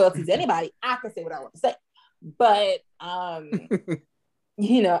know, loyalty to anybody, I can say what I want to say. But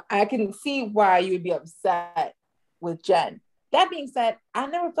you know, I can see why you would be upset with Jen. That being said, I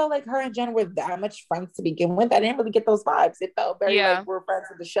never felt like her and Jen were that much friends to begin with. I didn't really get those vibes. It felt very like we're friends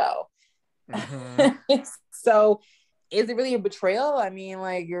of the show. So is it really a betrayal? I mean,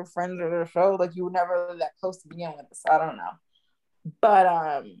 like, you're friends of the show, like you were never that close to begin with. So I don't know.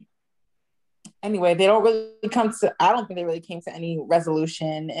 But anyway, they don't really I don't think they really came to any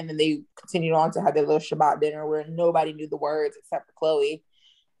resolution. And then they continued on to have their little Shabbat dinner where nobody knew the words except for Chloe.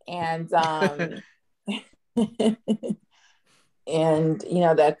 And and you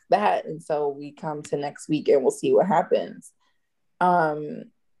know, that's that. And so we come to next week and we'll see what happens.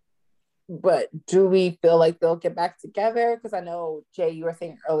 But do we feel like they'll get back together? Because I know, Jay, you were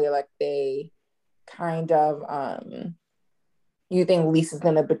saying earlier, like they kind of you think Lisa's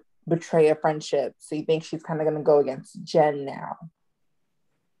gonna betray a friendship, so you think she's kind of gonna go against Jen now,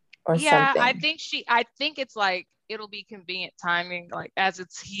 or something? I think it's like it'll be convenient timing, like as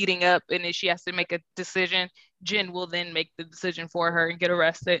it's heating up and then she has to make a decision, Jen will then make the decision for her and get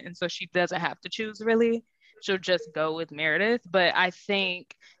arrested, and so she doesn't have to choose really. She'll just go with Meredith. But I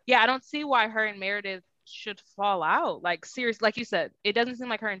think, I don't see why her and Meredith should fall out. Like, seriously, like you said, it doesn't seem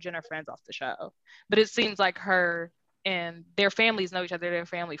like her and Jen are friends off the show, but it seems like her and their families know each other, they're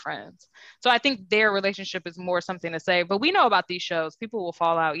family friends. So I think their relationship is more something to say. But we know about these shows, people will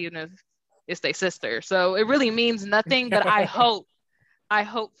fall out even if it's their sister. So it really means nothing. But I hope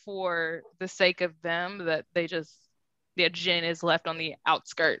for the sake of them that Jen is left on the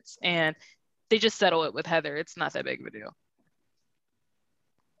outskirts and they just settle it with Heather. It's not that big of a deal.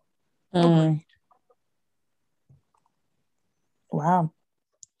 Wow.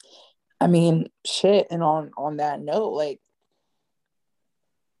 I mean, shit. And on that note, like,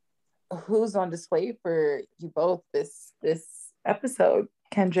 who's on display for you both this episode?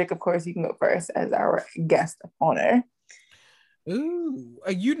 Kendrick, of course, you can go first as our guest of honor. Ooh,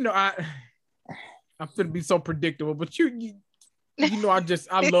 you know, I'm gonna be so predictable, but you know, I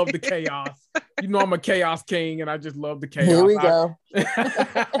love the chaos. You know, I'm a chaos king, and I just love the chaos. Here we go. I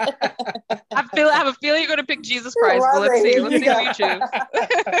have a feeling you're going to pick Jesus Christ, but let's see who you choose.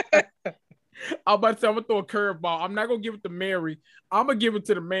 I'm about to say, I'm going to throw a curveball. I'm not going to give it to Mary. I'm going to give it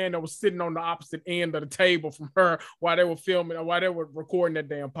to the man that was sitting on the opposite end of the table from her while they were filming, while they were recording that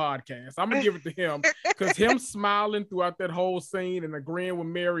damn podcast. I'm going to give it to him because him smiling throughout that whole scene and agreeing with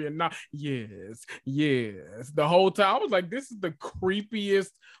Mary and not, yes, the whole time. I was like, this is the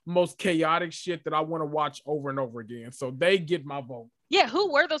creepiest, most chaotic shit that I want to watch over and over again. So they get my vote. Yeah,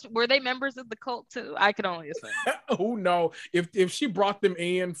 who were those? Were they members of the cult too? I could only assume. Who knows? If she brought them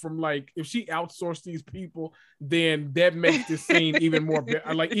in from, like, if she outsourced these people, then that makes this scene even more,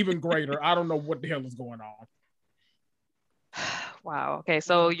 like, even greater. I don't know what the hell is going on. Wow. Okay,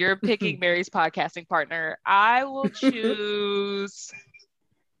 so you're picking Mary's podcasting partner. I will choose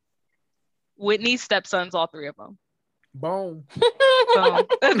Whitney's stepsons, all three of them. Boom.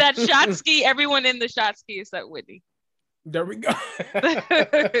 That Shotsky, everyone in the Shotsky except Whitney. There we go.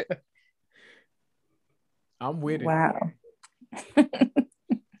 I'm with it. Wow.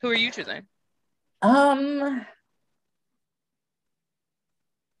 Who are you choosing?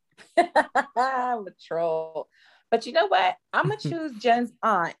 I'm a troll. But you know what? I'm gonna choose Jen's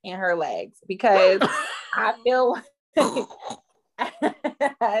aunt and her legs because I feel like,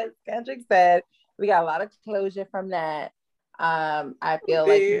 as Kendrick said, we got a lot of closure from that. I feel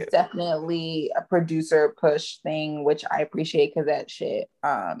like it's definitely a producer push thing, which I appreciate because that shit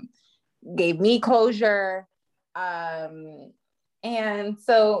gave me closure. And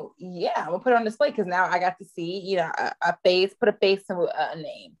so yeah, I'm gonna put it on display because now I got to see, you know, a face, put a face to a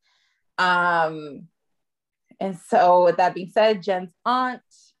name. And so with that being said, Jen's aunt,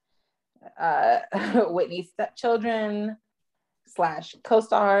 Whitney's stepchildren /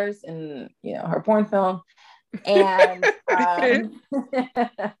 co-stars in, you know, her porn film, and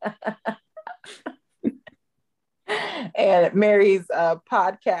and Mary's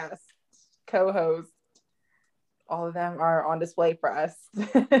podcast co-host. All of them are on display for us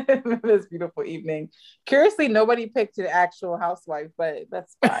this beautiful evening. Curiously, nobody picked an actual housewife, but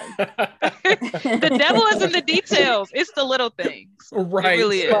that's fine. The devil is in the details. It's the little things. Right. It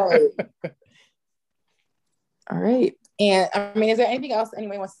really is. Right. All right. And I mean, is there anything else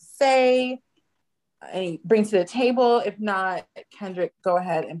anyone wants to say? Any bring to the table? If not, Kendrick, go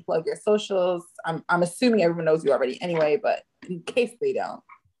ahead and plug your socials. I'm assuming everyone knows you already anyway, but in case they don't.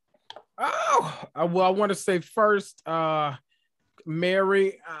 Oh, well, I want to say first,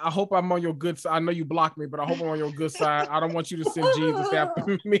 Mary, I hope I'm on your good side. I know you blocked me, but I hope I'm on your good side. I don't want you to send Jesus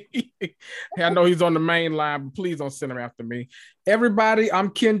after me. I know he's on the main line, but please don't send him after me. Everybody, I'm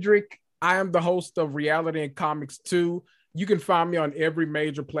Kendrick. I am the host of Reality and Comics 2. You can find me on every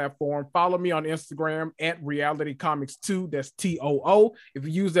major platform. Follow me on Instagram at Reality Comics 2. That's TOO. If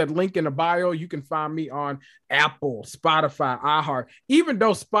you use that link in the bio, you can find me on Apple, Spotify, iHeart. Even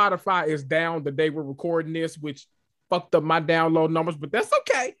though Spotify is down the day we're recording this, which fucked up my download numbers, but that's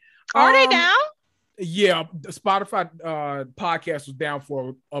okay. Are they down? Yeah, the Spotify podcast was down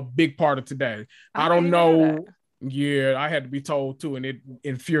for a big part of today. I don't know. Yeah, I had to be told too, and it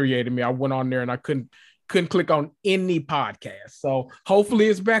infuriated me. I went on there and I couldn't click on any podcast. So hopefully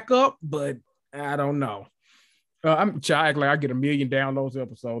it's back up, but I don't know. I'm act like I get 1 million downloads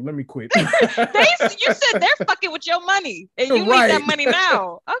episode. Let me quit. You said they're fucking with your money, and you need that money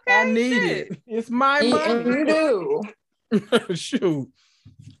now. Okay, I need it. It's my money. You do. Shoot.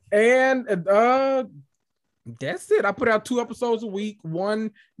 And that's it. I put out 2 episodes a week. One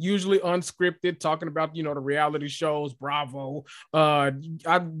usually unscripted, talking about, you know, the reality shows, Bravo. I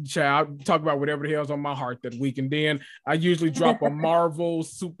talk about whatever the hell's on my heart that week, and then I usually drop a Marvel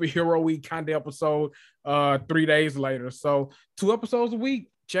superhero-y kind of episode 3 days later. So 2 episodes a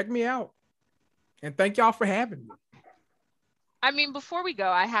week. Check me out, and thank y'all for having me. I mean, before we go,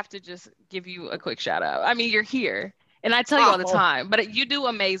 I have to just give you a quick shout out. I mean, you're here, and I tell you all the time, but you do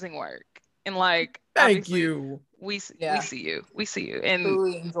amazing work. And like, thank you. We see you. We see you. And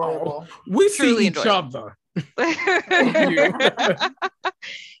truly enjoyable. We see each other.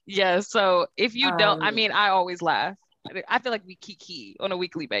 Yeah. So if you don't, I mean, I always laugh. I feel like we kiki on a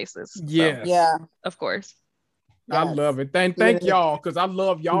weekly basis. Yes. So, yeah. Of course. I love it. Thank y'all, because I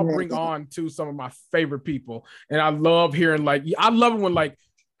love y'all bring on to some of my favorite people. And I love hearing, like, I love it when, like,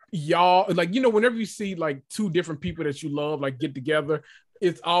 y'all, like, you know, whenever you see like 2 different people that you love, like, get together,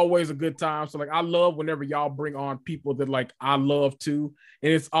 it's always a good time. So like, I love whenever y'all bring on people that like I love too,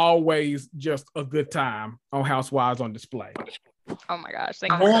 and it's always just a good time on Housewives on Display. Oh my gosh,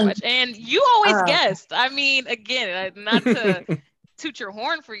 thank you so much. And you always guest. I mean, again, not to toot your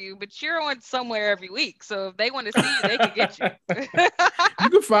horn for you, but you're on somewhere every week. So if they want to see you, they can get you. You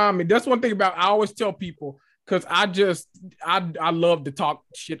can find me. That's one thing about, I always tell people, because I love to talk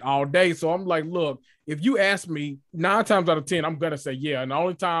shit all day. So I'm like, look, if you ask me 9 times out of 10, I'm going to say yeah. And the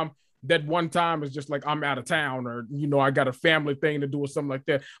only time, that one time, is just like I'm out of town, or, you know, I got a family thing to do or something like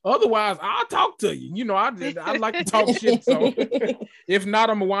that. Otherwise, I'll talk to you. You know, I like to talk shit. So if not,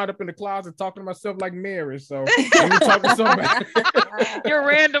 I'm going to wind up in the closet talking to myself like Mary. So let me talk to somebody. Your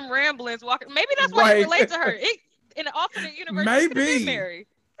random ramblings. Maybe that's why you relate to her. In an alternate universe, maybe Mary.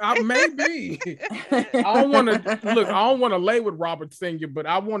 Maybe. I don't want to lay with Robert Senior, but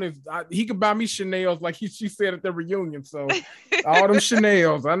he could buy me Chanel's like she said at the reunion. So all them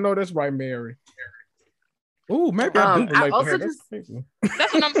Chanel's, I know that's right, Mary. Ooh, maybe I do relate to her.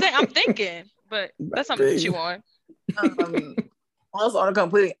 That's what I'm saying. I'm thinking, but that's something that you want. Also, on a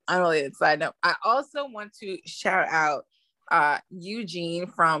completely unrelated side note, I also want to shout out Eugene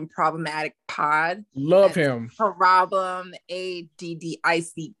from Problematic Pod. Love him. Problem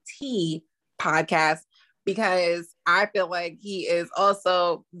ADDICT podcast, because I feel like he is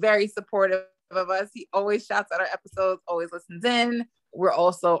also very supportive of us. He always shouts out our episodes, always listens in. We're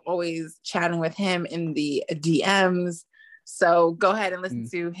also always chatting with him in the DMs. So go ahead and listen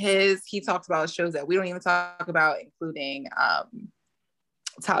to his. He talks about shows that we don't even talk about, including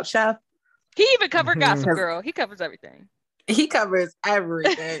Top Chef. He even covered Gossip Girl. He covers everything. He covers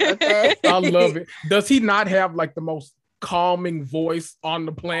everything. Okay. I love it. Does he not have like the most calming voice on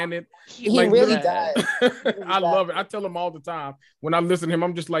the planet? He like, really does. I love it. I tell him all the time when I listen to him,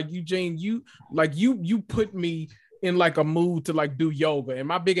 I'm just like, Eugene, you put me in like a mood to like do yoga, and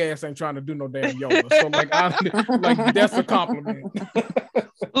my big ass ain't trying to do no damn yoga. So like that's a compliment.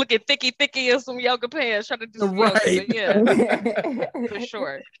 Looking thicky in some yoga pants, trying to do some yoga. Yeah, for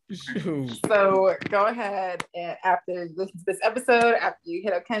sure. So go ahead and after this episode, after you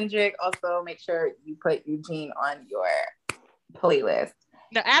hit up Kendrick, also make sure you put Eugene on your playlist.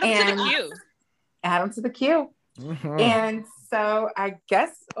 Now add him to the queue. Add him to the queue. And so I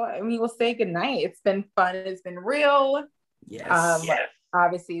guess we'll say goodnight. It's been fun. It's been real. Yes.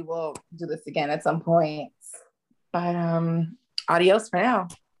 Obviously we'll do this again at some point. But adios for now.